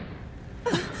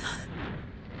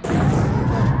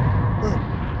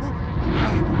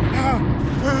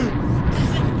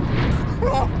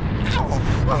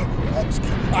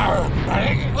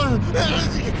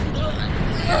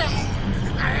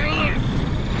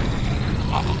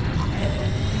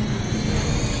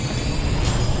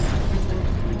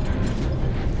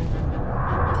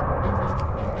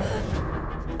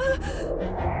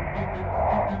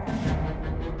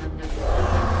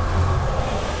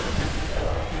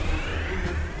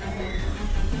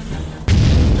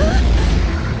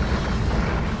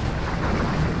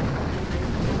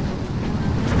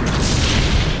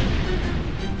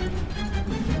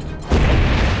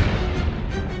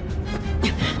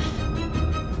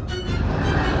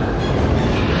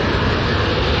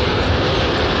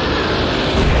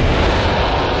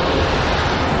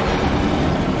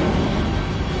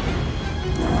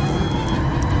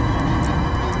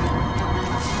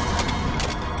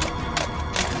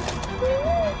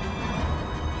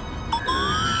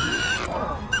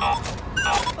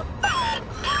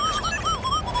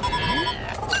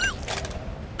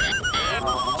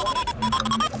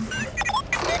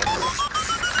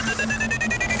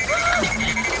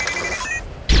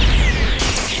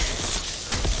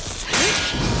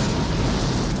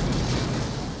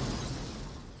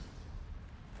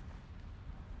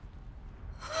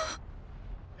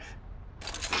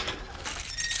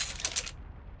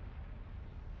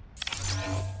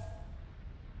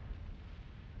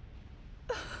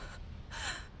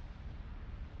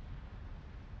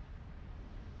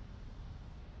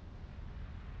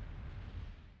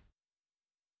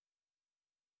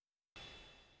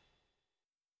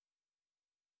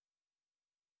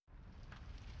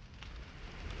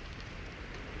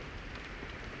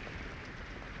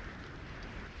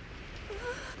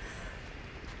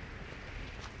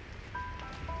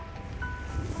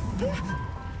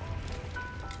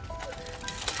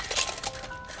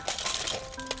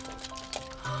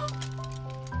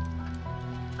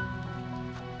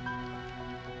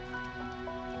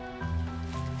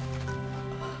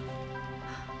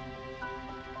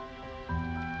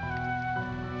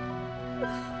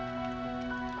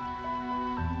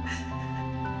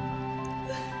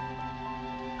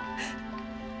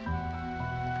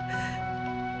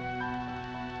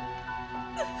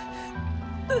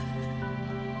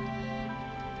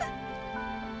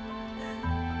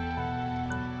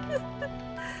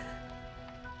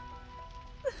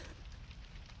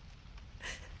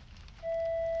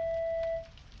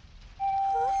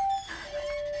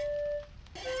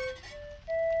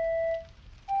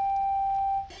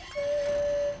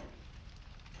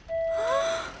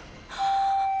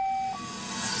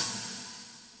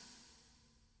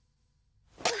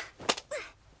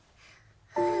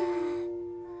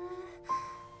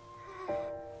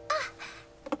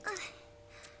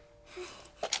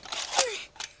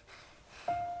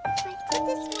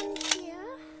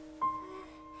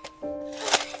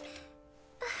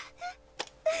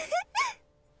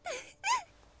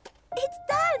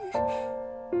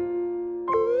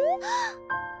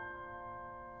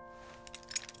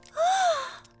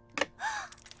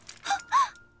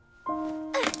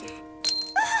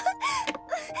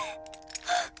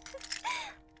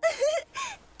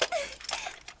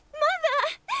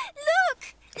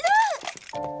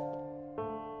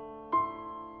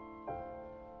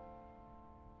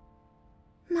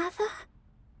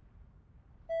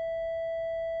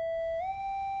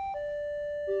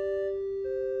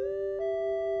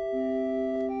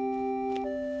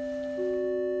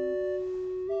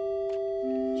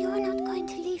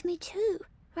 too,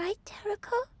 right,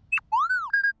 Terraco?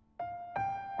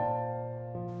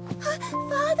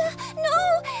 Father,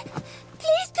 no!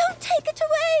 Please don't take it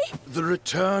away! The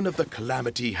return of the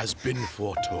Calamity has been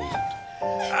foretold.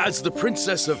 As the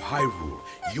Princess of Hyrule,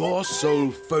 your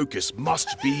sole focus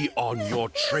must be on your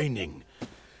training.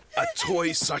 A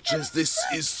toy such as this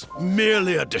is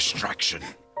merely a distraction.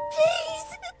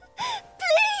 Please!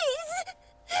 Please!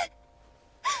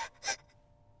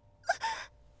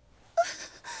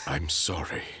 I'm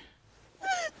sorry.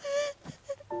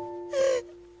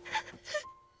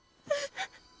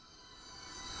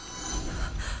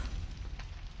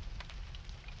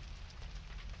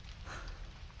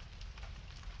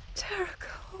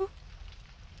 Terraco.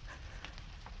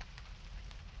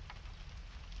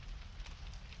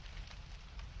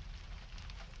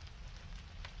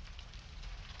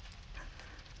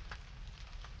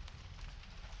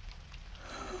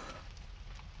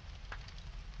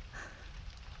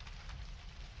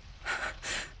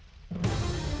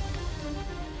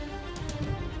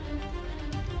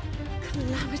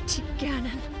 Calamity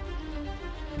Ganon.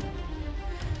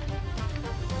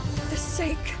 For the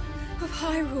sake of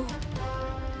Hyrule.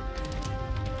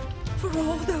 For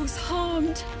all those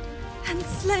harmed and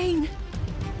slain.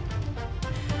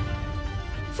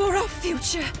 For our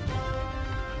future.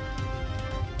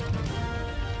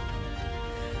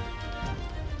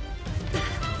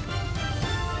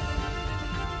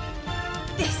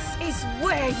 This is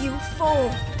where you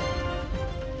fall.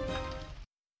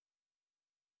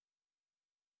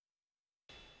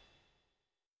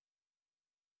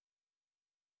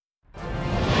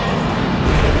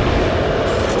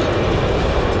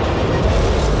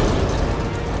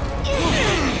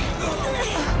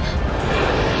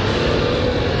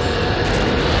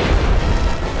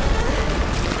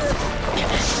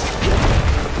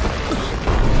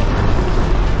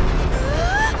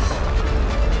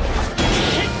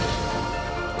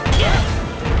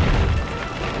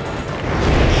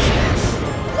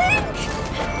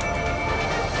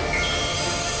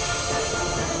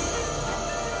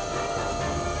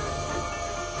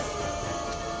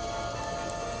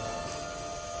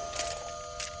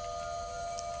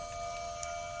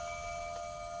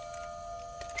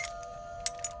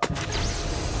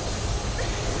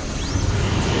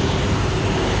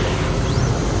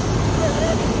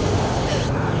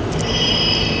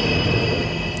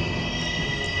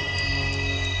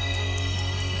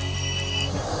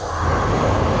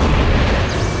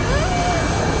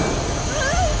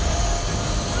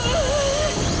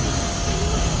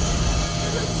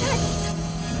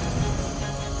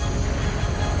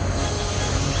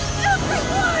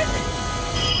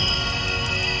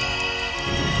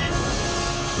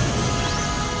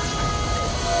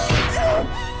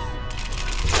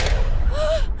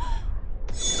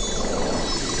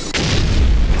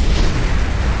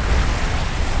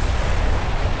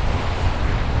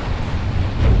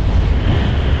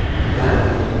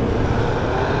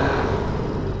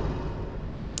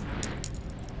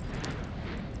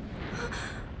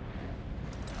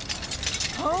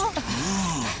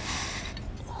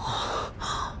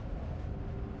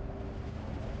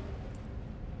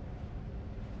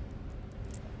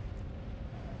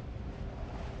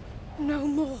 No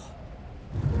more.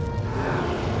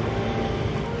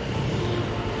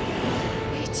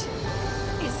 It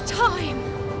is time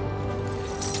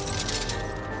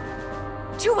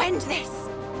to end this.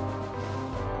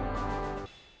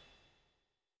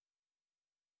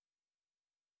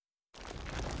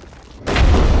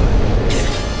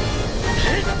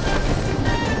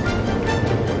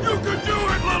 You can do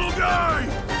it, little guy!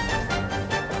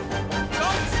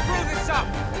 Don't screw this up!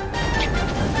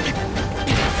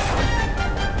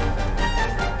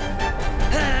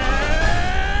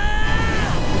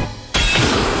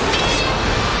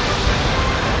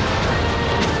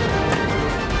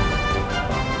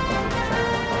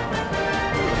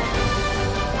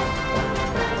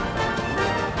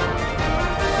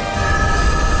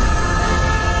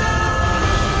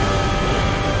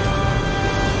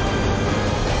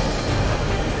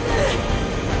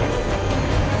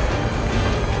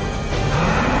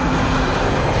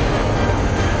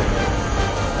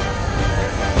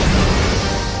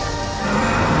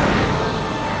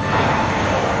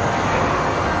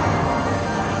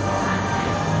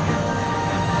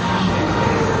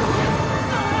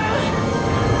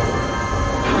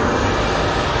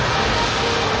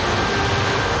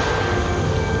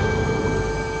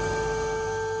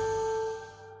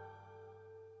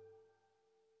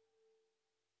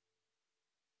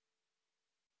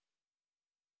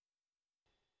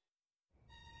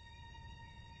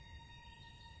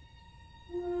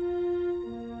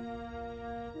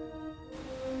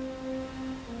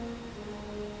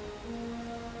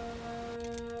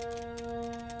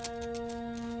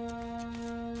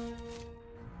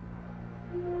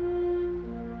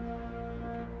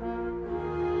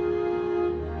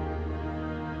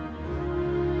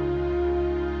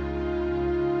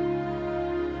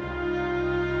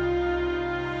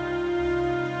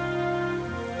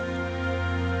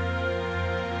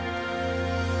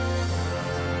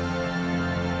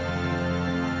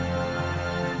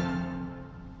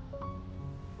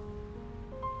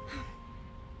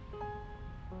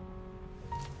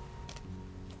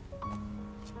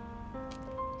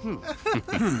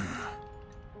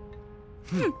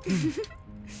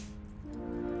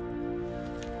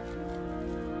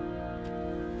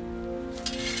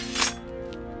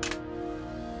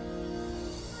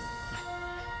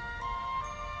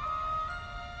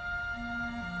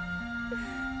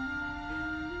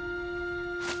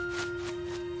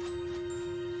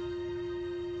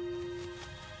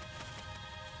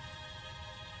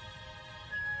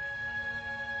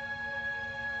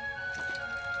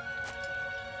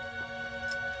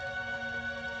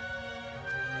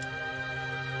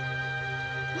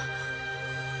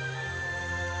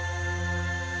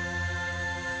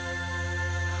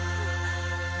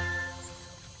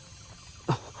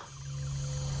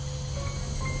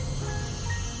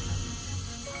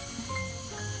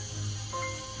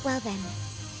 Well then,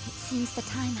 it seems the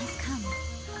time has come.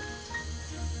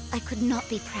 I could not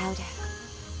be prouder.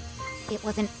 It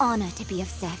was an honor to be of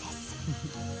service.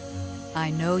 I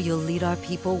know you'll lead our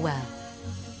people well.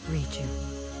 Riju.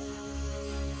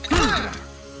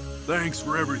 Thanks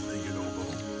for everything, Inobo.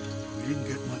 We didn't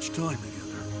get much time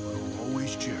together, but I'll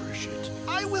always cherish it.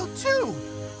 I will too!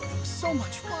 It was so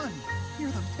much fun.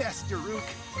 You're the best, Daruk.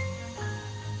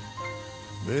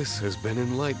 This has been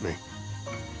enlightening.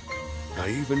 I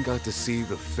even got to see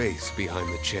the face behind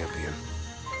the champion.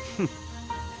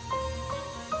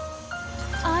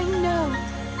 I know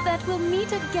that we'll meet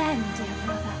again, dear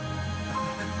brother.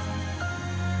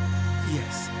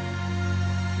 Yes.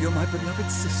 You're my beloved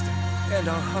sister, and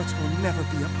our hearts will never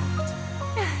be apart.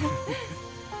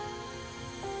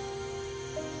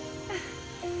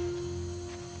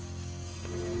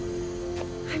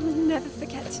 I will never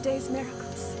forget today's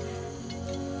miracles.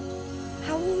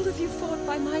 How all of you fought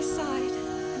by my side,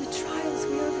 and the trials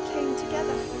we overcame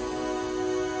together.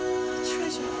 I'll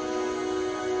treasure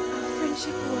our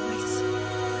friendship always.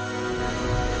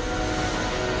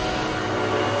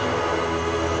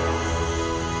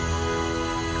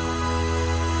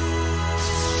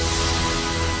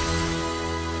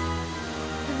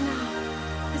 And now,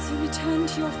 as you return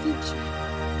to your future,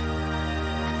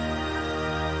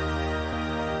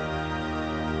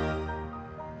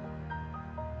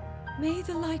 may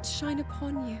the light shine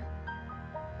upon you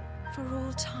for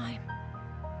all time.